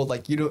 years old,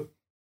 like you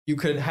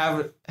could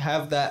have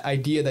that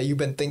idea that you've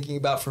been thinking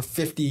about for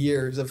 50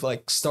 years of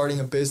like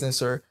starting a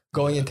business or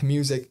going into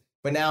music.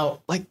 But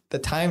now, like, the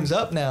time's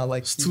up now.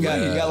 Like, you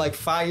got like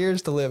 5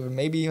 years to live, or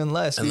maybe even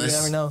less. You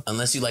never know.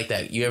 Unless you like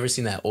that. You ever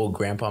seen that old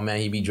grandpa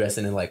man? He'd be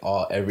dressing in like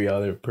every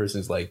other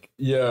person's like.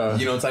 Yeah.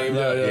 You know what I'm talking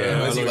about? Yeah.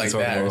 Unless you like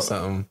that or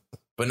something.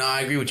 But no,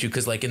 I agree with you,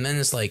 because like, and then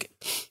it's like.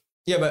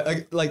 Yeah,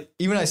 but like,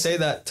 even I say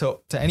that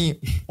to any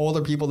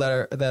older people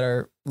that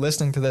are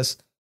listening to this,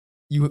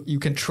 you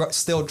can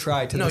still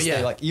try to this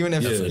day. Like, even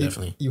if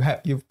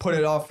you've put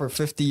it off for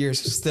 50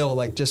 years, still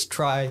like just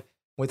try.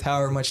 With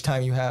however much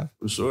time you have.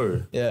 For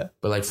sure. Yeah.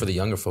 But like for the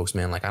younger folks,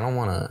 man, like I don't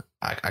want to,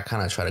 I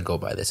kind of try to go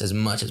by this as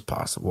much as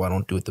possible. I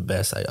don't do it the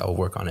best. I'll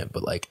work on it.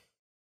 But like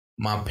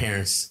my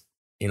parents,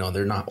 you know,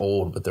 they're not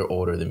old, but they're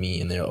older than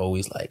me. And they're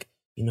always like,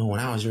 you know, when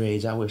I was your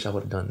age, I wish I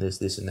would have done this,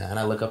 this, and that. And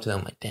I look up to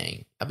them like,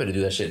 dang, I better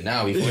do that shit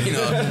now before, you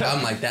know,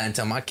 I'm like that and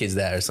tell my kids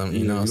that or something,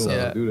 you know? You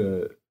don't do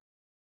that.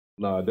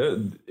 Nah,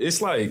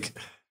 it's like,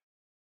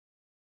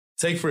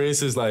 take for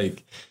instance,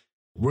 like,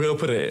 we're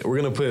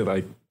gonna put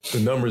like the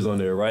numbers on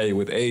there, right?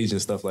 With age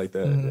and stuff like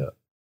that. Yeah.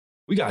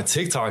 We got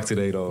TikTok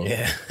today, though.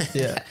 Yeah.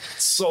 Yeah.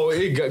 So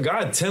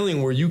God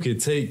telling where you could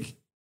take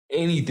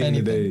anything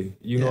today.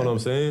 You know what I'm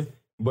saying?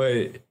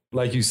 But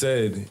like you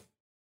said,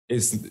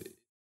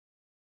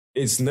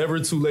 it's never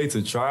too late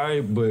to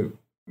try, but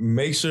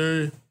make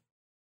sure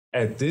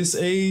at this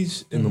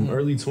age, in the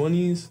early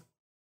 20s,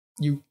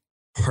 you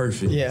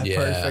perfect. Yeah,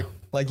 perfect.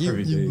 Like you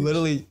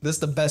literally, this is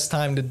the best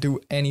time to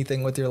do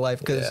anything with your life,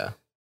 because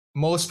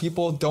most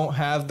people don't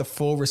have the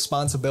full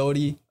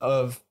responsibility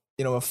of,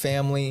 you know, a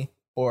family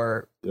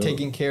or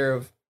taking care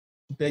of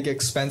big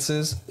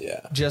expenses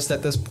just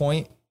at this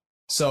point.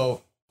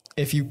 So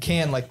if you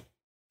can, like,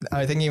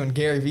 I think even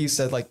Gary Vee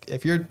said, like,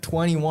 if you're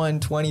 21,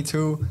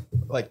 22,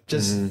 like,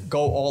 just go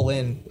all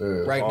in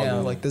right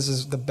now. Like, this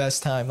is the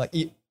best time. Like,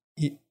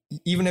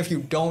 even if you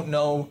don't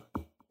know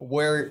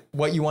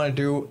what you want to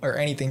do or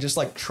anything, just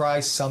like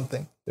try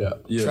something.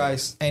 Try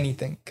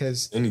anything,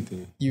 because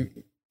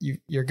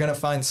you're gonna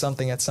find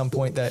something at some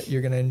point that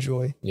you're gonna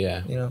enjoy.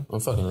 You know, I'm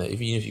fucking like,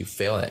 even if you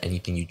fail at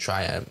anything you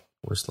try at,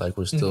 we're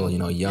still you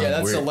know, young.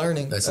 That's a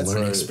learning. That's a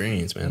learning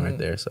experience, man, right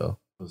there. So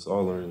it's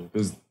all learning.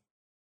 Because,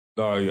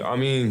 I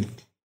mean,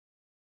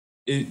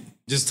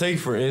 just take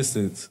for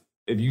instance,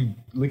 if you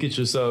look at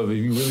yourself, if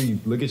you really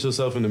look at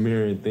yourself in the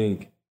mirror and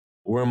think,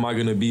 where am I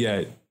gonna be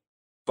at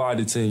 5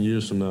 to 10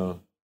 years from now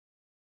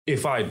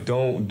if I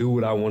don't do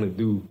what I want to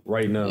do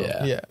right now?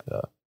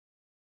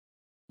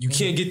 You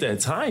can't get that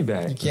time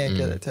back. You can't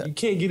get it. You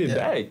can't get it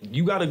back.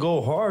 You got to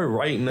go hard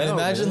right now. And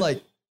imagine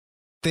like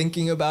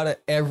thinking about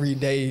it every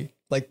day,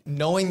 like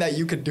knowing that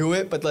you could do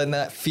it, but then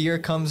that fear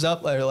comes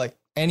up, or like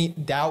any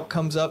doubt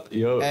comes up,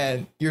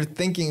 and you're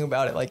thinking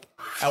about it. Like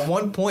at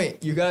one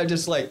point, you gotta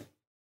just like,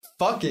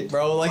 fuck it,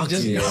 bro. Like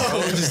just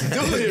go, just do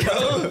it,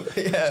 bro.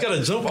 You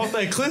gotta jump off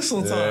that cliff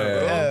sometime,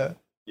 bro.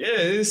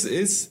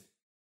 It's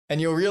and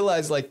you'll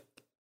realize like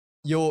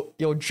you'll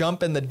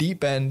jump in the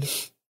deep end,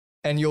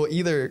 and you'll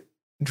either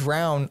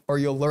drown or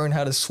you'll learn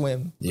how to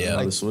swim.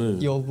 Like,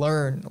 you'll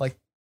learn, like,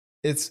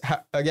 it's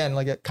again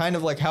like a kind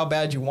of like how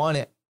bad you want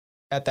it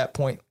at that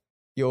point.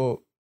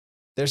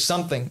 There's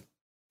something.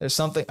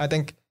 I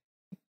think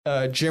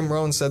Jim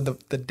Rohn said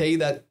the day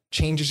that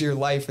changes your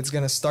life, it's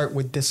going to start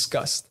with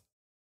disgust.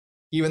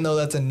 Even though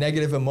that's a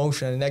negative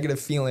emotion, a negative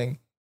feeling,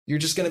 you're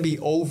just going to be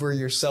over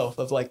yourself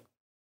of like,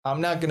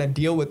 I'm not going to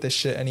deal with this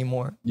shit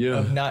anymore.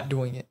 Of not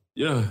doing it.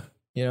 You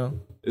know,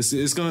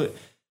 it's going to,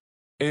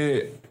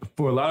 and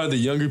for a lot of the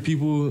younger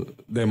people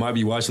that might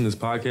be watching this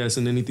podcast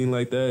and anything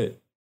like that,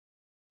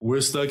 we're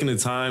stuck in a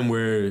time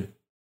where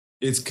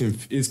it's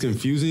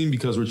confusing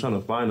because we're trying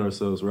to find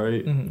ourselves,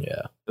 right?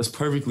 That's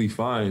perfectly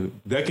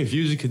fine. That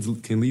confusion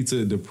can lead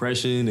to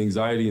depression,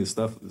 anxiety, and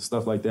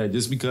stuff like that.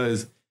 Just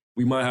because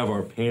we might have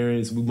our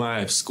parents, we might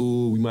have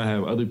school, we might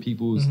have other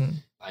people's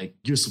like,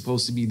 you're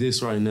supposed to be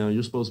this right now,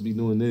 you're supposed to be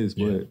doing this,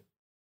 but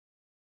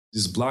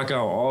just block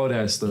out all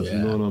that stuff. You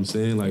know what I'm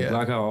saying? Like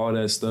block out all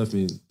that stuff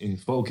and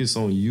focus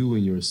on you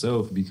and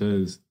yourself,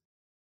 because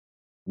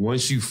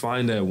once you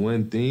find that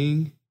one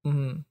thing,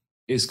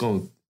 it's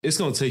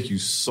gonna take you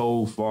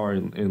so far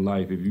in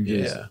life if you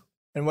just.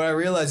 And what I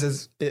realize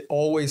is it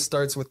always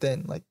starts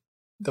within. Like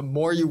the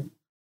more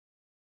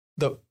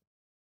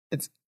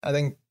I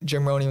think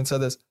Jim Rohn even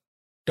said this: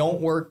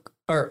 don't work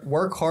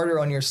harder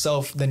on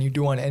yourself than you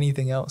do on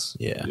anything else.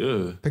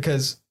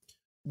 Because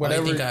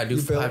whatever you gotta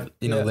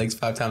do legs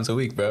 5 times a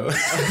week, bro.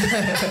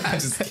 I'm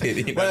just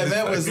kidding. What I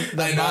meant was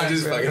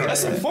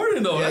that's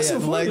important though. That's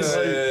important.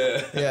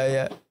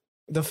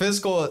 The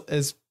physical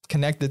is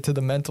connected to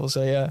the mental,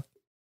 so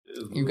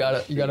you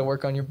gotta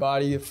work on your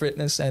body, your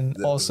fitness,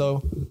 and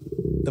also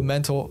the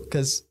mental,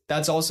 because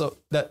that's also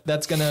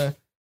that's gonna,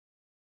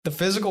 the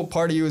physical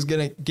part of you is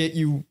gonna get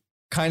you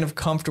kind of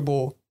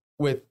comfortable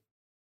with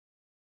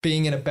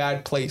being in a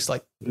bad place.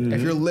 Like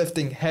if you're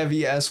lifting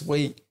heavy ass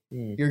weight,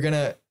 you're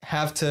gonna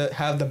have to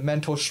have the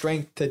mental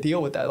strength to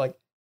deal with that. Like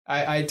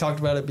I talked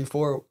about it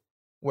before,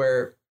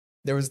 where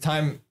there was a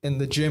time in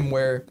the gym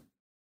where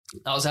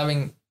I was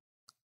having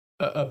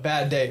a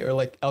bad day, or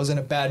like I was in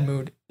a bad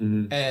mood,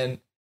 and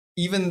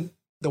even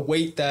the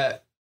weight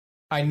that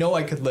I know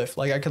I could lift,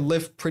 like I could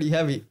lift pretty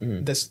heavy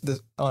this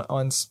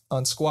on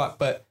squat,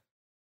 but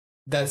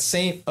that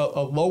same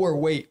a lower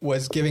weight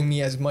was giving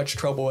me as much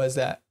trouble as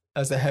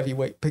the heavy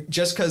weight,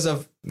 just because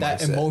of that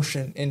mindset,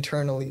 emotion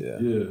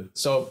internally.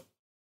 So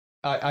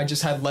I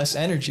just had less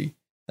energy,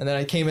 and then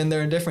I came in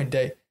there a different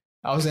day.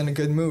 I was in a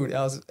good mood.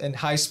 I was in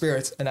high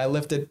spirits, and I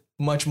lifted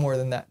much more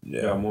than that.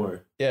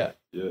 More.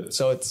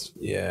 So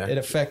it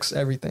affects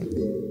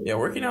everything.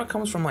 Working out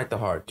comes from like the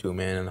heart too,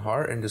 man, and the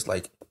heart and just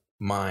like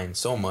mind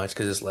so much,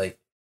 because it's like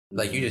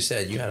you just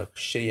said, you had a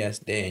shitty ass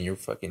day and your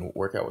fucking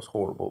workout was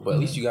horrible, but at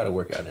least you got a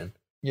workout in.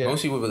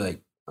 Most people would be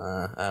like,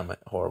 I have a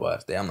horrible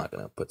ass day, I'm not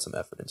gonna put some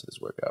effort into this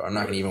workout. I'm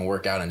not gonna even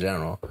work out in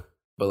general.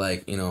 But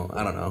like, you know,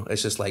 I don't know.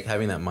 It's just like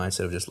having that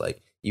mindset of just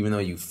like, even though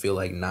you feel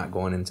like not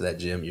going into that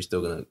gym, you're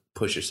still gonna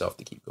push yourself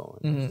to keep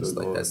going. It's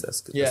like that's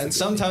and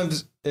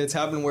sometimes it's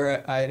happened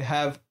where I'd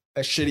have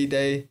a shitty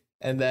day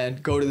and then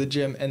go to the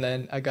gym, and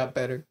then I got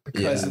better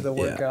because of the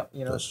workout,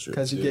 you know,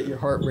 because you get your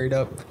heart rate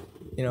up.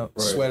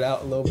 sweat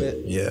out a little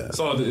bit. Yeah.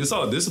 It's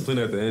all discipline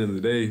at the end of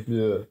the day.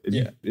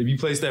 Yeah. If you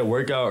place that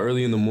workout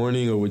early in the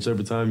morning or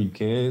whichever time you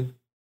can,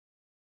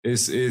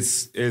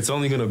 it's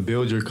only gonna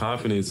build your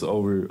confidence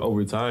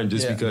over time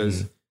just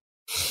because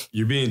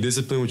you're being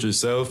disciplined with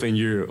yourself and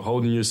you're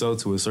holding yourself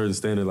to a certain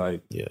standard.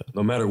 Like,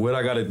 no matter what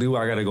I gotta do,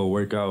 I gotta go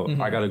work out.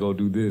 I gotta go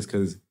do this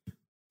because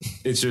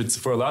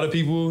for a lot of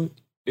people,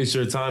 it's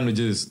your time to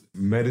just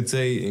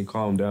meditate and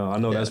calm down. I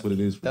know that's what it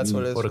is. That's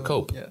what it is. Or to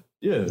cope.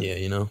 Yeah,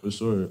 for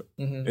sure.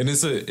 And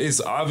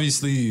it's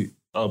obviously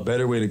a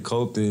better way to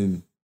cope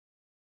than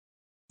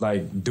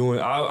like doing.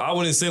 I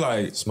wouldn't say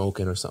like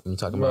smoking or something. You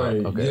talking about?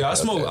 Okay. Yeah,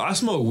 I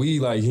smoke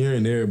weed like here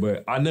and there,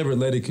 but I never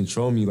let it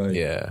control me. Like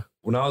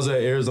when I was at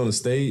Arizona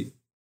State,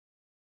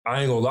 I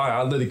ain't gonna lie,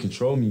 I let it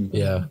control me.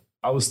 Yeah,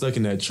 I was stuck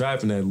in that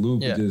trap and that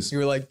loop. Yeah, you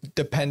were like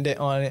dependent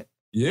on it.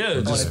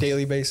 Yeah, on a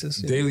daily basis.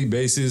 Daily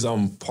basis,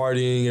 I'm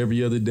partying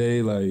every other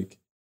day. Like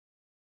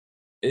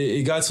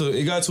it got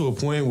to a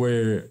point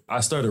where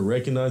I started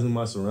recognizing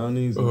my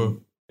surroundings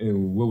and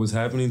what was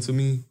happening to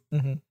me,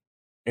 and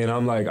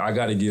I'm like, I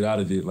got to get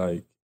out of it.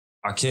 Like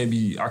I can't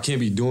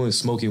be doing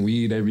smoking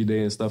weed every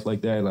day and stuff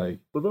like that. Like,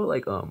 what about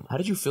like how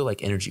did you feel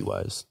like energy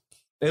wise?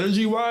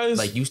 Energy wise,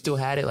 like you still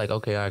had it. Like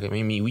okay, I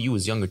mean you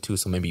was younger too,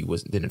 so maybe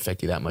it didn't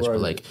affect you that much. Right.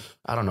 But like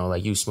I don't know,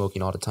 like you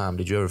smoking all the time.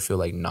 Did you ever feel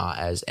like not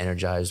as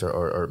energized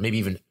or maybe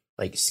even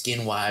like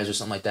skin wise or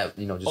something like that?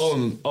 You know, just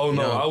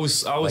no, I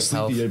was like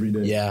sleepy health? Every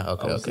day. Yeah,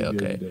 okay.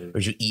 Or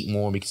did you eat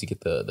more because you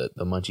get the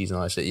munchies and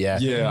all that shit? Yeah,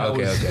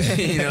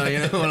 okay. you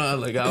know,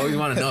 like I always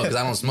want to know because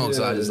I don't smoke,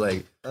 so I just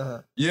like.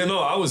 Yeah, no,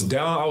 I was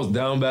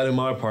down bad in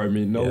my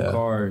apartment, no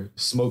car,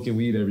 smoking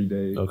weed every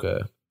day. Okay.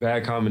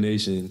 Bad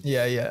combination.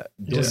 Yeah.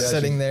 Just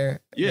sitting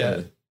there.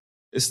 Yeah.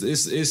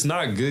 It's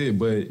not good,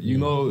 but you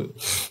know,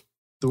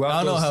 throughout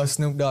I don't know how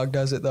Snoop Dogg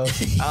does it though.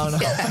 I don't know.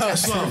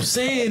 That's what I'm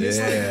saying. It's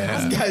like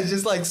this guy's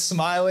just like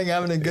smiling,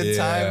 having a good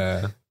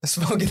time,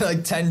 smoking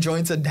like 10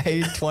 joints a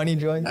day, 20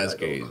 joints. That's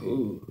crazy.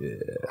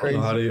 Crazy.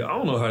 I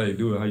don't know how they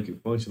do it. How you can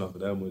function off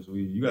of that much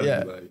weed? You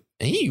gotta be like.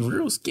 And he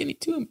real skinny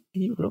too.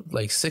 He real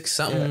like 6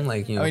 something.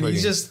 Like you know. I mean,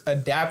 he's just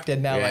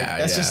adapted now. Like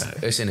that's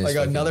just like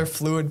another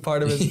fluid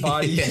part of his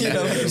body. You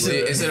know,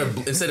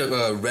 instead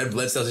of red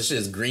blood cells, this shit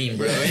is green,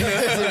 bro. This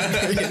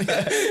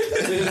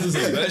is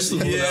a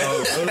vegetable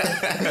now.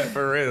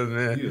 For real,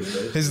 man.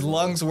 His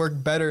lungs work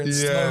better in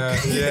smoke.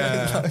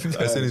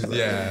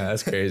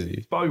 That's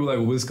crazy. Probably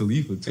like Wiz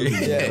Khalifa too.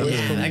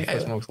 That guy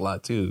smokes a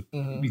lot too.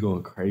 He be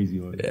going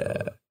crazy on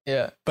it.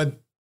 Yeah, but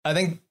I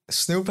think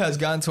Snoop has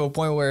gotten to a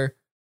point where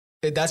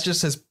that's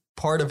just his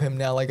part of him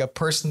now, like a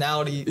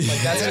personality.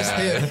 Like that's just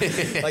him.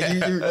 Like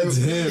that's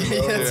him,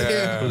 bro.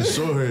 Him. For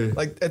sure.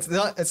 Like it's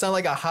not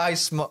like a high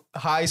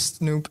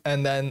Snoop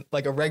and then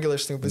like a regular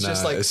Snoop. It's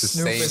just like it's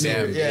Snoop is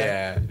here.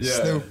 Yeah.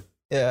 Snoop.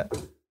 Yeah.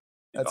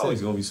 That's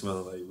always gonna be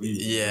smelling like weed.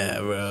 Yeah,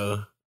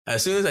 bro.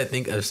 As soon as I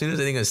think of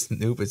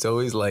Snoop, it's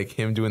always like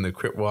him doing the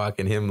Crip walk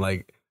and him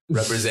like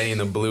representing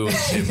the blue and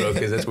shit, bro,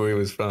 because that's where he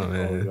was from,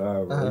 man.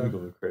 Oh, God, bro. He's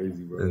going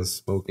crazy, bro. And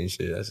smoking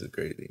shit. That's just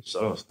crazy.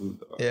 Shout out Snoop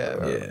Dogg. Yeah,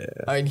 bro. Yeah.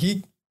 I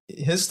mean,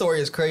 his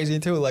story is crazy,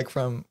 too. Like,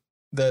 from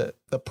the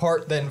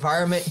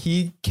environment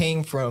he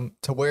came from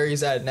to where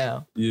he's at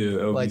now. Yeah,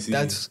 LBC. Like,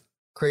 that's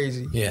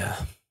crazy. Yeah.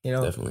 You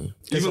know? Definitely.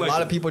 Because a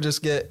lot of people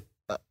just get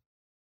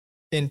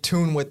in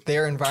tune with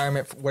their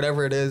environment,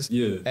 whatever it is.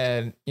 Yeah.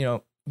 And, you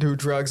know, do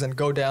drugs and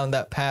go down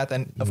that path.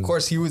 And, of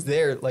course, he was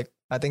there, like,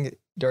 I think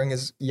during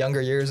his younger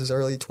years, his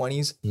early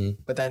 20s,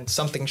 but then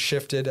something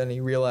shifted and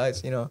he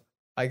realized, you know,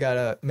 I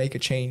gotta make a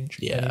change.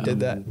 Yeah. And he did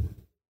that.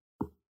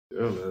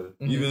 Yeah,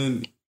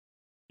 man.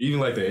 Even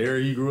like the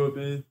area he grew up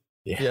in.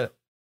 Yeah.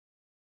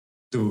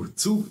 Dude,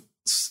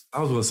 I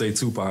was gonna say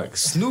Tupac.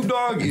 Snoop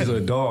Dogg is a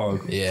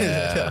dog.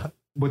 Yeah.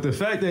 But the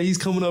fact that he's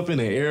coming up in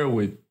the era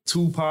with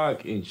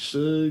Tupac and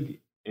Suge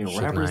and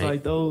rappers Knight.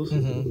 like those,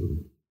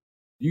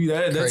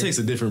 that takes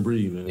a different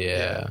breed, man.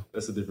 Yeah.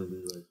 That's a different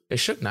breed. Like Is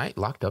Suge Knight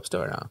locked up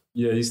still or now?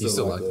 Yeah, he's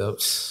still locked up.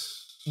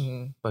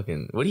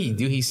 Fucking, what did he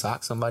do? He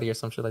socked somebody or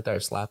some shit like that, or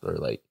slapped, or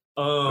like,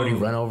 or he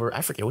run over?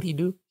 I forget. What did he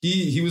do?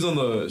 He was on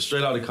the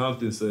Straight Outta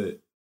Compton set.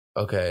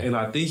 Okay. And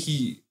I think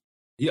he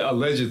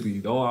allegedly,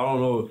 I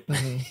don't know.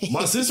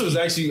 My sister was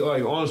actually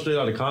like on Straight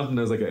Outta Compton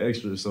as like an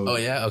extra. So oh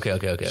yeah, okay.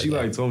 She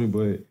like told me,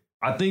 but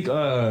I think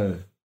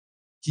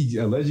he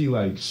allegedly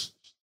like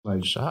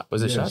shot.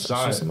 Was it shot?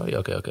 Shot somebody?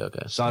 Okay.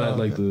 Shot at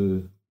like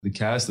the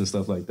cast and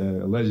stuff like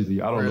that.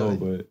 Allegedly, I don't know,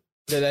 but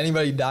did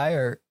anybody die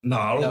or? No,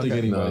 I don't think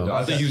anybody died.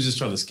 I think he was just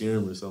trying to scare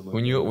him or something.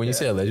 When you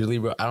say allegedly,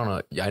 bro, I don't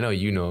know. I know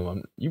you know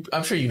him.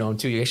 I'm sure you know him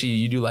too. Actually,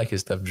 you do like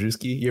his stuff,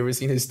 Drewski. You ever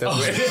seen his stuff?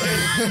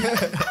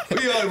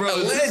 Bro,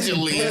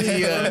 allegedly,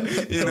 you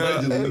know,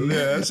 allegedly.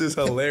 Yeah, that's just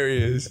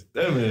hilarious.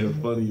 That man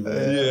funny,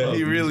 man. Yeah,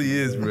 he really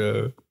is,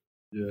 bro.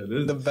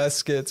 Yeah, the best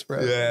skits,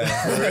 bro. Yeah,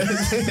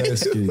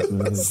 best skits,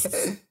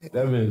 man.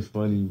 That man's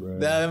funny, bro.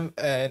 Them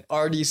and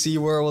RDC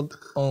World.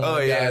 Oh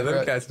yeah,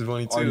 them cats is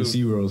funny too.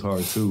 RDC World's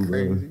hard too,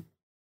 bro.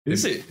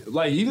 Is it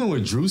like even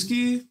with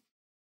Drewski?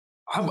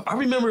 I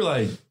remember,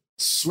 like,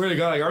 swear to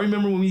God, like I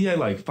remember when he had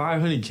like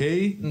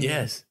 500K.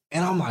 Yes,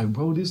 and I'm like,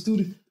 bro, this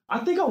dude. I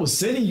think I was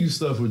sending you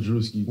stuff with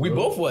Drewski. We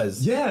both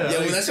was. Yeah. Yeah,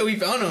 well, that's how we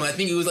found him. I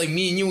think it was like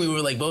me and you. We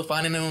were like both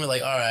finding him. And we're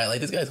like, all right, like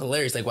this guy's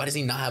hilarious. Like, why does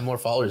he not have more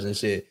followers and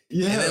shit?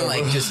 Yeah. And then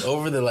like just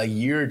over the like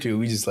year or two,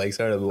 we just like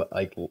started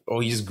like,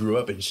 oh, he just grew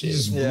up and shit. He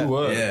just blew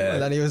up. Yeah.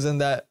 And then he was in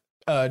that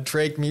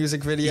Drake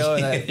music video.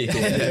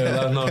 And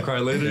I'll not cry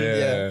later.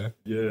 Yeah.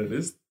 Yeah.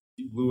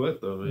 He blew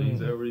up though, man.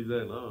 He's where he's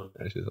at now.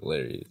 That shit's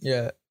hilarious.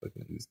 Yeah.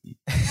 Fucking Drewski.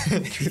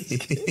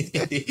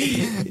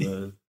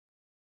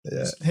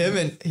 Yeah,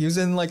 he was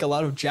in like a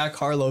lot of Jack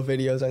Harlow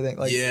videos. I think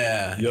like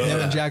him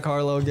and Jack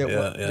Harlow get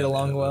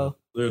along well.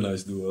 They're a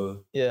nice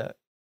duo. Yeah,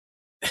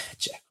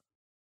 Jack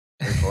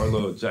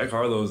Harlow. Jack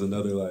Harlow is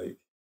another like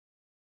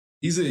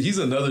he's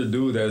another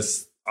dude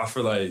that's I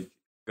feel like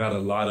got a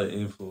lot of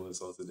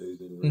influence on today's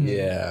generation.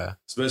 Yeah,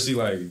 especially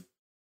like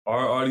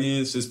our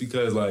audience, just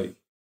because like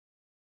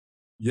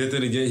yet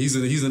then again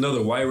he's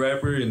another white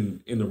rapper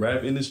in the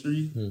rap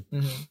industry,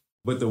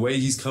 but the way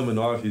he's coming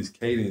off his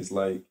cadence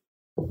like.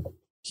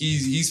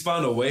 He's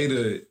found a way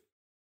to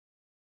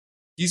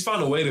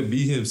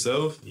be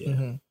himself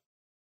and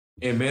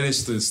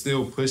managed to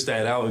still push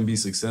that out and be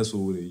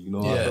successful with it. You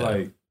know, I feel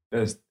like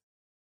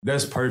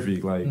that's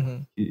perfect. Like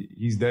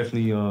he's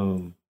definitely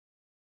doing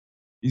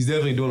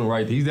the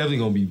right thing. He's definitely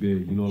gonna be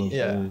big. You know what I'm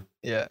saying?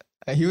 Yeah.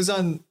 He was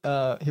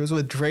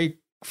with Drake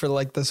for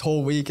like this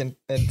whole week and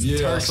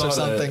Turks or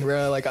something,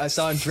 bro. Like I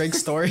saw Drake's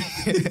story.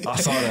 I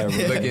saw that,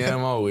 bro. Looking at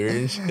him all weird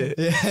and shit.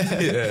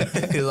 Yeah.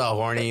 He's all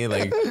horny,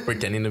 like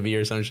pretending to be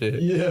or some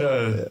shit.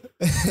 Yeah.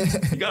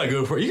 You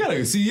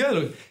gotta see,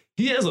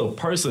 he has a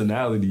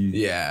personality.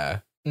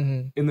 Yeah.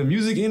 In the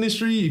music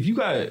industry, if you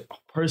got a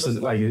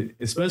person, like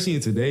especially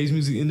in today's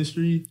music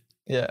industry,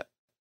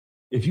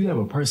 if you have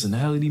a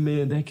personality,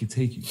 man, that could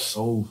take you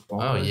so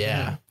far. Oh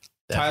yeah.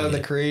 Tyler the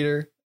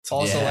Creator,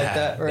 also like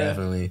that, right?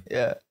 Definitely.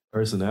 Yeah.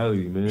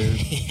 Personality, man.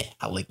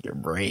 I lick your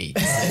braids.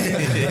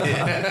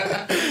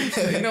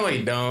 No,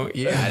 I don't.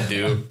 Yeah, I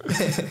do.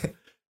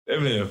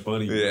 That man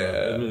funny. Yeah.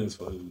 That man's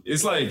funny.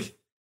 It's like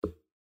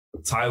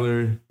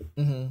Tyler,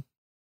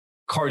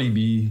 Cardi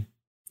B.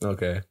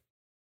 Okay.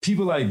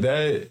 People like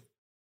that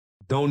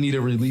don't need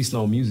to release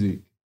no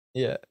music.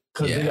 Yeah.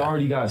 Because they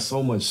already got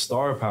so much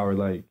star power.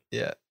 Like,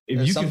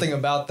 there's something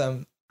about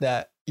them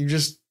that you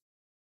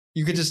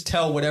could just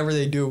tell whatever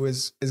they do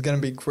is going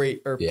to be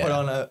great or put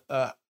on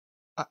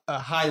a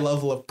high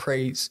level of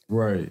praise.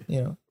 Right.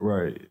 You know?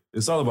 Right.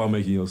 It's all about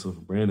making yourself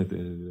a brand at the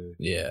end of the day.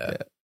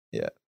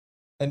 Yeah.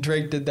 And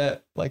Drake did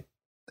that, like,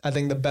 I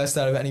think the best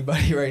out of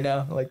anybody right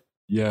now. Like,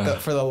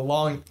 for the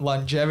long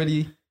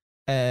longevity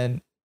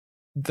and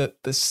the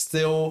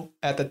still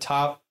at the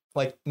top,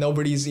 like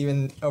nobody's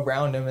even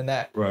around him in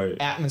that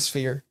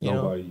atmosphere. You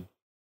know?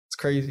 It's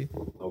crazy.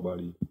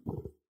 Nobody.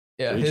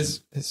 Yeah,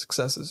 his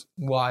success is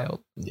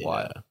wild. Yeah.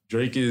 Wild.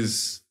 Drake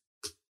is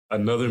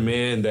another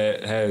man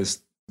that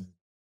has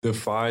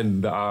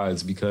defied the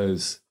odds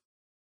because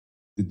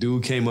the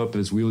dude came up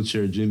as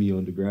Wheelchair Jimmy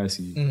on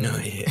Degrassi. No,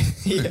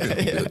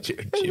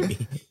 Wheelchair Jimmy.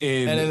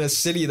 And in a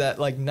city that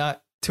like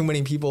not too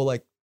many people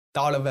like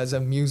thought of as a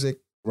music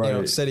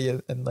city,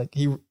 and like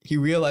he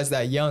realized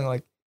that young,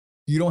 like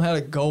you don't have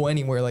to go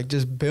anywhere, like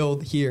just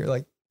build here,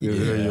 like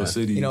your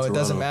city. You know, Toronto. It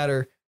doesn't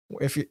matter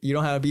if you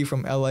don't have to be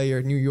from LA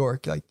or New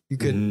York, like you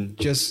could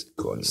just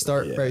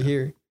start right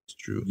here. It's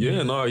true.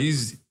 Yeah, no,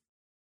 he's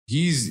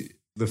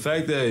the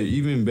fact that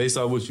even based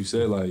on what you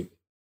said, like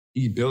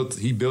he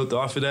built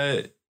off of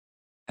that,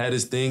 had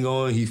his thing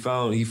on. He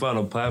found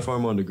a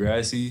platform on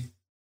Degrassi.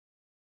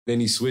 Then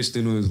he switched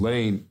into his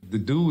lane. The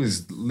dude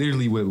is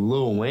literally with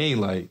Lil Wayne,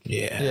 like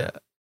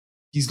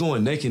he's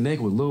going neck and neck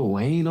with Lil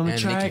Wayne on the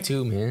track. And Nicki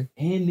too, man.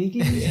 And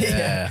Nicki,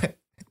 and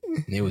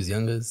they was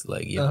youngest,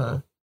 like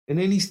know. And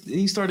then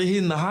he started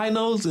hitting the high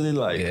notes, and then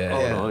like,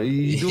 no,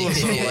 he's doing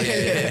something like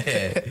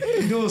that.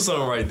 He's doing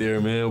something right there,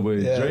 man.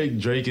 But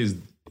Drake is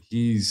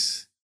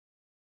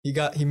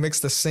he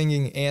mixed the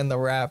singing and the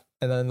rap,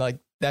 and then like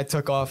that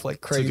took off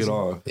like crazy. Took it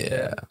off.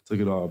 Yeah. Took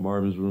it off.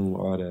 Marvin's Room,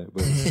 all that.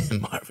 But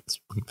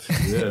Marvin's Room.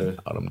 Yeah.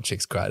 All them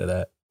chicks cry to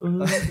that.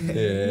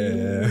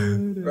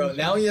 Bro,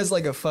 now he has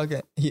like a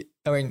fucking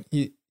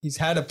he's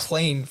had a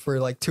plane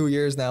for like 2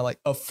 years now, like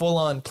a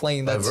full-on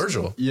plane that's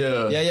Virgil.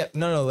 Yeah.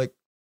 No, like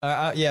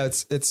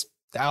it's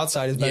the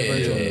outside is by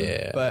Virgil.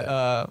 Yeah.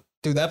 But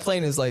dude, that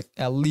plane is like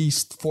at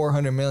least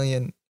 400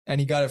 million and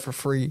he got it for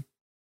free.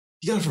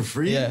 You got it for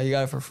free? Yeah, he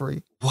got it for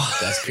free. What?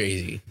 That's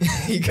crazy.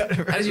 He got it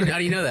for free. How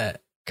do you know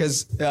that?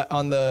 Because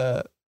on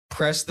the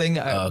press thing,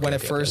 when it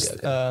first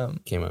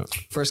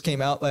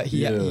came out that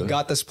he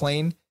got this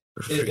plane,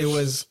 it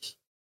was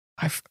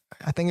I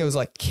think it was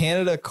like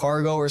Canada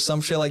Cargo or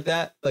some shit like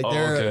that. Like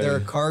they're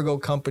a cargo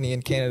company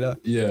in Canada.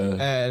 Yeah.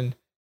 And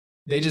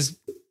they just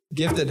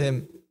gifted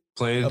him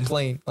a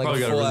plane. Like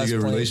probably got a really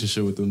good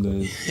relationship with them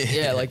then.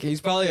 Yeah, like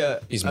he's probably a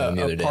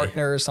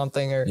partner or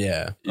something. Or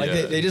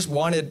they just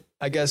wanted,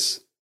 I guess,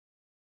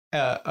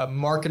 a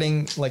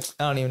marketing, like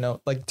I don't even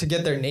know, like to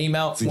get their name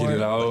out to more. Get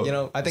it out, you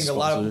know, I think a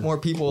lot of more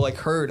people like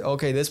heard,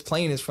 okay, this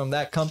plane is from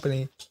that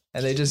company,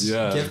 and they just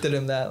gifted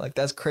him that. Like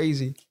that's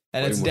crazy,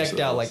 and it's decked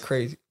out like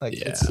crazy. Like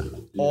it's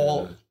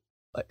all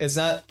It's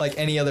not like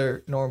any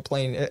other normal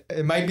plane.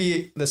 It might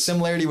be, the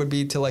similarity would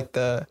be to like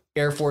the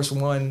Air Force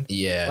One.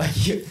 Yeah.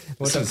 Like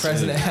what the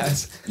president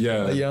has.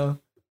 Yeah. You know?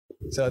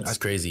 So it's that's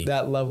crazy.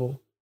 That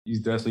level. He's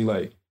definitely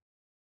like,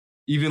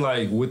 even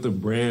like with the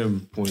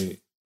brand point,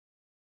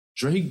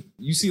 Drake,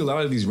 you see a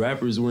lot of these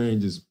rappers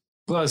wearing just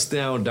bust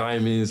down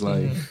diamonds.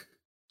 Like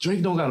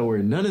Drake don't gotta wear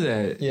none of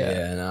that.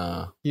 Yeah.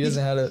 Nah. He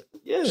doesn't have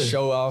to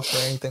show off or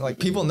anything. Like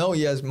people know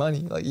he has money.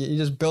 Like he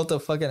just built a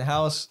fucking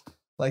house.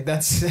 Like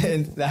that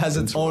has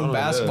its own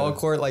basketball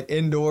court, like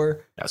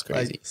indoor. That's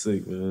crazy. Like,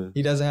 sick, man.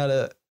 He doesn't have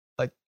to,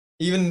 like,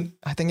 even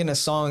I think in a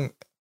song,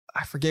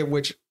 I forget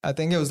which, I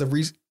think it was the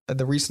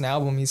recent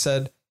album, he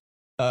said,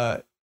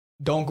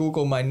 don't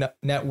Google my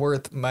net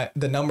worth.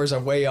 The numbers are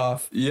way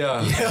off.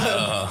 Yeah.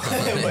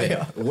 Way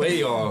off.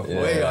 Way off.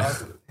 Yeah. Way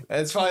off.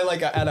 And it's probably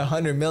like at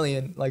 100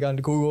 million, like on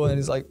Google, and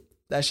he's like,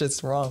 that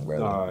shit's wrong, bro.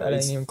 Nah, that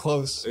ain't even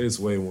close. It's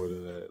way more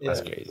than that. Yeah.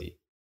 That's crazy.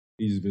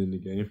 He's been in the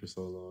game for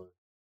so long.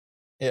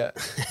 Yeah.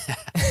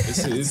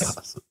 It's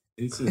awesome.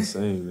 It's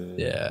insane, man.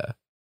 Yeah.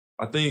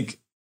 I think,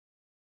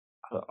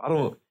 I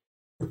don't,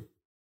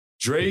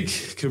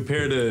 Drake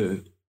compared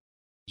to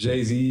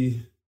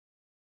Jay-Z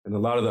and a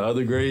lot of the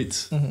other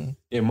greats,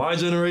 in my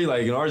generation,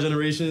 like in our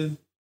generation,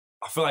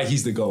 I feel like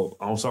he's the GOAT.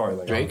 I'm sorry.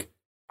 Like Drake?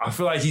 I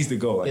feel like he's the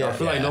GOAT. Like I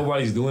feel like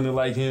nobody's doing it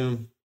like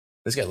him.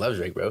 This guy loves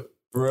Drake, bro.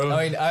 Bro.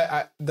 I mean,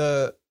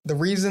 the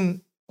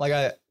reason,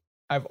 like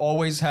I've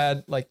always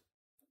had like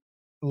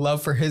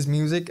love for his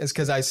music is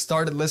because I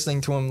started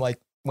listening to him like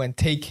when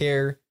Take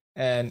Care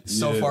and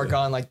So Far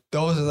Gone, like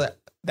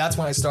that's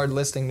when I started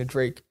listening to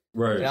Drake.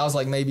 Right. And I was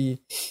like maybe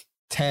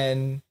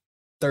 10,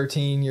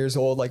 13 years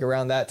old, like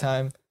around that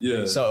time.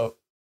 Yeah. So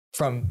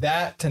from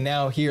that to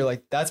now here,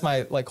 like that's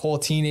my like whole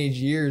teenage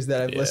years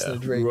that I've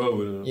listened to Drake.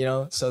 You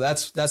know, so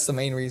that's the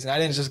main reason. I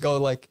didn't just go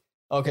like,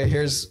 okay,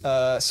 here's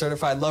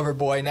Certified Lover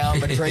Boy. Now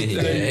I'm a Drake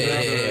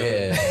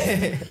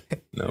fan.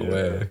 No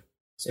way.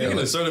 Speaking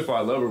of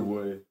Certified Lover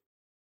Boy,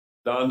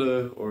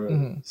 Donda or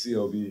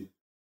CLB?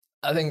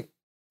 I think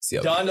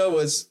CLB. Donda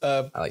was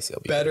I like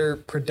CLB. Better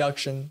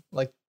production.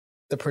 Like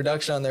the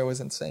production on there was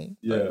insane.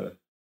 Yeah.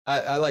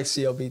 I like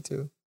CLB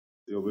too.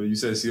 CLB, you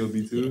said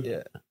CLB too?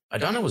 Yeah.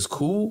 Donda was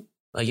cool.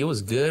 Like it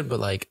was good, but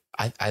like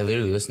I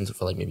literally listened to it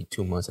for like maybe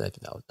 2 months and I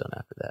think I was done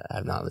after that. I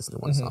have not listened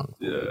to one song.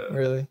 Yeah.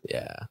 Really?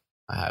 Yeah.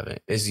 I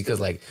haven't. It's because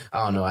like,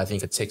 I don't know, I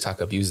think a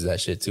TikTok abuses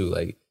that shit too.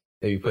 Like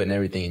they be putting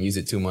everything and use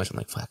it too much. I'm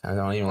like, fuck, I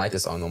don't even like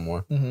this song no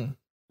more.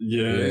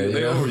 Yeah,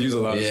 they overuse a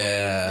lot of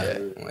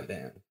songs. I'm like,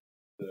 damn.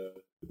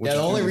 Yeah,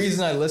 the only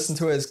reason I listen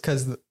to it is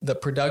because the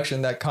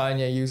production that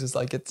Kanye uses,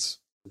 like it's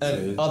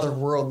an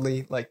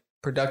otherworldly like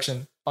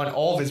production on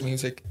all of his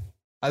music.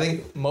 I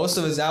think most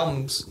of his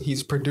albums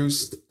he's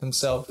produced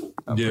himself.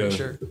 I'm pretty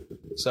sure.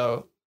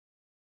 So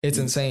it's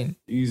insane.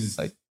 He's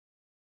like,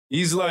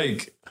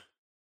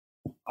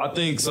 I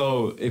think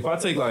so. If I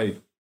take like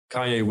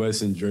Kanye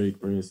West and Drake,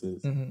 for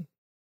instance,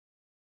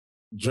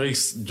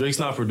 Drake's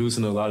not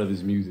producing a lot of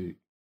his music.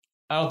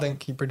 I don't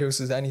think he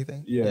produces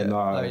anything. Yeah.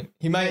 Nah. I mean,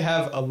 he might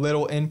have a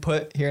little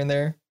input here and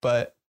there,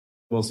 but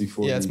mostly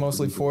 40. Yeah, it's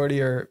mostly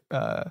 40 or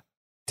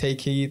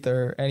Take Heath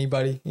or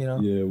anybody, you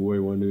know. Yeah,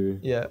 Boy Wonder.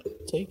 Yeah.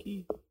 Take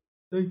Heath.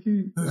 Take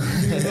Heath.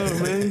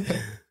 Man.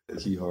 Take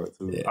Heath hard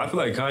too. Yeah. I feel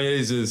like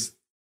Kanye's just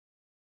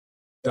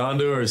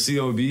Donda or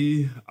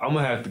COB. I'm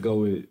gonna have to go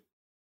with.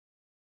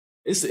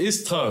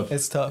 It's tough.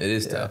 It's tough. It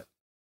is tough.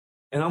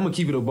 And I'm gonna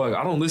keep it a buck.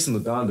 I don't listen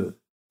to Donda.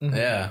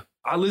 Yeah.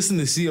 I listen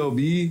to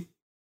CLB.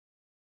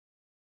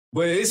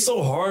 But it's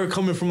so hard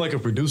coming from like a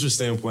producer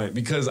standpoint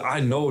because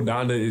I know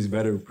Donda is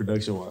better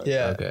production wise.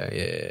 Yeah.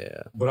 Okay.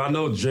 Yeah. But I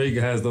know Drake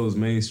has those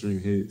mainstream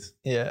hits.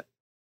 Yeah.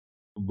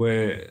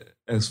 But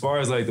as far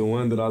as like the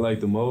one that I like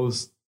the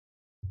most,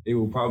 it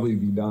will probably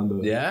be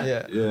Donda.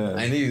 Yeah. Yeah.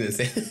 I knew you were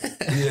gonna say.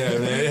 Yeah,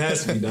 man. It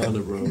has to be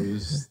Donda, bro.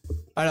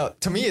 I know.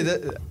 To me,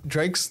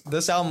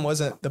 this album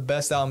wasn't the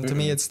best album. To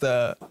me, it's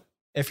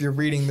if you're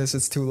reading this,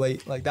 it's too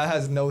late. Like that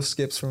has no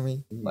skips for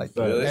me. Like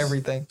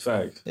everything.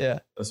 Fact. Yeah.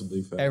 That's a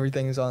big fact.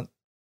 Everything is on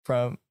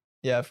from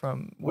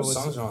what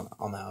songs are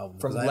on the album?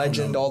 From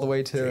Legend all the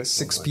way to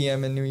 6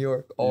 p.m. in New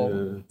York.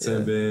 All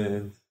 10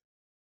 Bands.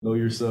 Know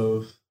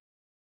Yourself.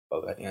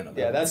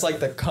 Yeah, that's like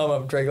the come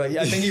up Drake. Like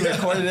I think he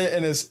recorded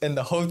it in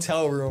the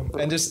hotel room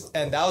and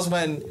that was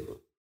when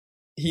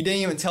he didn't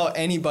even tell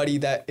anybody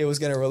that it was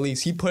gonna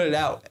release. He put it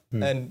out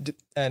and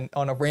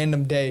on a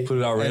random day. Put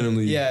it out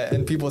randomly. Yeah,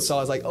 and people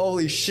saw it, like,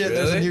 holy shit,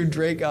 there's a new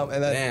Drake album.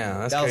 And damn,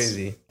 that's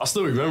crazy. I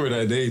still remember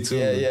that day too.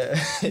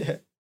 Yeah.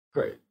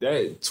 Great.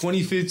 That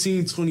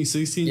 2015,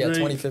 2016 Yeah, Drake,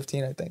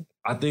 2015, I think.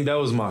 I think that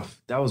was my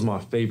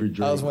favorite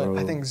Drake. That was when bro.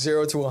 I think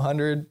 0 to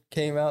 100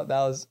 came out.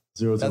 That's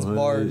 100.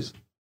 bars.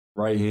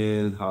 Right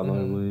Hand,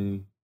 Hotline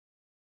Bling.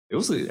 That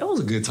was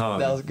a good time.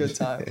 That was a good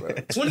time, bro.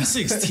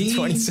 2016.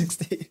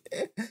 2016.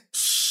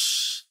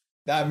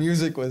 That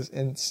music was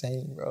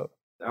insane, bro.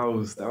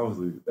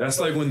 That's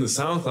like when the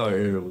SoundCloud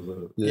era was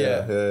up.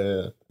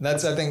 Yeah.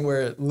 That's I think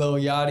where Lil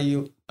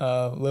Yachty,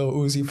 Lil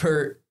Uzi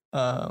Vert,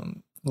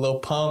 Lil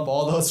Pump,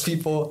 all those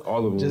people,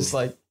 all of them just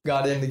like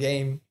got in the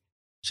game.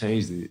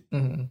 Changed it.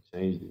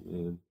 Changed it,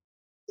 man.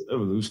 It's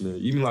evolutionary.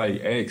 Even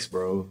like X,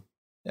 bro.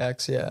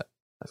 X, yeah.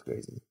 That's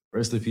crazy.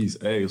 Rest in peace,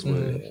 X.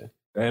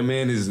 That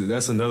man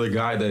that's another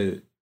guy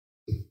that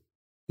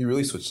he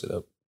really switched it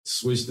up.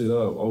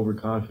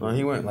 Overconfident.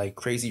 He went like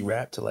crazy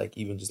rap to like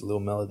even just little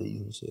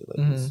melodies and shit. Like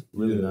it's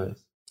really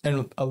nice.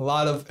 And a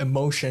lot of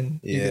emotion.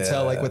 You could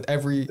tell like with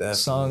every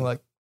song,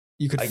 like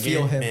you could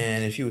feel him.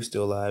 Man, if he was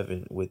still alive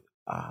and with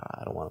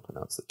I don't want to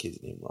pronounce the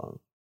kid's name wrong.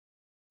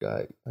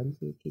 Guy, how do you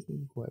say the kid's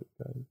name? White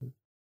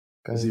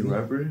guy. Is he a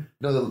rapper?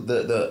 No,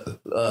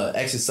 the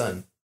X's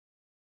son.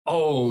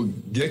 Oh,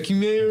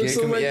 Gekime or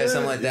something like that?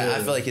 Something like that.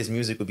 I feel like his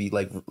music would be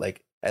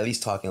like at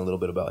least talking a little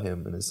bit about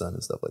him and his son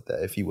and stuff like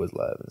that if he was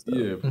live and stuff.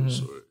 Yeah, for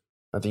sure.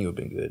 I think it would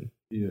have been good.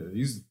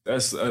 Yeah,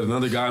 that's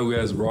another guy who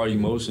has raw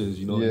emotions,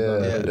 you know?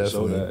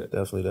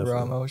 Definitely.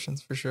 Raw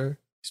emotions, for sure.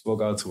 He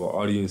spoke out to an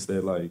audience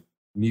that like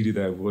needed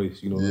that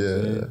voice, you know what I'm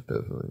saying? Yeah,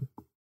 definitely.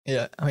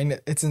 Yeah, I mean,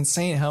 it's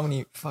insane how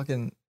many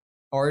fucking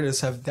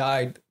artists have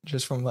died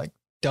just from like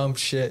dumb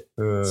shit.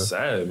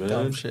 Sad, man.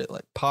 Dumb shit.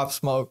 Like Pop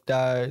Smoke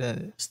died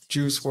and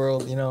Juice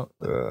WRLD, you know?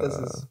 This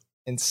is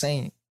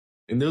insane.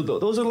 And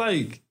those are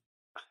like,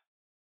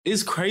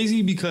 it's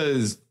crazy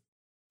because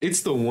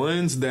it's the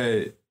ones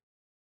that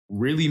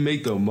really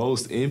make the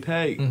most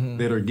impact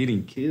that are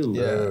getting killed.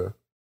 Yeah.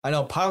 I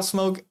know Pop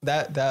Smoke,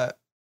 that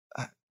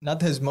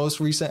not his most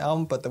recent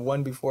album, but the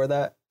one before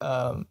that.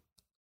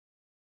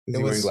 Is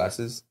he wearing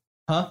glasses?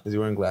 Huh? Is he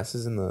wearing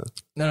glasses in the...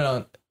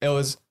 No.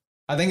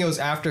 I think it was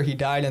after he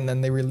died and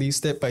then they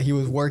released it, but he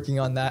was working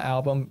on that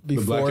album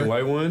before. The black and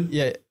white one?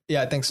 Yeah,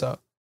 I think so.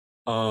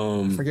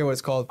 Forget what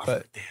it's called,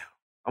 but... Damn.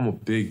 I'm a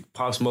big...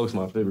 Pop Smoke's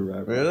my favorite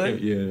rapper.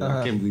 Really?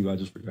 I can't believe I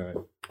just forgot.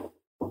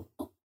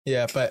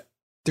 Yeah, but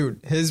dude,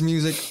 his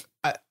music...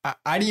 I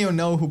didn't even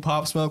know who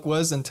Pop Smoke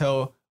was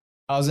until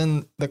I was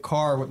in the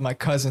car with my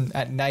cousin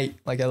at night,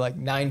 like at like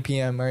 9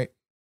 p.m., right?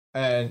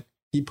 And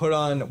he put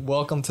on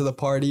Welcome to the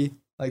Party.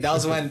 Like that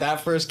was when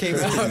that first came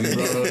out.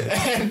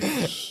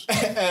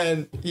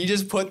 and he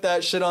just put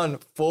that shit on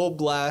full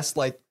blast,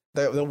 like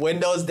the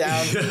windows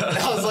down.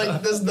 I was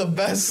like, this is the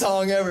best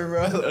song ever,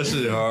 bro. That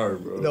shit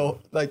hard, bro. No,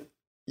 like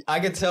I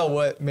could tell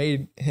what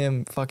made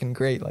him fucking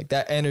great. Like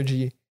that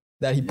energy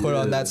that he put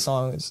on that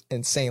song is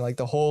insane. Like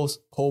the whole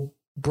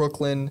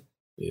Brooklyn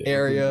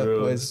area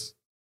was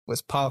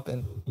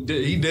popping.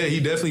 He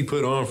definitely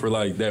put on for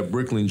like that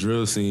Brooklyn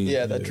drill scene.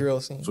 Yeah, that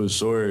drill scene. For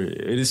sure.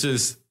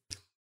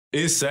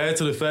 It's sad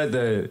to the fact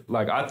that,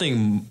 like, I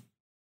think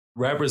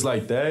rappers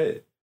like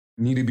that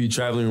need to be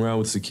traveling around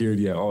with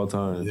security at all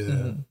times.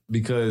 Yeah.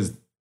 Because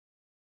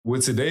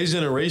with today's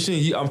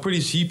generation, I'm pretty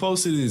sure he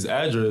posted his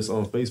address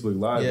on Facebook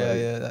Live.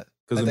 Yeah.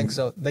 I think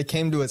so. They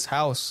came to his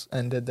house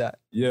and did that.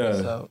 Yeah,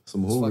 so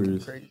some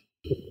hoovers.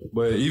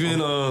 But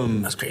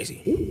even that's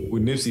crazy.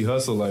 With Nipsey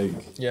Hussle, like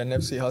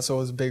Nipsey Hussle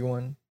was a big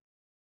one.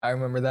 I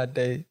remember that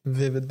day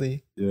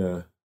vividly.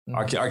 Yeah,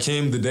 I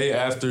came the day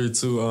after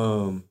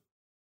to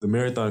the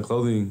Marathon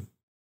Clothing,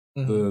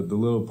 the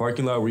little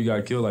parking lot where he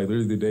got killed. Like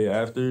literally the day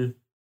after,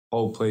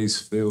 whole place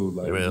filled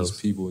like with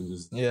just people and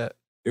just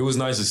It was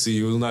nice to see.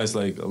 It was nice,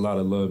 like a lot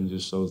of love and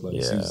just shows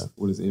like see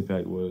what his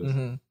impact was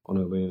on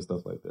LA and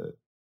stuff like that.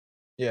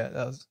 Yeah,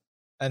 that was,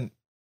 and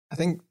I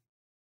think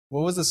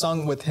what was the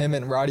song with him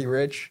and Roddy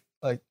Ricch?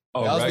 Like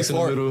that was Racks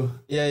before. In the Middle.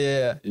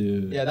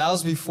 Yeah. That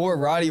was before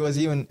Roddy was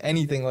even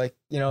anything. Like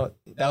that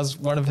was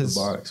one of his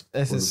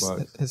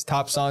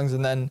top songs,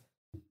 and then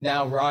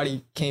now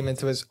Roddy came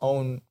into his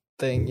own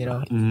thing.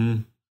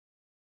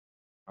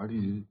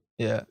 Roddy,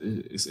 yeah,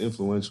 it's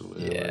influential.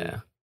 Man. Yeah,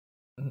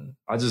 like,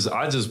 I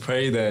just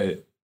pray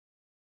that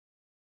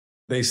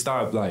they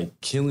stop like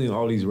killing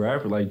all these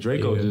rappers. Like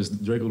Draco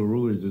the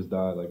Ruler just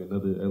died. Like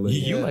another LA.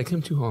 You like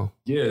him too, huh?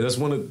 Yeah, that's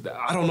one of.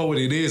 I don't know what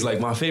it is. Like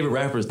my favorite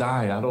rappers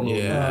died. I don't know.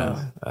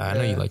 Yeah, I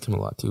know you liked him a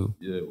lot too.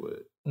 Yeah,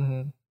 but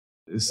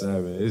it's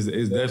sad, man.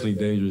 It's definitely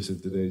dangerous in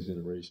today's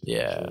generation.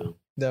 Yeah,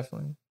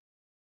 definitely.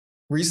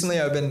 Recently,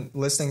 I've been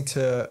listening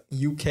to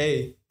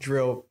UK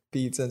drill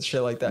beats and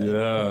shit like that.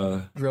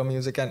 Yeah, drill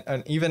music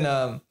and even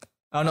I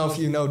don't know if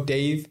you know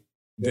Dave,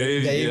 bro,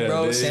 Dave.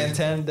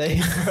 Santan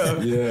Dave, bro.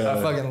 Yeah,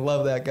 I fucking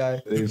love that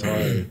guy. Dave's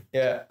hard.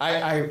 Yeah,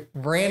 I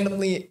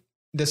randomly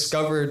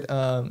discovered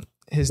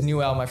his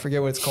new album. I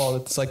forget what it's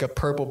called. It's like a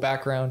purple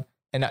background,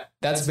 and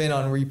that's been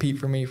on repeat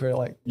for me for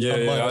like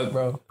a month,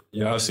 bro.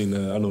 Yeah, I've seen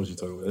that. I know what you're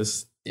talking about.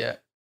 That's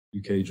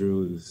UK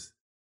drill is.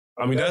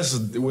 I mean, that's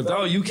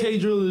without UK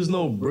drill, there's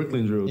no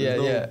Brooklyn drill.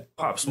 There's no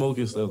Pop Smoke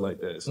and stuff like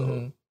that.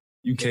 So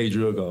UK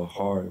drill go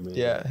hard, man.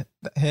 Yeah,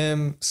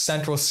 him,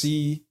 Central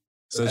C.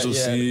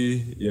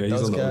 C. Yeah,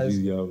 he's on the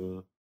OBZ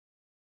album.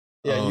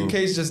 Yeah,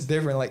 UK's just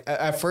different. Like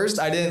at first,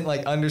 I didn't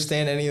like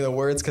understand any of the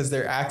words because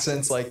their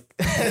accents like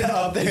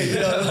up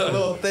there, a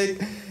little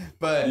thick.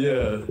 But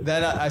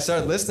then I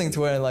started listening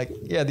to it and like,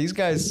 these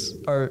guys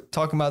are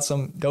talking about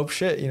some dope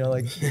shit.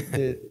 Like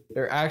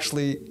they're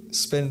actually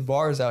spinning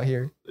bars out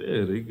here.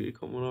 Yeah, they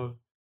coming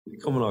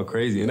out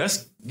crazy, and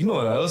that's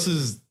what else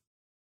is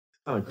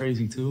kind of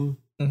crazy too.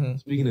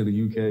 Speaking of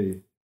the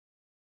UK,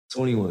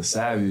 21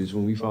 Savage,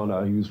 when we found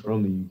out he was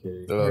from the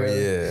UK. Oh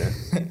yeah,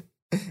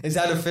 is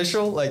that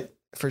official? Like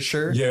for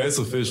sure? Yeah, it's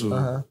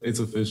official. It's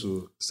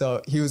official.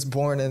 So he was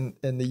born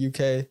in the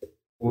UK.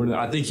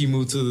 I think he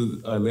moved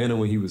to Atlanta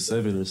when he was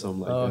 7 or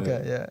something like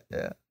that. Okay,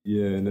 yeah.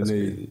 Yeah, and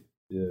then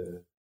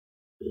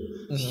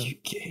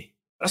UK.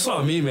 That's what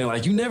I mean, man.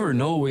 Like, you never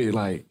know what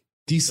like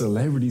these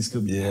celebrities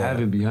could be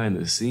having behind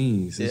the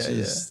scenes.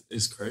 It's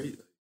it's crazy.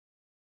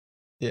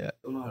 Yeah. I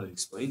don't know how to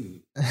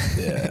explain it.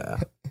 Yeah.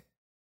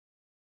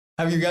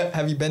 Have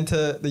you been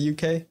to the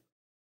UK?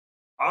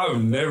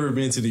 I've never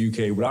been to the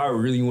UK, but I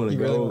really want to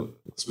go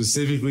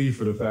specifically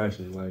for the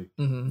fashion. Like,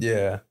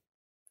 yeah,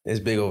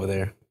 it's big over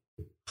there.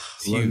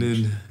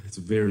 London, it's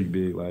very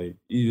big. Like,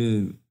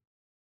 even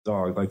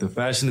like the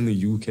fashion in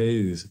the UK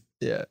is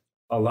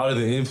a lot of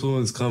the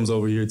influence comes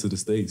over here to the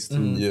States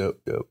too. Yep.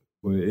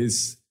 But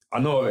I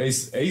know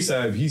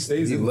ASAP, he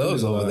stays. He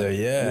loves over there.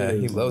 Yeah,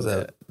 he loves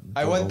that.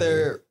 I went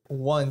there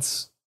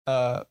once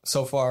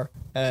so far,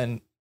 and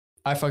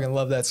I fucking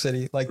love that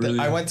city. Like, really?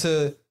 I went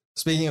to.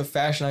 Speaking of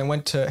fashion, I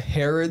went to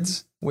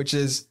Harrods, which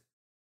is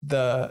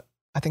I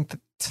think the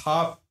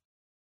top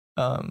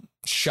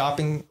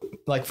shopping,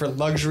 like for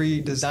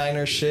luxury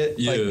designer shit.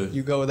 Yeah. Like,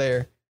 you go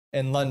there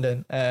in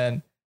London,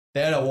 and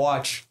they had a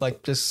watch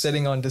like just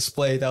sitting on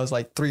display that was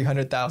like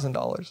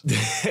 $300,000.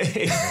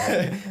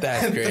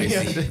 That's crazy.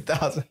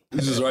 $300,000.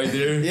 This is right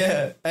there.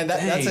 Yeah, and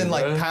that's in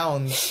like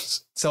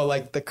pounds. So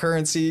like the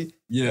currency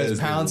is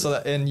pounds. So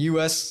that in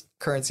US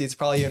currency, it's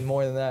probably even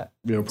more than that.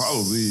 Yeah,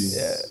 probably.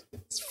 Yeah,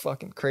 it's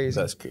fucking crazy.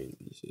 That's crazy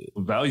shit.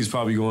 The value's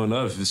probably going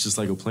up if it's just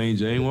like a plain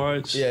Jane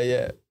watch.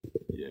 Yeah.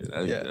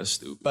 That's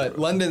stupid. But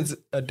bro. London's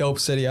a dope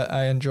city.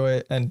 I enjoy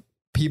it, and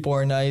people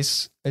are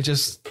nice. It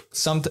just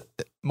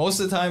most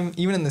of the time,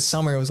 even in the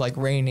summer, it was like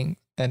raining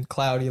and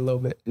cloudy a little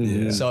bit.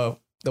 Yeah. So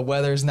the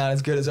weather's not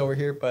as good as over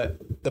here, but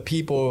the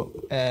people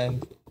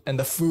and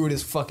the food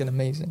is fucking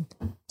amazing.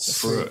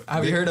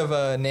 Have you heard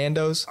of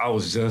Nando's? I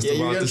was just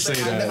about to say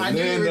that. I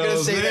knew you were going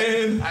to say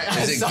that.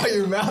 I saw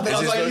your mouth and I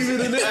was like, even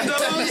the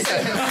Nando's?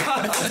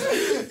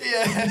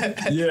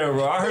 Yeah,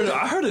 bro.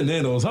 I heard of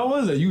Nando's. How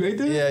was it? You ate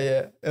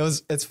there? Yeah.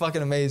 It's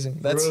fucking amazing.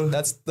 That's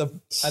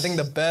I think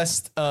the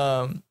best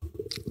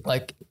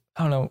like,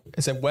 I don't know,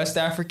 is it West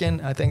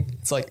African? I think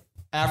it's like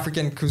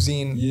African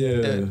cuisine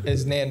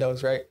is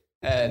Nando's, right?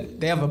 And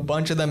they have a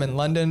bunch of them in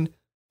London.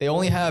 They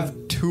only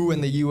have 2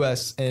 in the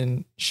US,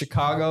 in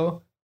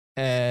Chicago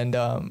and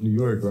New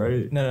York,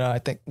 right? No, I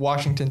think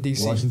Washington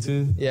DC.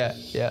 Washington? Yeah.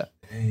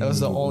 Dang, that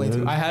was the only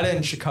 2. I had it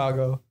in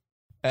Chicago,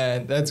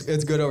 and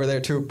it's good over there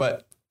too,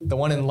 but the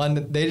one in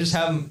London, they just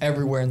have them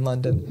everywhere in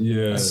London.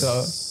 Yeah. So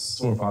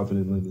it's more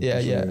popular in London.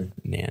 Yeah.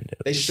 Nando's.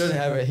 They should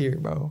have it here,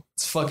 bro.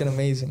 It's fucking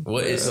amazing.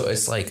 So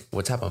it's like,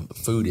 what type of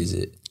food is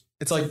it?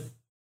 It's like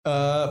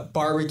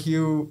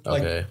barbecue,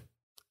 like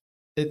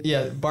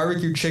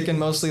barbecue chicken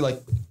mostly,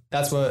 like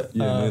that's what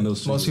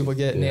most people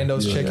get.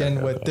 Nando's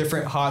chicken with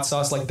different hot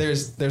sauce. Like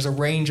there's a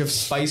range of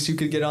spice you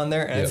could get on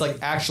there, and it's like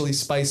actually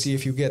spicy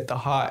if you get the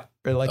hot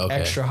or like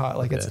extra hot.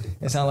 Like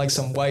it's not like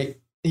some white,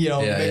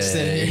 mixed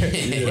in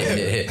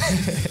here.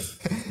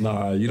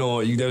 Nah, you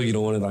definitely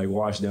don't want to like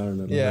wash down or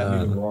nothing.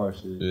 Yeah, you can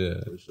wash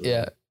it. For sure.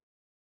 Yeah.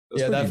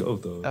 That's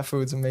dope, though. That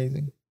food's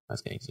amazing.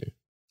 That's gangster.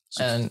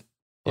 And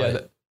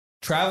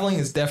traveling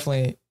is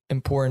definitely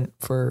important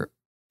for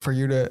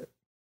you to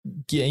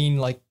gain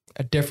like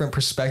a different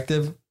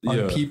perspective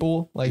on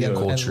people, like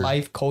and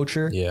life,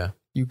 culture. Yeah,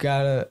 you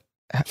gotta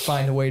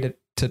find a way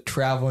to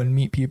travel and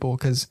meet people,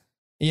 because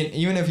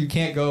even if you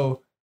can't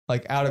go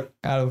like out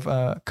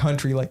of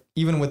country, like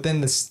even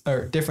within this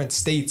or different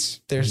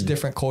states, there's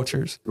different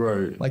cultures.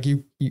 Right. Like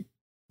you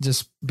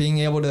just being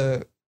able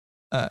to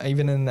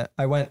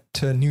I went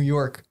to New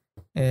York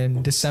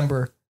in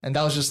December, and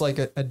that was just like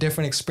a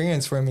different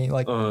experience for me.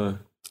 Like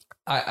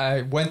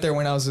I went there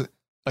when I was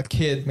a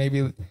kid,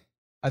 maybe.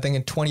 I think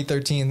in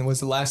 2013 was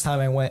the last time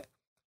I went.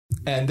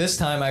 And this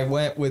time I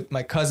went with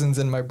my cousins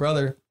and my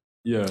brother.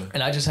 Yeah.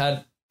 And I just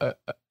had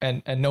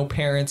and no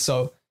parents.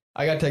 So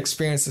I got to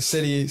experience the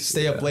city,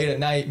 stay up late at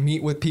night,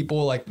 meet with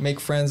people, like make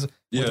friends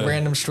with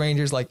random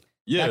strangers. Like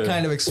that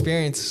kind of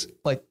experience,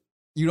 like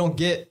you don't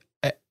get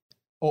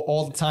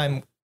all the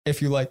time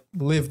if you like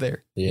live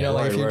there. Yeah.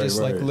 Like if you just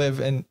like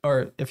live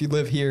or if you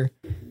live here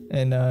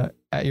and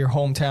at your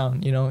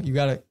hometown, you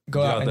got to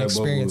go out and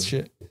experience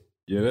shit.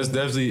 Yeah, that's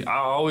definitely, I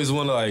always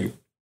want to like,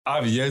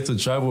 I've yet to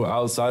travel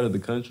outside of the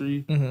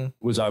country,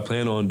 which I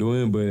plan on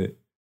doing, but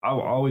I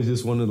always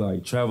just want to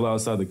like travel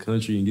outside the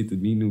country and get to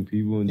meet new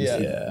people and just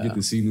get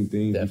to see new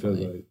things. Definitely.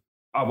 Because like,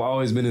 I've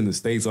always been in the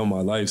States all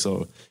my life.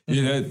 So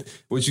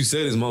what you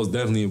said is most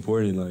definitely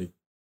important. Like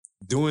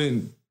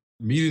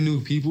meeting new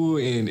people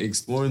and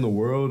exploring the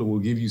world will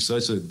give you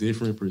such a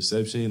different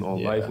perception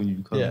on life when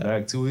you come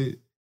back to it.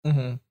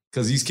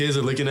 Because these kids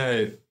are looking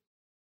at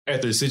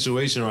their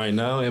situation right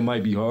now. It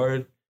might be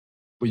hard,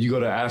 but you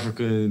go to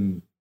Africa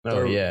and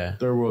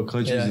third world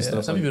countries and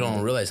stuff. Some people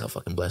don't realize how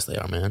fucking blessed they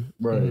are, man.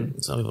 Right.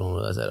 Some people don't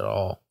realize that at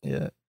all.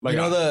 Yeah. Like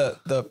the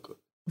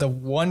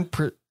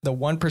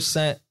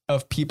 1%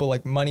 of people,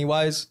 like money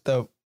wise,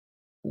 the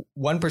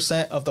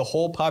 1% of the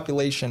whole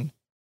population.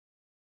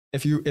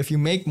 If you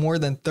make more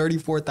than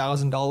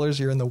 $34,000,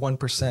 you're in the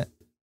 1%.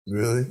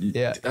 Really?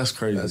 Yeah. That's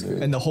crazy. That's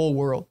in the whole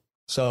world.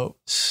 So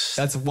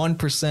that's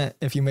 1%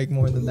 if you make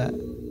more than that.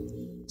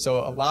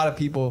 So a lot of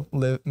people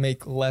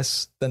make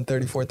less than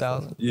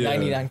 34,000.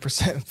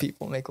 99% of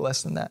people make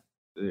less than that.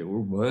 Yeah, we're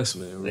blessed,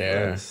 man.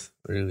 We're blessed.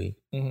 Really.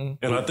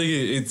 Mm-hmm. And I think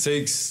it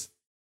takes,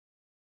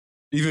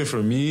 even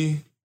for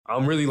me,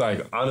 I'm really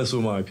like honest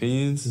with my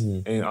opinions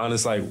and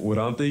honest like what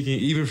I'm thinking.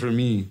 Even for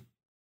me,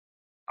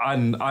 I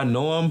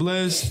know I'm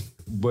blessed,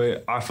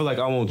 but I feel like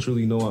I won't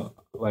truly know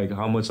like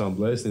how much I'm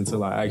blessed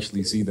until I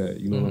actually see that.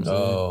 You know what I'm saying?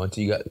 Oh,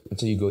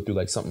 until you go through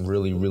like something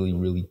really, really,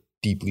 really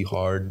deeply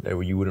hard that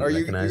where you wouldn't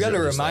recognize. You got to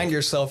remind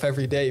yourself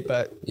every day,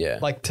 but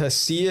like to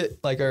see it,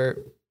 like or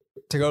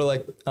to go to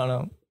like I don't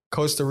know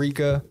Costa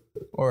Rica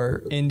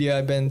or India.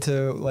 I've been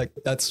to like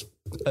that's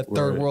a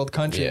third world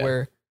country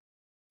where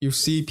you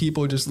see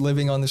people just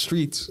living on the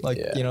streets, like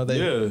you know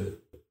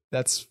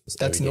that's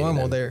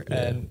normal there,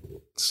 and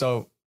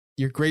so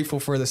you're grateful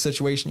for the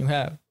situation you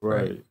have,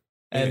 right?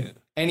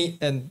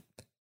 And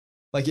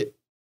like it,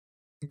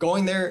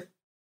 going there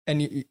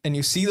and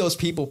you see those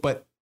people,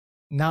 but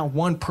not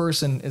one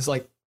person is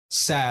like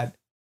sad.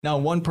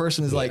 Not one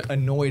person is like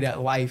annoyed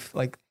at life,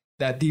 like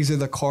that these are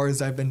the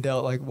cards I've been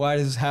dealt. Like, why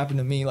does this happen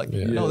to me? Like,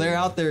 no, they're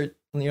out there,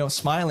 you know,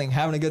 smiling,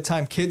 having a good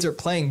time. Kids are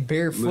playing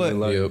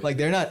barefoot. Like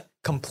they're not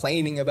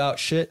complaining about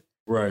shit.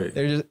 Right.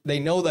 They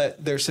know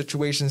that their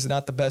situation is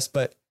not the best,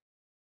 but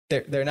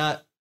they're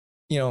not,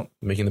 you know,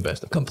 making the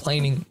best of it.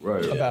 Complaining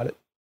about it.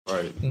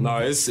 Right. Mm-hmm. No,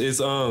 it's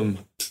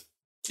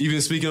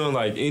even speaking on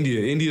like India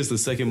is the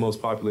second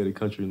most populated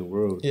country in the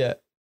world. Yeah.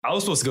 I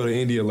was supposed to go to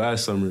India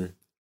last summer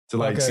to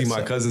like see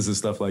my cousins and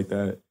stuff like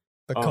that.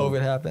 But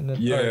COVID happened.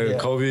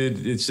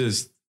 COVID, it's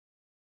just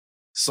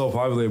so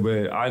popular.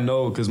 But I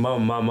know because my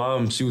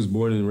mom, she was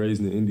born and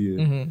raised in India.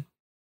 Mm-hmm.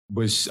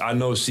 But I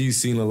know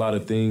she's seen a lot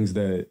of things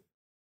that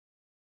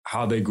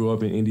how they grew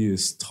up in India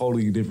is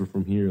totally different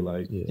from here.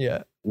 Like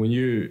when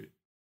you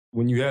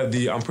have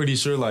I'm pretty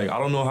sure like, I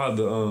don't know how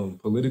the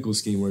political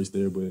scheme works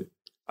there, but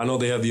I know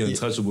they have the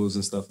untouchables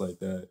and stuff like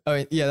that. I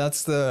mean,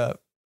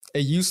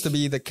 it used to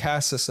be the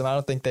caste system. I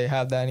don't think they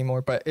have that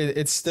anymore, but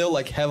it's still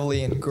like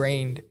heavily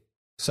ingrained.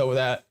 So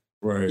that,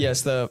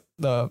 yes, the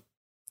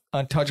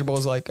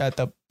untouchables like at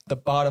the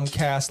bottom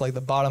caste, like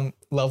the bottom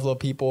level of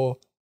people.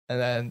 And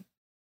then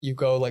you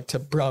go like to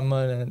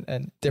Brahman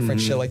and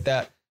different shit like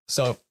that.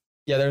 So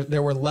yeah,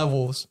 there were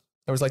levels.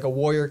 There was like a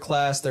warrior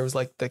class. There was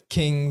like the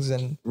kings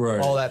and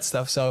all that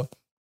stuff. So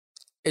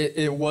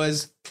it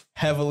was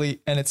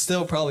heavily, and it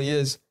still probably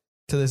is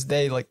to this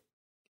day. Like,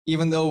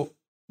 even though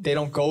they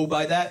don't go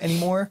by that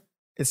anymore,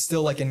 it's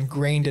still like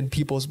ingrained in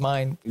people's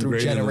mind through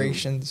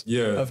generations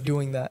of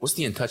doing that. What's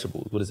the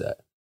untouchables? What is that?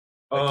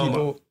 Like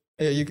people,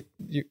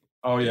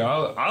 Oh yeah,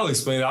 I'll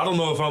explain it. I don't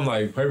know if I'm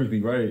like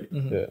perfectly right.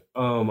 Mm-hmm. Yeah.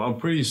 I'm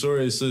pretty sure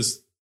it's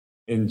just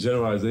in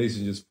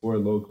generalization, just for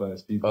low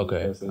class people.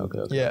 Okay.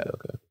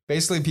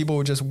 Basically, people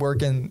would just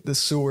work in the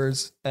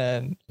sewers,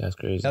 and that's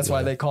crazy. That's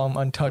why they call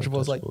them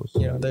untouchables. Like,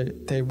 you know,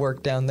 they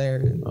work down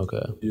there.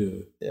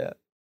 Yeah.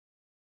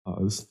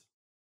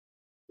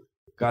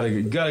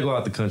 Gotta go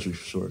out the country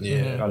for sure.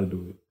 Yeah. Gotta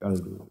do it.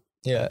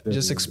 Yeah. Definitely.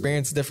 Just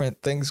experience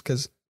different things,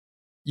 because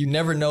you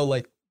never know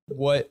like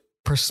what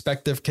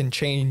perspective can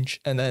change,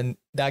 and then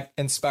that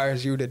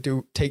inspires you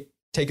to take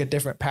a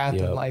different path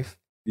in life.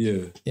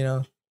 Yeah. You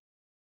know,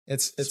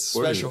 it's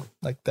special.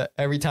 Like that.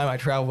 Every time I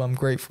travel, I'm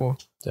grateful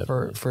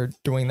for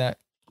doing that,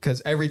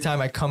 because every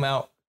time I come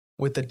out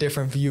with a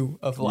different view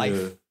of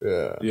life,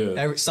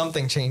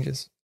 something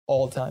changes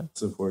all the time.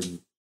 It's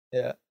important.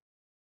 Yeah.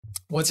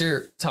 What's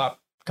your top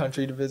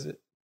country to visit?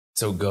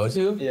 So go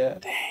to? Yeah.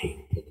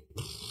 Dang.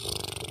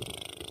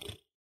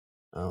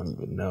 I don't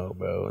even know,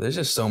 bro. There's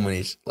just so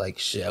many like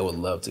shit I would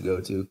love to go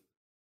to.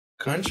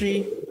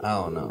 Country? I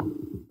don't know.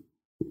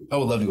 I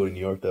would love to go to New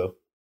York though.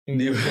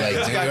 New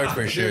York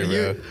for sure,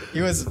 bro.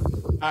 He was.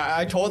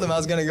 I told him I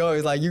was gonna go.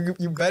 He's like, you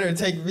better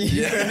take me.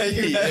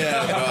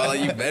 Bro.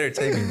 You better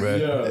take me, bro.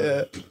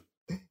 Yeah.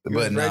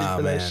 But nah,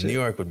 man. New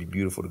York would be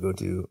beautiful to go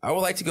to. I would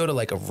like to go to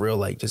like a real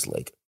let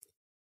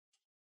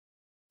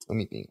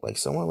me think, like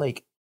somewhere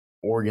like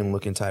Oregon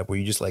looking type where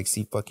you just like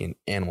see fucking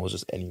animals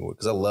just anywhere,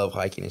 because I love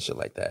hiking and shit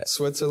like that.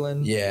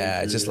 Switzerland.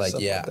 Yeah, just like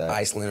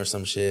Iceland or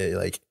some shit.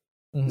 Like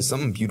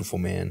something beautiful,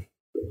 man.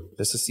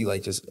 Just to see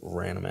like just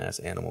random ass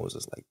animals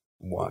just like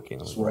walking.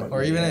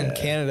 Or even in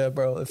Canada,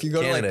 bro. If you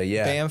go to like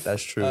Banff,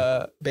 that's true.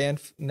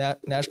 Banff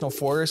National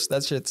Forest,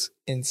 that shit's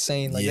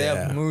insane. Like they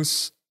have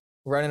moose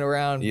running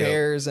around,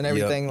 bears and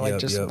everything,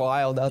 just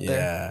wild out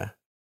there.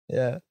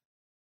 Yeah.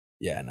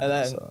 Yeah. No, and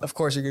then of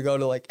course you could go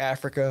to like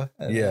Africa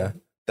and that'd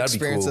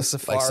experience a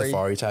safari. Like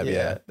safari type,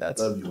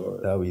 that's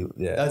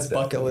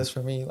bucket list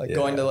for me. Like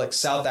going to like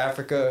South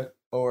Africa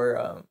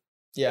or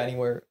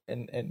anywhere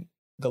in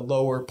the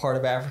lower part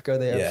of Africa,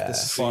 they have the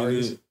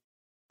safaris.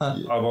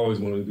 I've always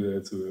wanted to do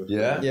that too.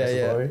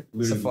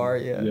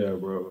 Safari, yeah,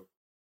 bro.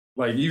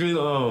 Like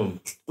even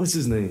what's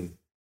his name?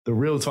 The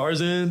real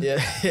Tarzan?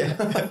 Yeah.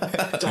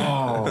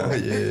 Oh,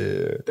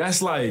 yeah.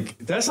 That's like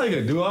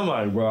a dude. I'm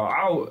like, bro,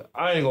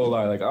 I ain't gonna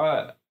lie. Like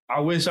I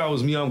wish I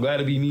was me. I'm glad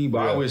to be me, but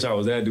I wish I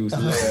was that dude. So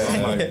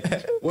I'm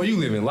like, well, you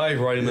living life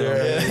right now.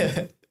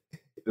 Man.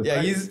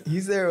 Yeah,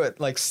 he's there with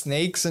like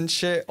snakes and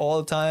shit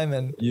all the time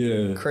and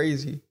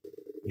crazy.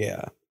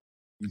 Yeah.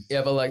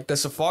 Yeah, but like the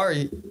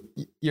safari,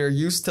 you're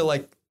used to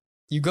like,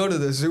 you go to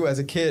the zoo as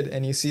a kid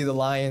and you see the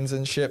lions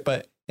and shit,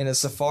 but in a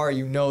safari,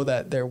 you know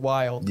that they're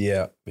wild.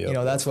 Yeah. You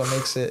know, that's what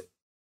makes it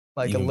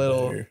like Even a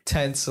little better.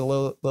 tense, a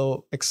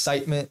little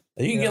excitement.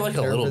 You can get like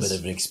a little nervous. bit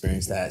of an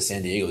experience at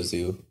San Diego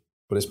Zoo,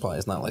 but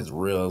it's not like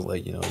real.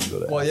 Like, you know, you go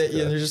to Well, yeah,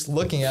 you're just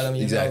looking at them.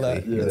 You know that.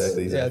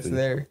 Exactly. Yeah, it's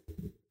there.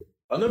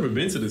 I've never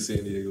been to the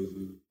San Diego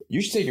Zoo.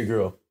 You should take your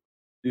girl.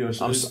 Yeah,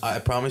 I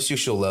promise you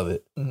she'll love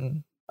it. Mm-hmm.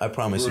 I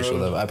promise you she'll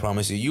love it. I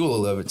promise you will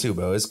love it too,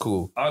 bro. It's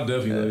cool. I'll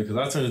definitely love it because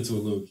I turn into a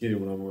little kid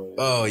when I'm around.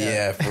 Oh,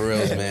 yeah, for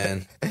reals,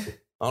 man.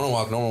 I don't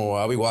walk no more.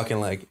 I'll be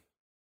walking like...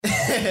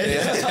 Have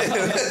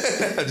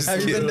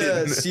you been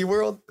to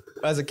SeaWorld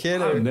as a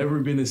kid? I've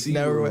never been to SeaWorld.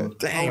 Never went.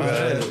 Dang,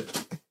 man.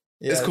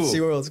 Yeah, it's cool.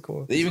 SeaWorld's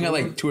cool. They even got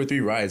like 2 or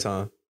 3 rides,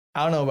 huh?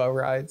 I don't know about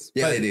rides.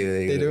 Yeah, they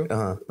do. They do?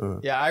 Uh-huh.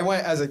 Yeah, I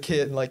went as a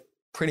kid, like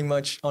pretty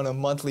much on a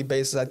monthly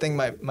basis. I think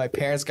my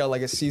parents got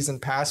like a season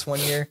pass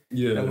one year.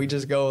 Yeah. And we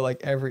just go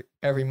like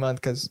every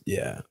month because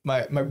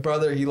my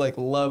brother, he like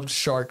loved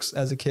sharks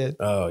as a kid.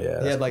 Oh,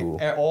 yeah. He had like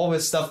all of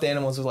his stuffed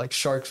animals were like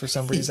sharks for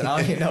some reason.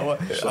 I don't even know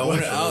what.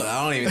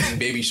 I don't even think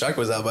Baby Shark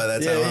was out by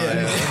that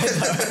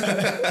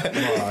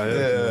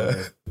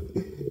time.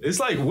 It's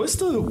like, what's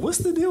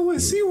the deal with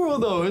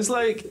SeaWorld though? It's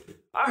like,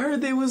 I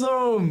heard they was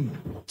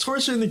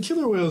torturing the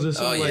killer whales or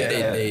something like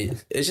that.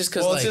 It's just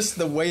because it's just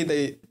the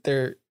way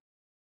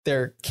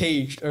they're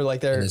caged or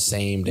like they're in the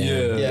same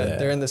damn.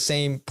 They're in the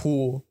same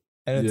pool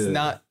and it's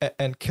not.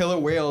 And killer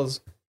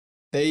whales,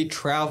 they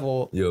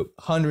travel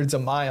hundreds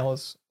of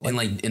miles and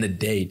like in a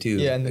day too.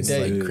 Yeah, in the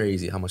day, it's like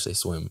crazy how much they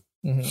swim.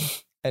 Mm-hmm.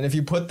 And if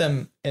you put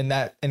them in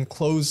that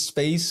enclosed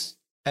space,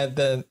 and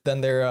then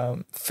their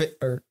fit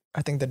or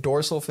I think the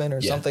dorsal fin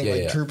or something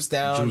droops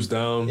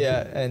down.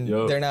 Yeah, and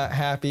they're not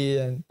happy,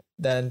 and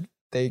then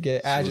they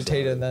get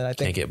agitated, and then I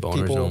think can't get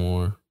boners no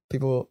more.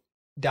 People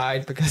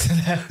died because of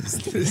that.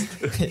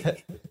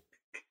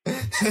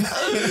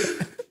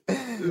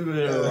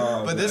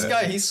 But this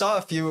guy, he saw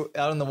a few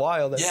out in the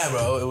wild. Yeah,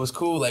 bro, it was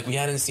cool. Like we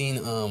hadn't seen.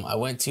 I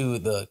went to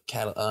the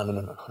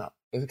no.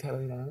 Is it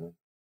Catalina Island?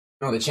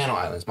 No, the Channel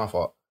Islands. My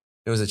fault.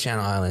 It was the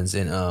Channel Islands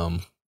in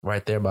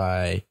right there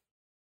by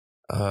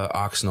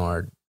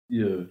Oxnard.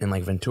 Yeah. In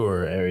like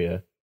Ventura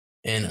area.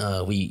 And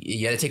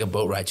you had to take a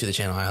boat ride to the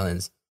Channel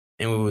Islands.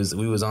 And we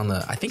was on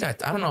the I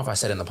don't know if I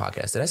said it in the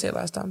podcast. Did I say it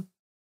last time?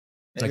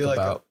 Maybe like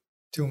about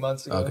 2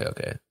 months ago.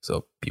 Okay.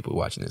 So people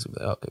watching this will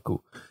be like, okay,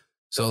 cool.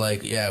 So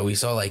like, yeah, we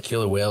saw like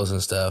killer whales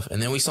and stuff.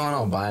 And then we saw an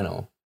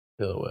albino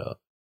killer whale.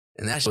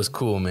 And that shit was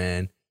cool,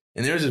 man.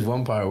 And there was just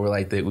one part where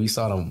like we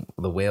saw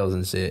the whales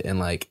and shit. And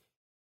like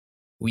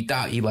we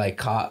thought he like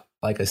caught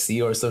like a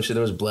seal or some shit.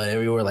 There was blood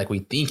everywhere. Like we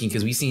thinking,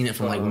 because we seen it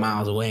from like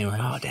miles away. And we're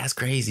like, oh, that's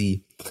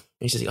crazy.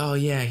 And she's like, oh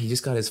yeah, he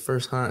just got his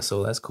first hunt.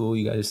 So that's cool.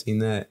 You guys have seen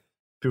that.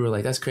 People were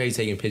like, that's crazy,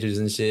 taking pictures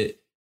and shit.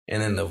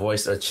 And then the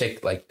voice, or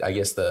chick, like I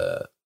guess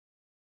the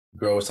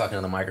girl was talking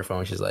on the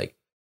microphone. She's like,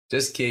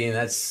 just kidding.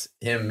 That's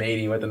him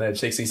mating with another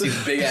chick. So you see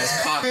this big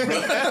ass cock,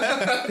 bro.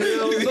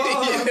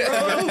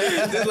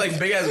 This like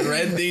big ass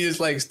red thing just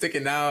like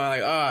sticking out. I'm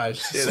like, oh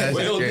shit, that's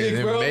crazy.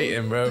 Him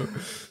mating, bro.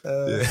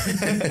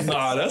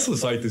 Nah, that's a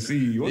sight to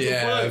see. What the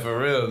fuck? For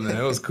real, man.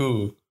 It was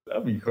cool.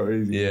 That'd be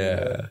crazy.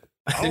 Yeah.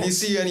 Did you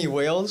see any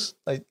whales?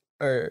 Like,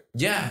 or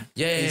yeah.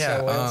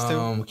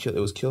 It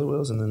was killer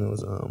whales, and then it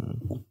was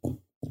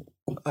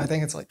I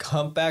think it's like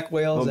humpback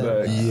whales.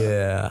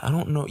 Yeah, I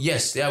don't know.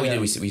 Yes, we did.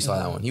 We saw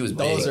that one. He was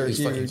big. Those are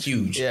huge. Fucking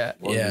huge. Yeah,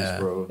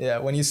 bro. Yeah,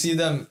 when you see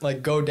them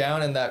like go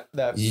down and that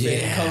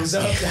fin comes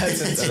up,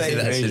 that's insane.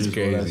 That's just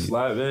crazy. That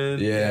slap, man.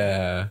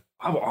 Yeah.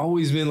 I've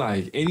always been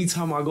like,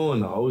 anytime I go in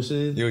the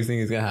ocean, you always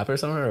think it's gonna happen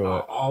somewhere, or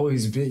what? I've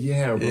always been,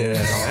 bro.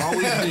 I've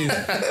always been.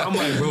 I'm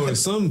like, bro, if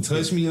something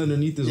touch me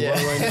underneath this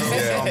water right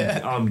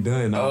now, I'm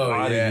done. I'm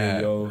out of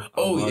here, yo.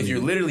 If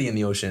you're literally in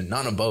the ocean,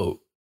 not in a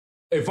boat.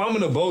 If I'm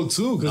in a boat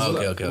too,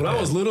 because when I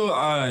was little,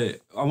 I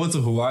went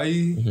to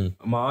Hawaii.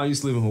 Mm-hmm. My aunt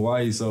used to live in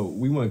Hawaii, so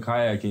we went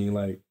kayaking.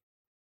 Like,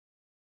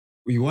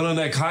 we went on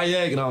that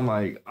kayak, and I'm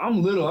like,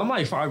 I'm little. I'm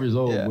like 5 years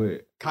old,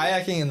 but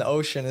kayaking in the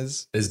ocean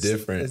is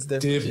different. It's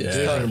different.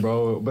 Different,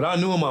 bro. But I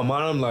knew in my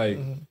mind, I'm like,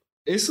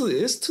 it's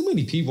too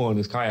many people on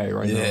this kayak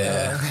right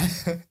now.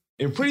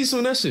 And pretty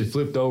soon that shit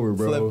flipped over,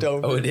 bro.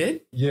 Oh, it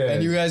did? Yeah.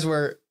 And you guys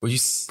were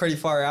pretty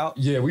far out?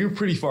 Yeah, we were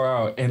pretty far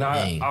out. And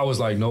I was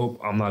like,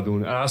 nope, I'm not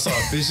doing it. And I saw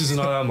fishes and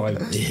all that. I'm like,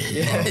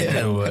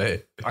 no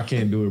way. I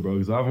can't do it, bro.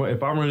 Because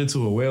if I run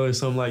into a whale or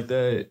something like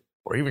that.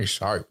 Or even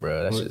shark,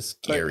 bro. That's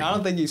just scary. But I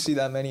don't think you see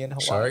that many in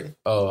Hawaii. Shark?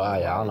 Oh, I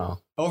don't know.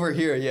 Over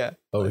here, yeah.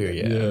 Over here,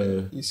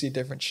 yeah. You see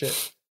different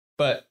shit.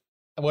 But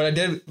what I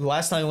did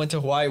last time I went to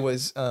Hawaii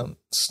was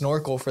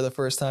snorkel for the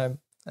first time.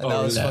 And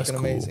that was fucking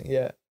amazing.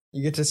 Yeah.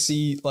 You get to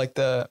see like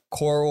the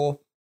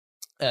coral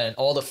and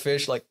all the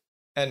fish, like,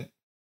 and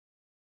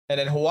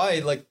in Hawaii,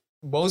 like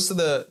most of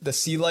the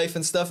sea life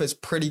and stuff is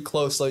pretty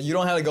close. So you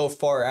don't have to go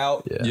far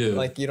out. Yeah.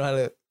 Like you don't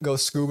have to go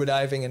scuba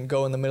diving and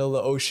go in the middle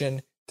of the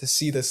ocean to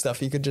see this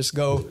stuff. You could just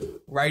go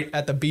right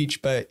at the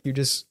beach, but you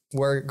just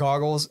wear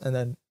goggles and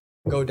then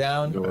go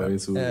down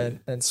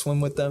and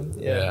swim with them.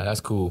 Yeah,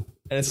 that's cool.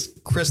 And it's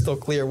crystal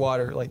clear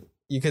water. Like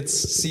you could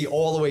see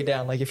all the way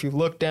down. Like if you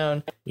look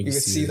down, you could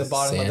see the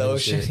bottom of the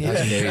ocean.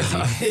 That's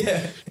crazy.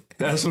 Yeah.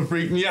 That's what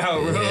freaked me out,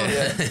 bro.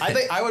 Yeah. I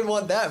think I would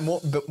want that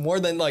more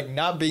than like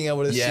not being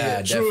able to see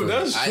it. True,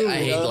 that's true. I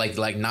hate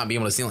like not being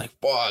able to see. Like,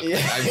 fuck,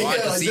 like, I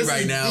want to see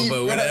right now,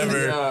 but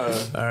whatever.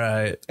 All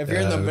right. If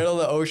you're in the middle of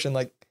the ocean,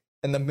 like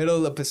in the middle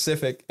of the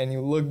Pacific, and you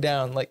look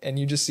down, like, and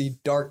you just see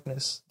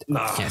darkness.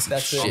 Can't see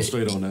that's shit. it.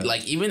 Straight on that.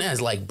 Like even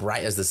as like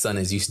bright as the sun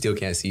is, you still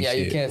can't see. Yeah,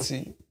 shit. you can't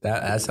see.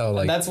 That's how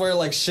like. And that's where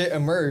like shit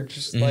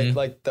emerges.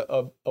 Like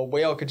a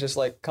whale could just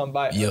like come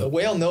by. Yep. The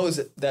whale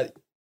knows that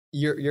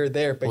you're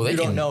there, but you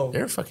don't know.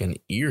 Their fucking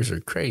ears are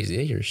crazy.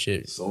 They hear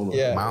shit.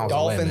 Yeah, miles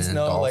dolphins away, man.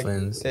 know.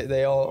 Dolphins. Like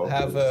they all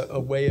have a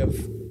way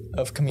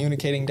of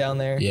communicating down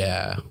there.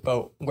 Yeah,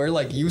 but we're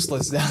like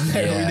useless down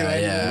there. Yeah, We do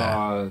anything.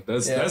 Nah,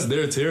 that's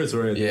their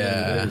territory. At the end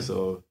of the day,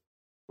 so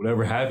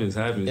whatever happens.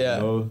 Yeah,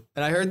 you know?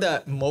 And I heard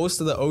that most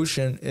of the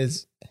ocean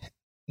is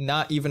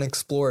not even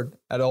explored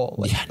at all.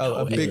 Like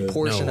a big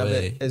portion of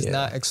it is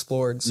not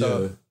explored.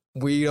 So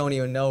we don't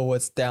even know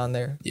what's down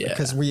there. Yeah,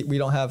 because we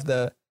don't have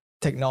the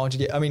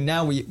technology. I mean,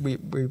 now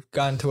we've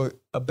gotten to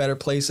a better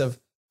place of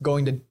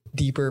going to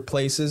deeper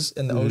places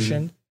in the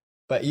ocean,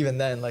 but even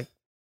then, like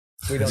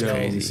we don't know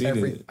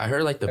everything. I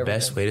heard like the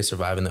best way to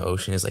survive in the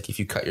ocean is like if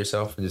you cut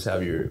yourself and just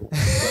have your.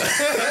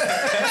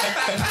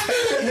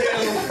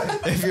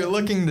 If you're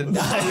looking to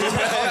die,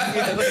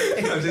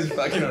 I'm just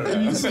fucking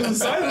around. You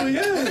suicidal,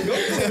 yeah. Go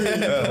for it.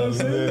 You know what I'm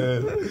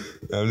saying?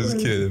 I'm just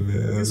kidding,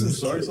 man. Get some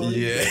sharks on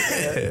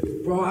Yeah,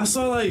 bro. I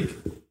saw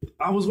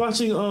I was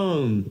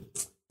watching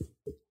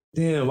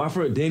damn, I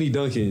forgot Danny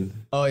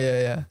Duncan. Oh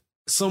yeah.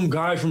 Some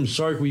guy from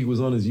Shark Week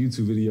was on his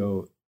YouTube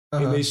video,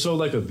 and they showed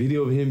like a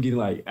video of him getting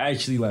like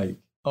actually like.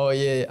 Oh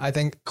yeah, I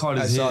think caught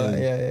his I saw hand. that.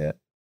 Yeah.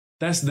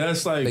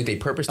 That's like they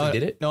purposely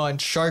did it. No, on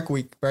Shark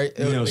Week, right?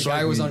 The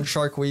guy was on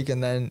Shark Week,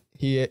 and then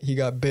he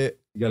got bit.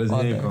 He got his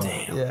hand caught.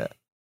 Yeah,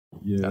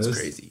 that's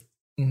crazy.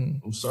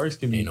 Mm-hmm. Sharks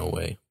can be Ain't no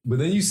way. But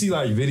then you see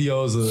like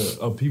videos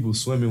of people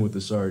swimming with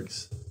the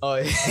sharks. Oh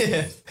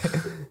yeah,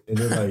 and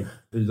they're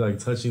like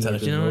touching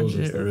like, their on nose shit,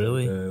 and stuff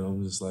really? Like that. And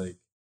I'm just like,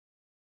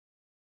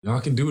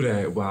 y'all can do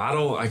that, but I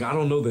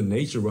don't know the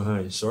nature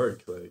behind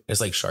shark. Like it's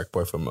like Shark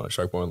Boy from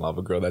Shark Boy and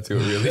Lava Girl. That's who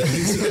it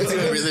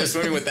really. They're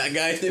swimming with that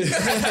guy.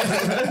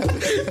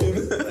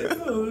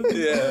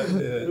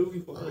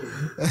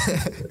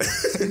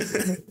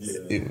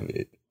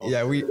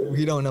 Yeah,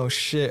 we don't know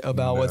shit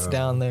about what's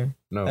down there.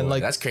 No, and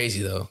like that's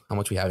crazy though. How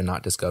much we have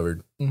not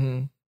discovered.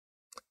 Mm-hmm.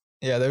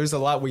 Yeah, there's a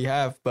lot we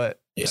have, but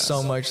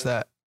so much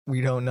that we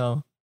don't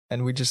know,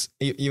 and we just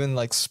even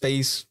like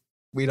space.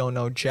 We don't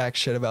know jack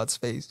shit about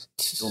space.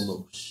 Don't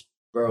know,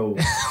 bro.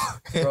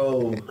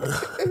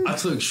 I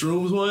took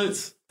shrooms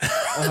once,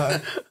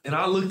 and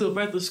I looked up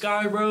at the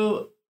sky,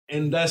 bro,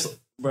 and that's,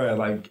 bro,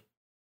 like,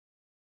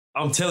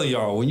 I'm telling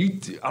y'all,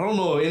 I don't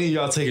know if any of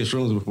y'all taking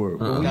shrooms before,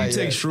 but when you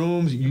take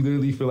shrooms, you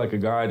literally feel like a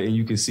god and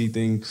you can see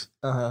things.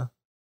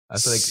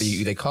 That's like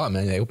they call it,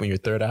 man. They open your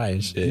third eye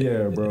and shit.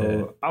 Yeah, bro.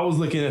 Yeah. I was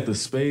looking at the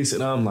space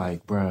and I'm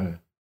like, bro,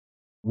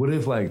 what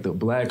if like the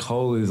black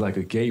hole is like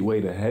a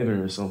gateway to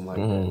heaven or something like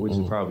that, which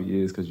it probably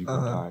is because you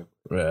can die.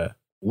 Yeah.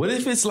 What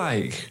if the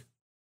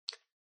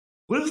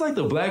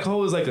black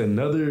hole is like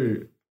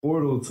another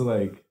portal to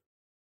like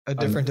a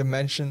different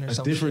dimension or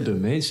something? A different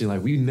dimension.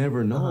 Like we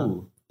never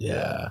know.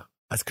 Yeah.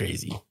 That's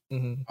crazy.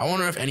 Mm-hmm. I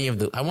wonder if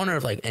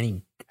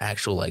any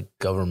actual like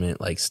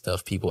government like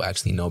stuff people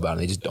actually know about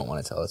and they just don't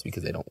want to tell us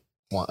because they don't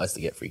want us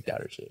to get freaked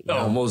out or shit.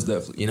 Oh, most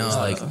definitely. You know,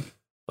 like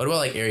what about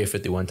like Area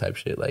 51 type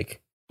shit?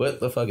 Like what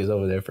the fuck is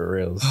over there for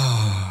reals?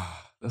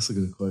 That's a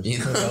good question. You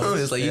know,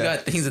 it's like you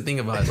got things to think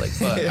about. It's like,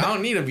 fuck, I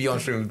don't need to be on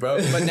shrooms, bro.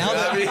 But now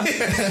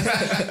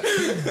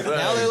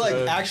now they're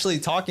like actually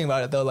talking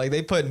about it though. Like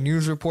they put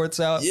news reports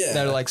out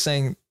that are like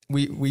saying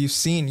we've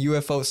seen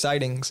UFO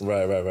sightings.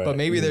 Right. But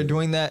maybe they're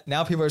doing that.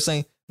 Now people are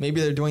saying maybe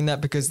they're doing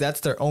that because that's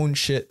their own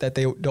shit that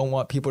they don't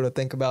want people to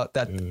think about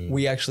that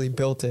we actually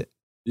built it.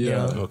 Yeah. You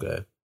know?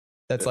 Okay.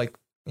 That's like,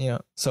 you know,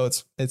 so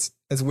it's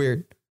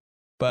weird.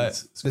 But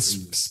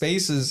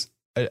space is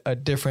a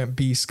different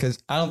beast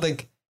because I don't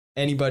think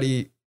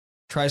anybody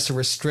tries to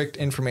restrict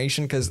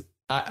information because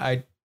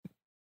I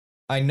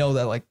know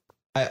that like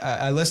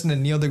I listened to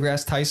Neil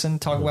deGrasse Tyson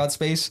talk about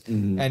space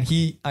and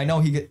I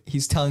know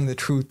he's telling the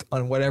truth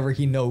on whatever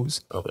he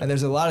knows. And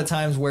there's a lot of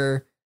times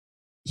where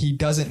he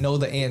doesn't know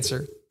the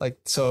answer. Like,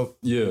 so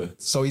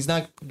he's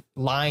not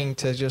lying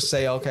to just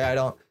say, okay, I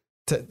don't,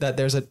 that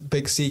there's a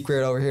big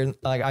secret over here.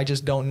 Like, I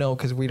just don't know.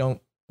 Cause we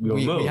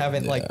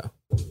haven't like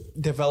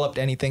developed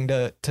anything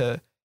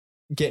to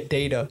get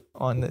data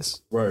on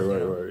this.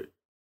 Right.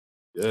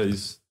 Yeah.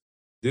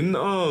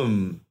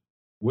 Didn't,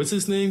 what's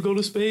his name go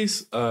to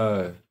space?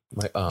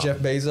 Jeff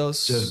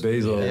Bezos.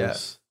 Yeah.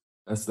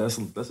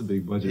 That's a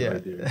big budget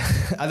right there.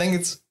 I think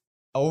it's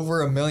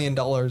over $1 million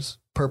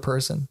per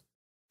person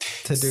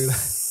to do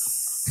that.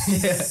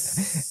 Yeah,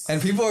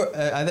 and people are,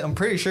 I'm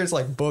pretty sure it's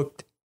like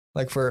booked,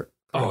 like for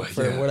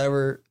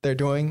whatever they're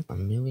doing.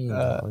 $1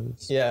 million.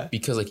 Yeah,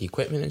 because like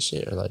equipment and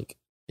shit, or like.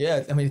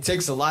 Yeah, I mean, it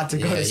takes a lot to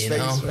go to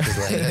space.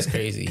 Like, that's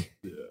crazy.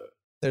 Yeah.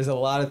 There's a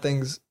lot of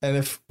things, and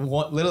if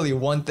literally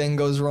one thing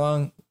goes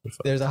wrong,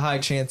 there's a high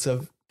chance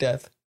of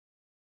death.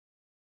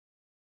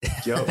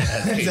 Yo,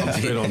 I'm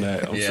straight on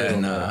that. I'm straight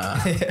on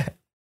that.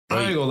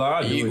 I ain't gonna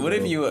lie. What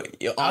if you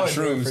on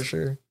shrooms for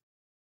sure?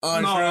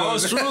 On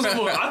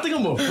shrooms, I think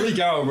I'm gonna freak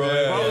out, bro.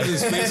 If I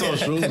was in space on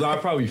shrooms,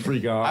 I'd probably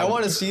freak out. I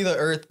want to see the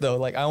Earth though.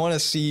 Like I want to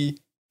see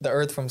the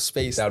Earth from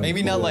space.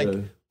 Maybe not like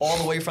all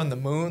the way from the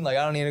moon. Like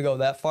I don't need to go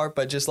that far,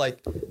 but just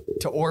like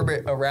to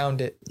orbit around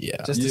it.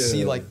 Yeah. Just to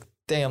see like,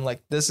 damn,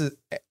 like this is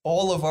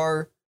all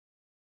of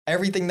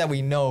everything that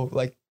we know,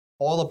 like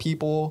all the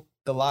people,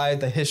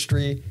 the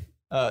history,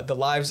 the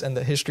lives and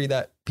the history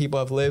that people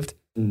have lived.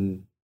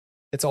 Mm-hmm.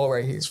 It's all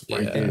right here.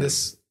 Right in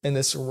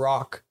this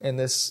rock, in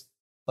this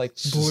like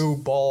blue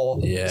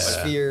ball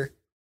sphere.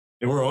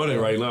 And we're on it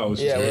right now. We're on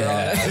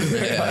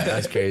it.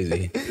 That's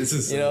crazy. It's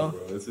insane, bro.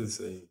 It's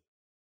insane.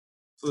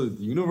 So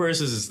the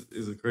universe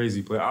is a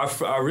crazy place.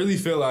 I really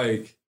feel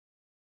like,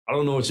 I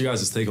don't know what you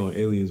guys' take on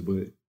aliens,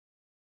 but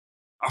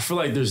I feel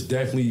like there's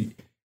definitely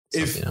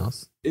if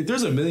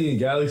there's 1 million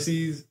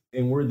galaxies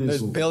and we're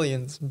this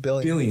billions.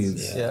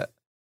 Yeah.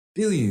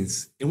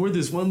 Billions. And we're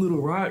this one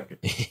little rock.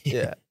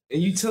 Yeah.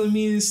 And you telling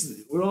me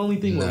we're the only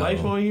thing with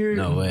life on here?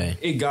 No way.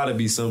 It gotta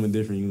be something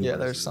different. Yeah,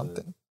 there's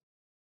something.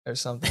 There's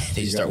something.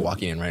 They just start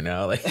walking in right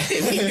now, like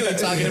immediately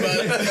talking about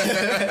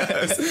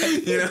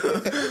it.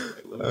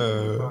 You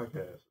know?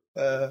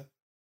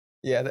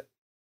 Yeah,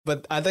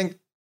 but I think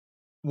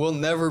we'll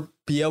never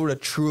be able to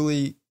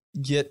truly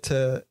get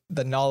to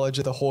the knowledge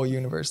of the whole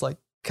universe, like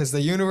because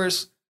the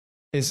universe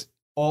is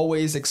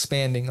always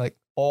expanding, like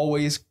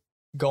always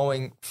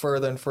going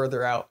further and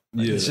further out.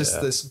 Like, it's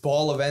just this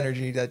ball of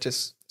energy that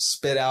just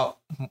spit out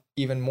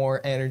even more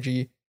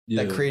energy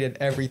that created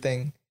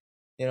everything,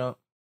 you know.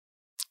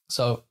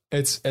 So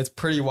it's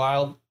pretty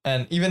wild.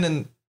 And even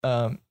in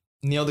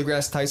Neil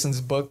deGrasse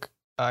Tyson's book,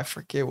 I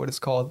forget what it's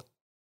called.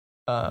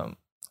 I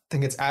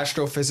think it's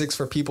Astrophysics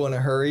for People in a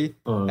Hurry.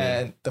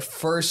 And the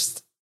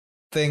first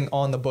thing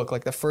on the book,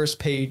 like the first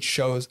page,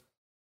 shows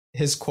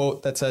his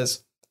quote that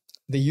says,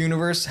 "The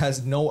universe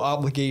has no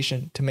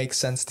obligation to make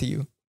sense to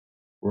you."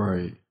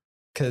 Right.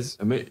 Because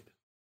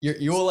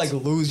you will like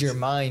lose your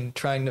mind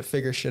trying to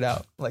figure shit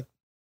out. Like,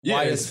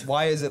 why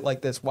is it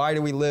like this? Why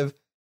do we live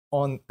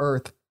on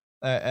Earth?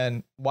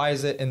 And why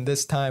is it in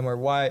this time? Or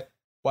why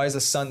is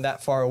the sun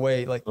that far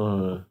away? Like,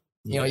 you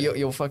know,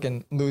 you'll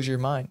fucking lose your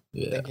mind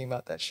thinking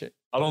about that shit.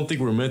 I don't think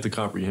we're meant to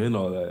comprehend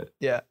all that.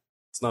 Yeah.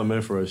 It's not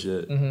meant for us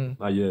yet.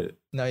 Mm-hmm. Not yet.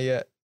 Not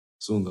yet.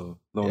 Soon though.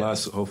 No, not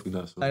soon. Hopefully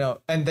not soon. I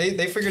know. And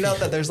they figured out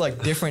that there's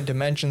like different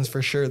dimensions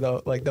for sure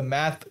though. Like the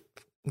math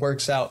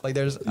works out. Like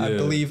there's, I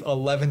believe,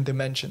 11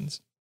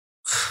 dimensions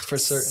for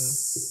certain.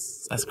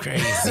 That's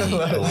crazy.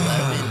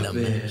 11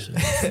 dimensions.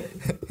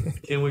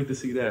 Can't wait to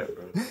see that,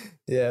 bro.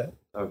 Yeah.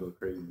 I'll go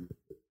crazy.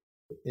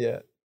 Yeah.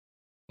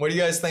 What do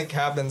you guys think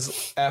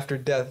happens after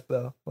death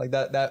though? Like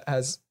that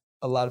has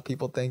a lot of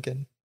people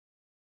thinking.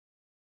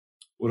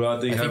 What do I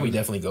think? I think we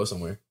definitely go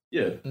somewhere.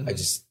 Yeah. Mm-hmm.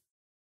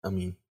 I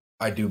mean,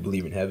 I do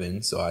believe in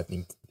heaven, so I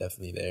think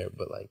definitely there.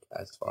 But like,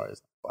 as far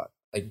as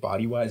like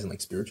body wise and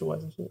like spiritual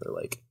wise and shit, or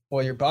like,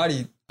 well, your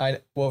body.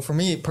 For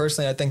me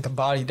personally, I think the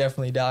body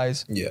definitely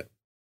dies. Yeah.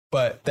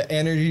 But the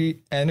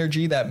energy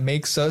that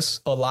makes us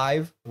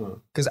alive,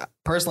 because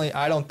personally,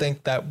 I don't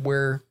think that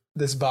we're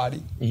this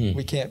body. Mm-hmm.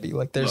 We can't be.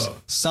 Like, there's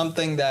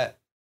something that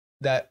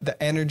the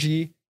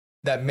energy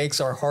that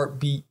makes our heart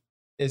beat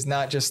is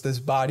not just this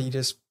body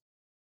just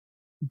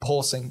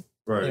pulsing.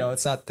 Right. You know,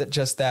 it's not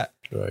just that.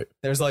 Right.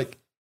 There's like,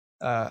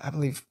 I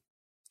believe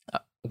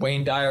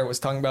Wayne Dyer was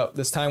talking about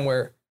this time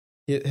where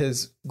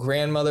his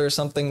grandmother or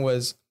something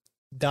was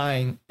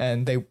dying,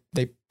 and they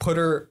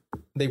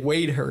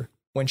weighed her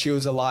when she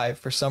was alive.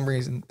 For some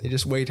reason, they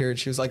just weighed her, and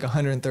she was like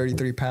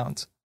 133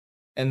 pounds.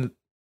 And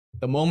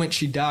the moment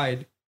she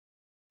died,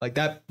 like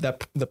that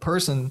the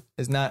person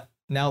is not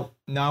now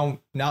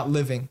not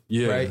living,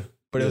 right?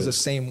 But it was the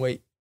same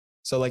weight.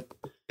 So like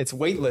it's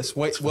weightless.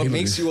 What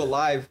makes you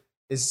alive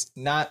is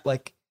not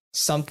like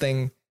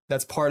something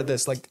that's part of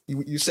this. Like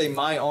you say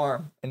my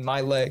arm and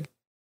my leg.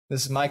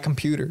 This is my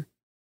computer.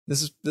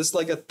 This is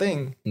like a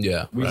thing.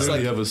 Yeah. We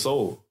really have a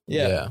soul.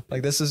 Yeah.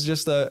 Like this is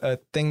just a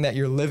thing that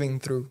you're living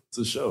through. It's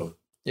a show.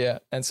 Yeah.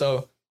 And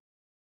so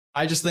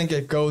I just think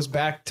it goes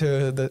back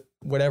to the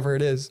whatever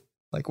it is.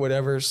 Like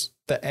whatever's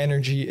the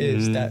energy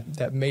is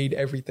that made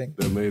everything.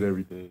 That made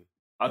everything.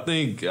 I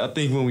think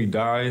when we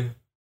die,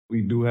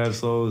 we do have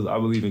souls. I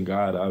believe in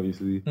God,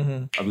 obviously.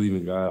 Mm-hmm. I believe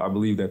in God. I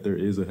believe that there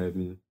is a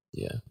heaven.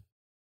 Yeah.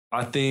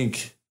 I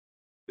think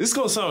this is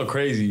gonna sound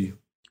crazy,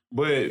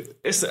 but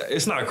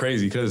it's not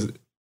crazy because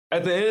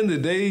at the end of the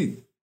day,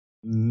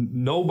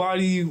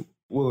 nobody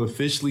will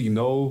officially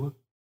know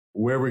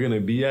where we're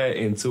gonna be at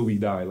until we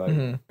die.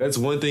 Like that's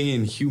one thing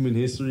in human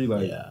history.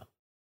 Like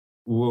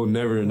we'll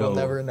never know. We'll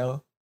never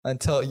know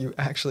until you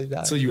actually die.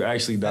 Until you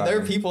actually die. And there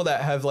are people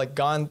that have like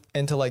gone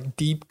into like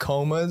deep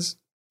comas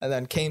and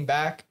then came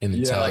back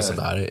and tell us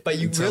about it. But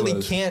you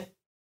really can't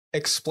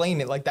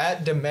explain it. Like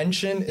that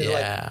dimension is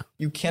like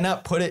you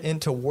cannot put it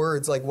into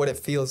words like what it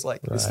feels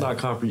like. It's not it's not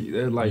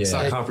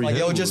comprehensible. Like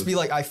it'll just be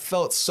like I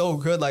felt so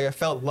good, like I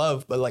felt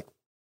love, but like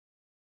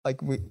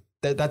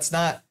that's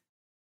not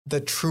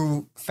the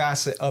true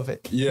facet of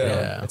it.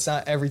 Yeah. It's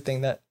not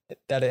everything that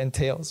it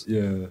entails.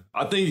 Yeah.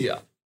 I think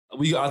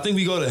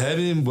we go to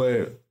heaven,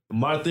 but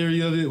my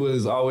theory of it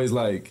was always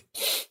like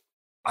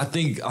I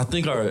think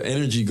our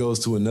energy goes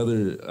to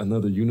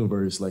another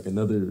universe, like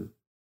another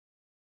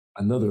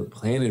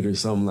planet or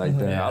something like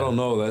that. I don't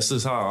know. That's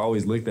just how I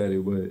always looked at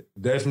it, but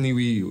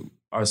definitely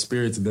our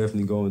spirits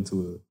definitely go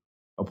into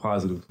a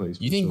positive place.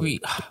 You think we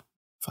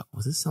fuck,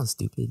 well, this sounds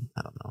stupid.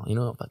 I don't know. You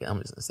know what? Fuck it, I'm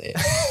just gonna say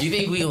it. You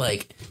think we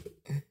like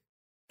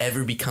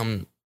ever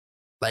become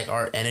like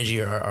our energy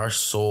or our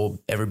soul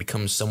ever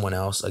becomes someone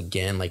else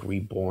again, like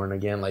reborn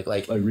again, like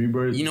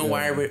rebirth? You know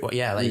why?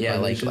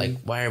 Like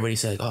why everybody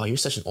say like, oh, you're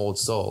such an old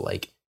soul.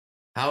 Like,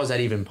 how is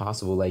that even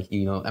possible? Like,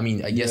 you know, I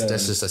mean, I guess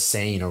that's just a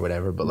saying or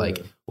whatever. But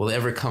like, will it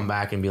ever come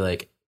back and be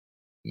like,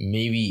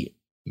 maybe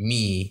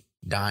me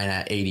dying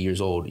at 80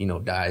 years old, you know,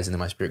 dies and then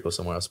my spirit goes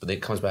somewhere else, but then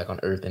it comes back on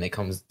Earth and it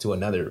comes to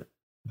another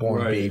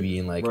born baby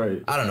and like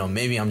I don't know,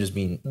 maybe I'm just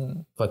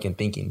being fucking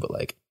thinking, but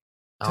like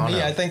to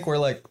me, I think we're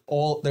like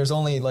there's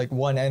only like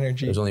one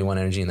energy. There's only one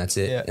energy and that's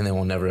it. And then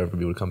we'll never ever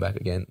be able to come back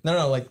again.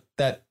 No, like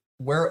that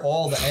we're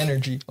all the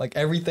energy. Like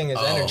everything is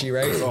energy,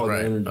 right?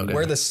 Energy. Okay.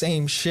 We're the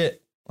same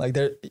shit. Like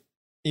there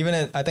even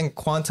in, I think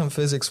quantum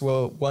physics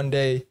will one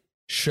day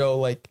show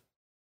like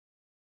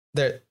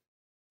that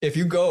if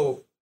you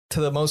go to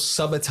the most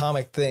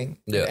subatomic thing,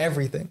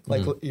 everything,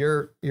 like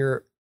your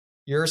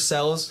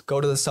cells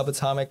go to the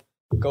subatomic,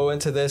 go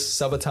into this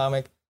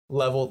subatomic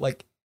level,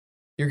 like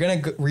you're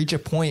going to reach a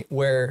point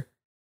where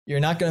you're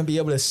not going to be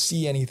able to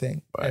see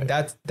anything. And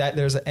that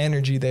there's an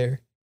energy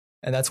there.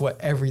 And that's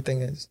what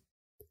everything is.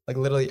 Like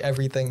literally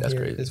everything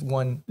here is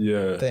one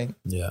thing.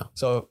 Yeah.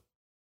 So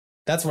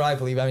that's what I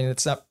believe. I mean,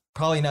 it's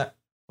probably not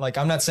like,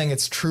 I'm not saying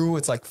it's true.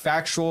 It's like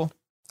factual,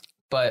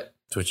 but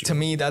to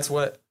me, that's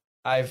what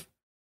I've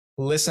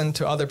listened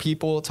to other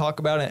people talk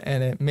about it.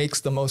 And it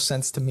makes the most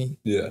sense to me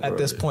at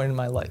this point in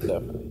my life.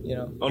 Definitely. You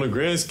know, on a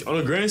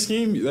grand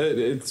scheme,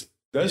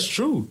 that's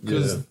true.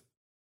 Because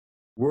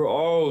we're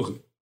all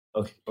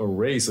a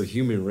race, a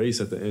human race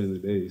at the end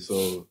of the day.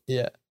 So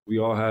we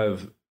all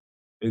have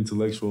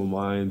intellectual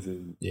minds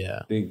and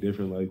think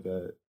different like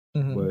that.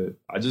 But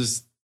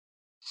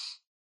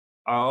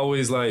I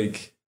always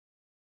like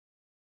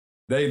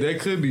that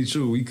could be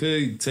true. We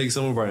could take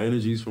some of our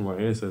energies from our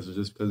ancestors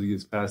just because it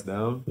gets passed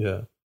down.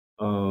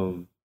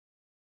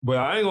 But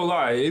I ain't gonna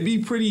lie, it'd be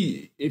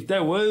pretty if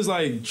that was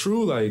like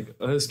true, like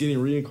us getting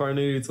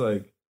reincarnated to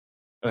like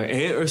an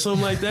ant or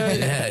something like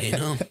that. You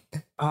know.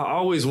 I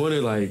always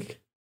wondered, like,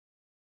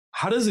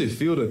 how does it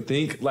feel to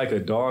think like a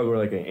dog or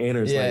like an ant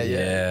or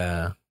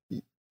something?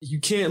 You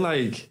can't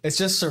like... It's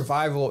just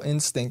survival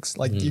instincts.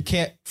 Like you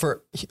can't,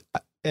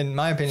 in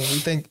my opinion, we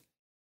think,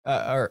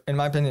 or in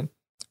my opinion,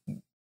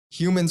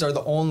 humans are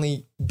the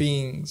only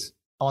beings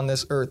on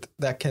this earth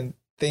that can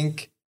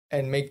think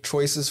and make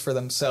choices for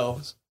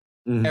themselves.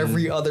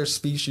 Every other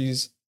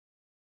species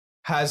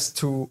has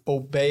to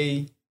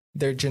obey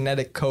their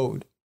genetic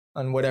code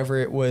on whatever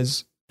it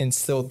was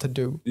instilled to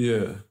do.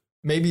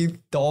 Maybe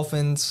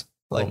dolphins,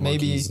 like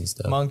maybe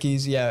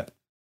monkeys,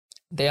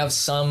 they have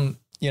some,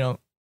 you know,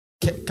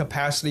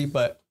 capacity,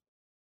 but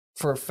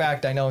for a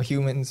fact, I know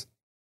humans,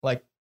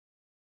 like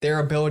their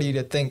ability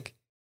to think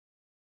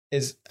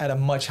is at a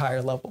much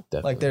higher level.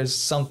 Like there's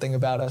something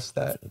about us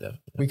that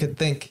we could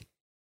think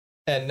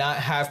and not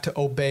have to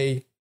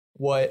obey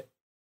what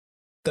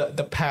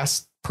the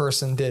past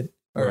person did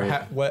or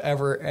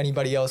whatever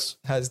anybody else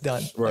has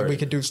done. Like we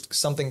could do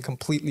something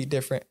completely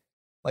different.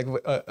 Like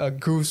a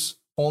goose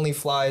only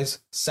flies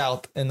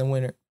south in the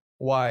winter.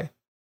 Why?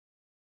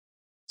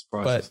 It's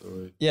process,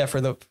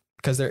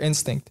 because they're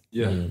instinct.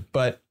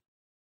 But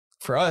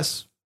for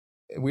us,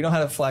 we don't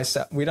have to fly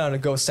south. We don't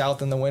have to go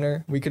south in the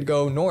winter. We could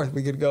go north.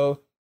 We could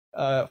go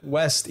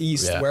west,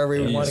 east, wherever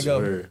we want to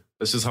go.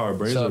 That's just how our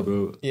brains are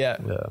built.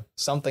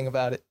 Something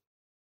about it.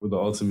 We're the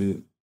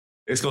ultimate.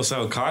 It's gonna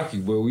sound cocky,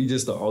 but we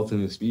just the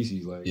ultimate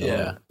species. Like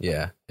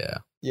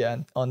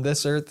on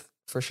this earth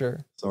for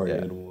sure. Sorry,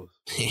 animals.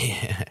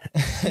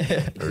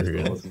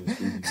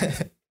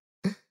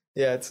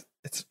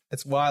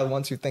 It's wild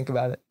once you think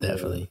about it.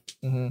 Definitely.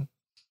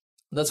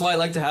 That's why I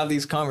like to have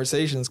these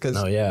conversations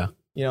because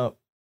you know,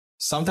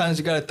 sometimes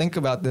you got to think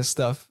about this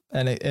stuff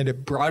and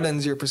it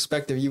broadens your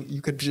perspective.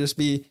 You could just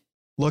be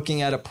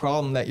looking at a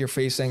problem that you're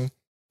facing,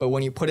 but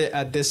when you put it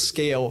at this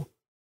scale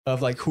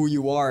of like who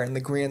you are in the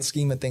grand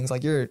scheme of things,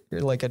 like you're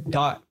like a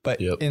dot, but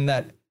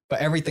but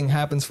everything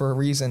happens for a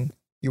reason.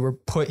 You were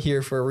put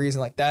here for a reason.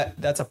 Like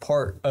that's a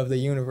part of the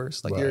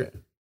universe. Like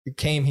you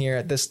came here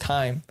at this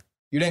time.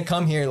 You didn't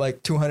come here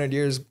like 200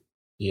 years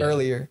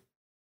earlier.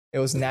 It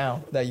was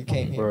now that you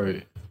came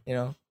here. You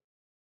know?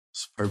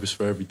 It's purpose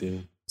for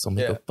everything. So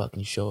make a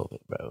fucking show of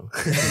it, bro.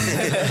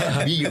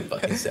 Be your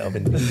fucking self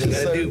and do what you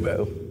gotta do,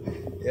 bro.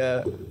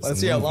 Yeah. Let's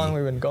see how long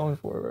we've been going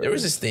for, bro. There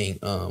was this thing.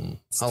 How long?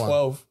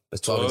 12.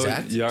 It's 12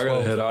 exact? Yeah, I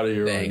gotta head out of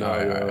here right now.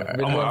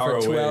 Been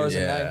going for 2 hours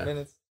and 9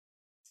 minutes.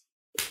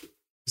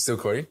 Still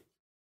recording?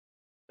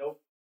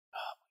 Nope.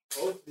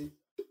 How did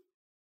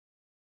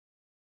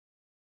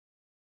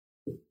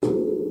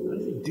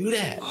you do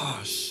that?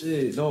 Oh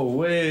shit! No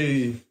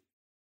way.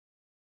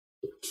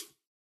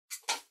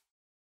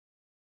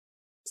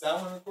 Is that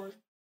one recording?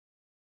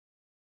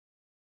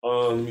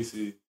 Let me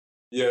see.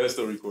 Yeah, that's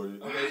still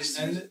recording. Okay, just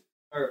end it.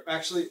 Or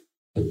actually,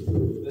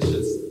 this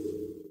shit's.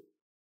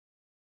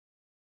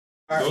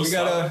 All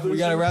right, we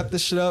gotta wrap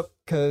this shit up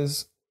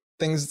because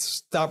things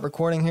stop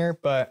recording here.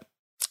 But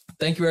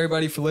thank you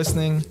everybody for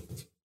listening.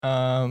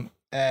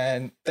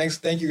 And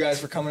thank you guys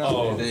for coming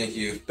on. Thank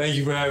you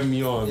for having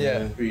me on. Yeah,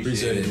 man.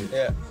 Appreciate it.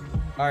 Yeah.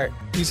 All right,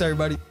 peace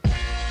everybody.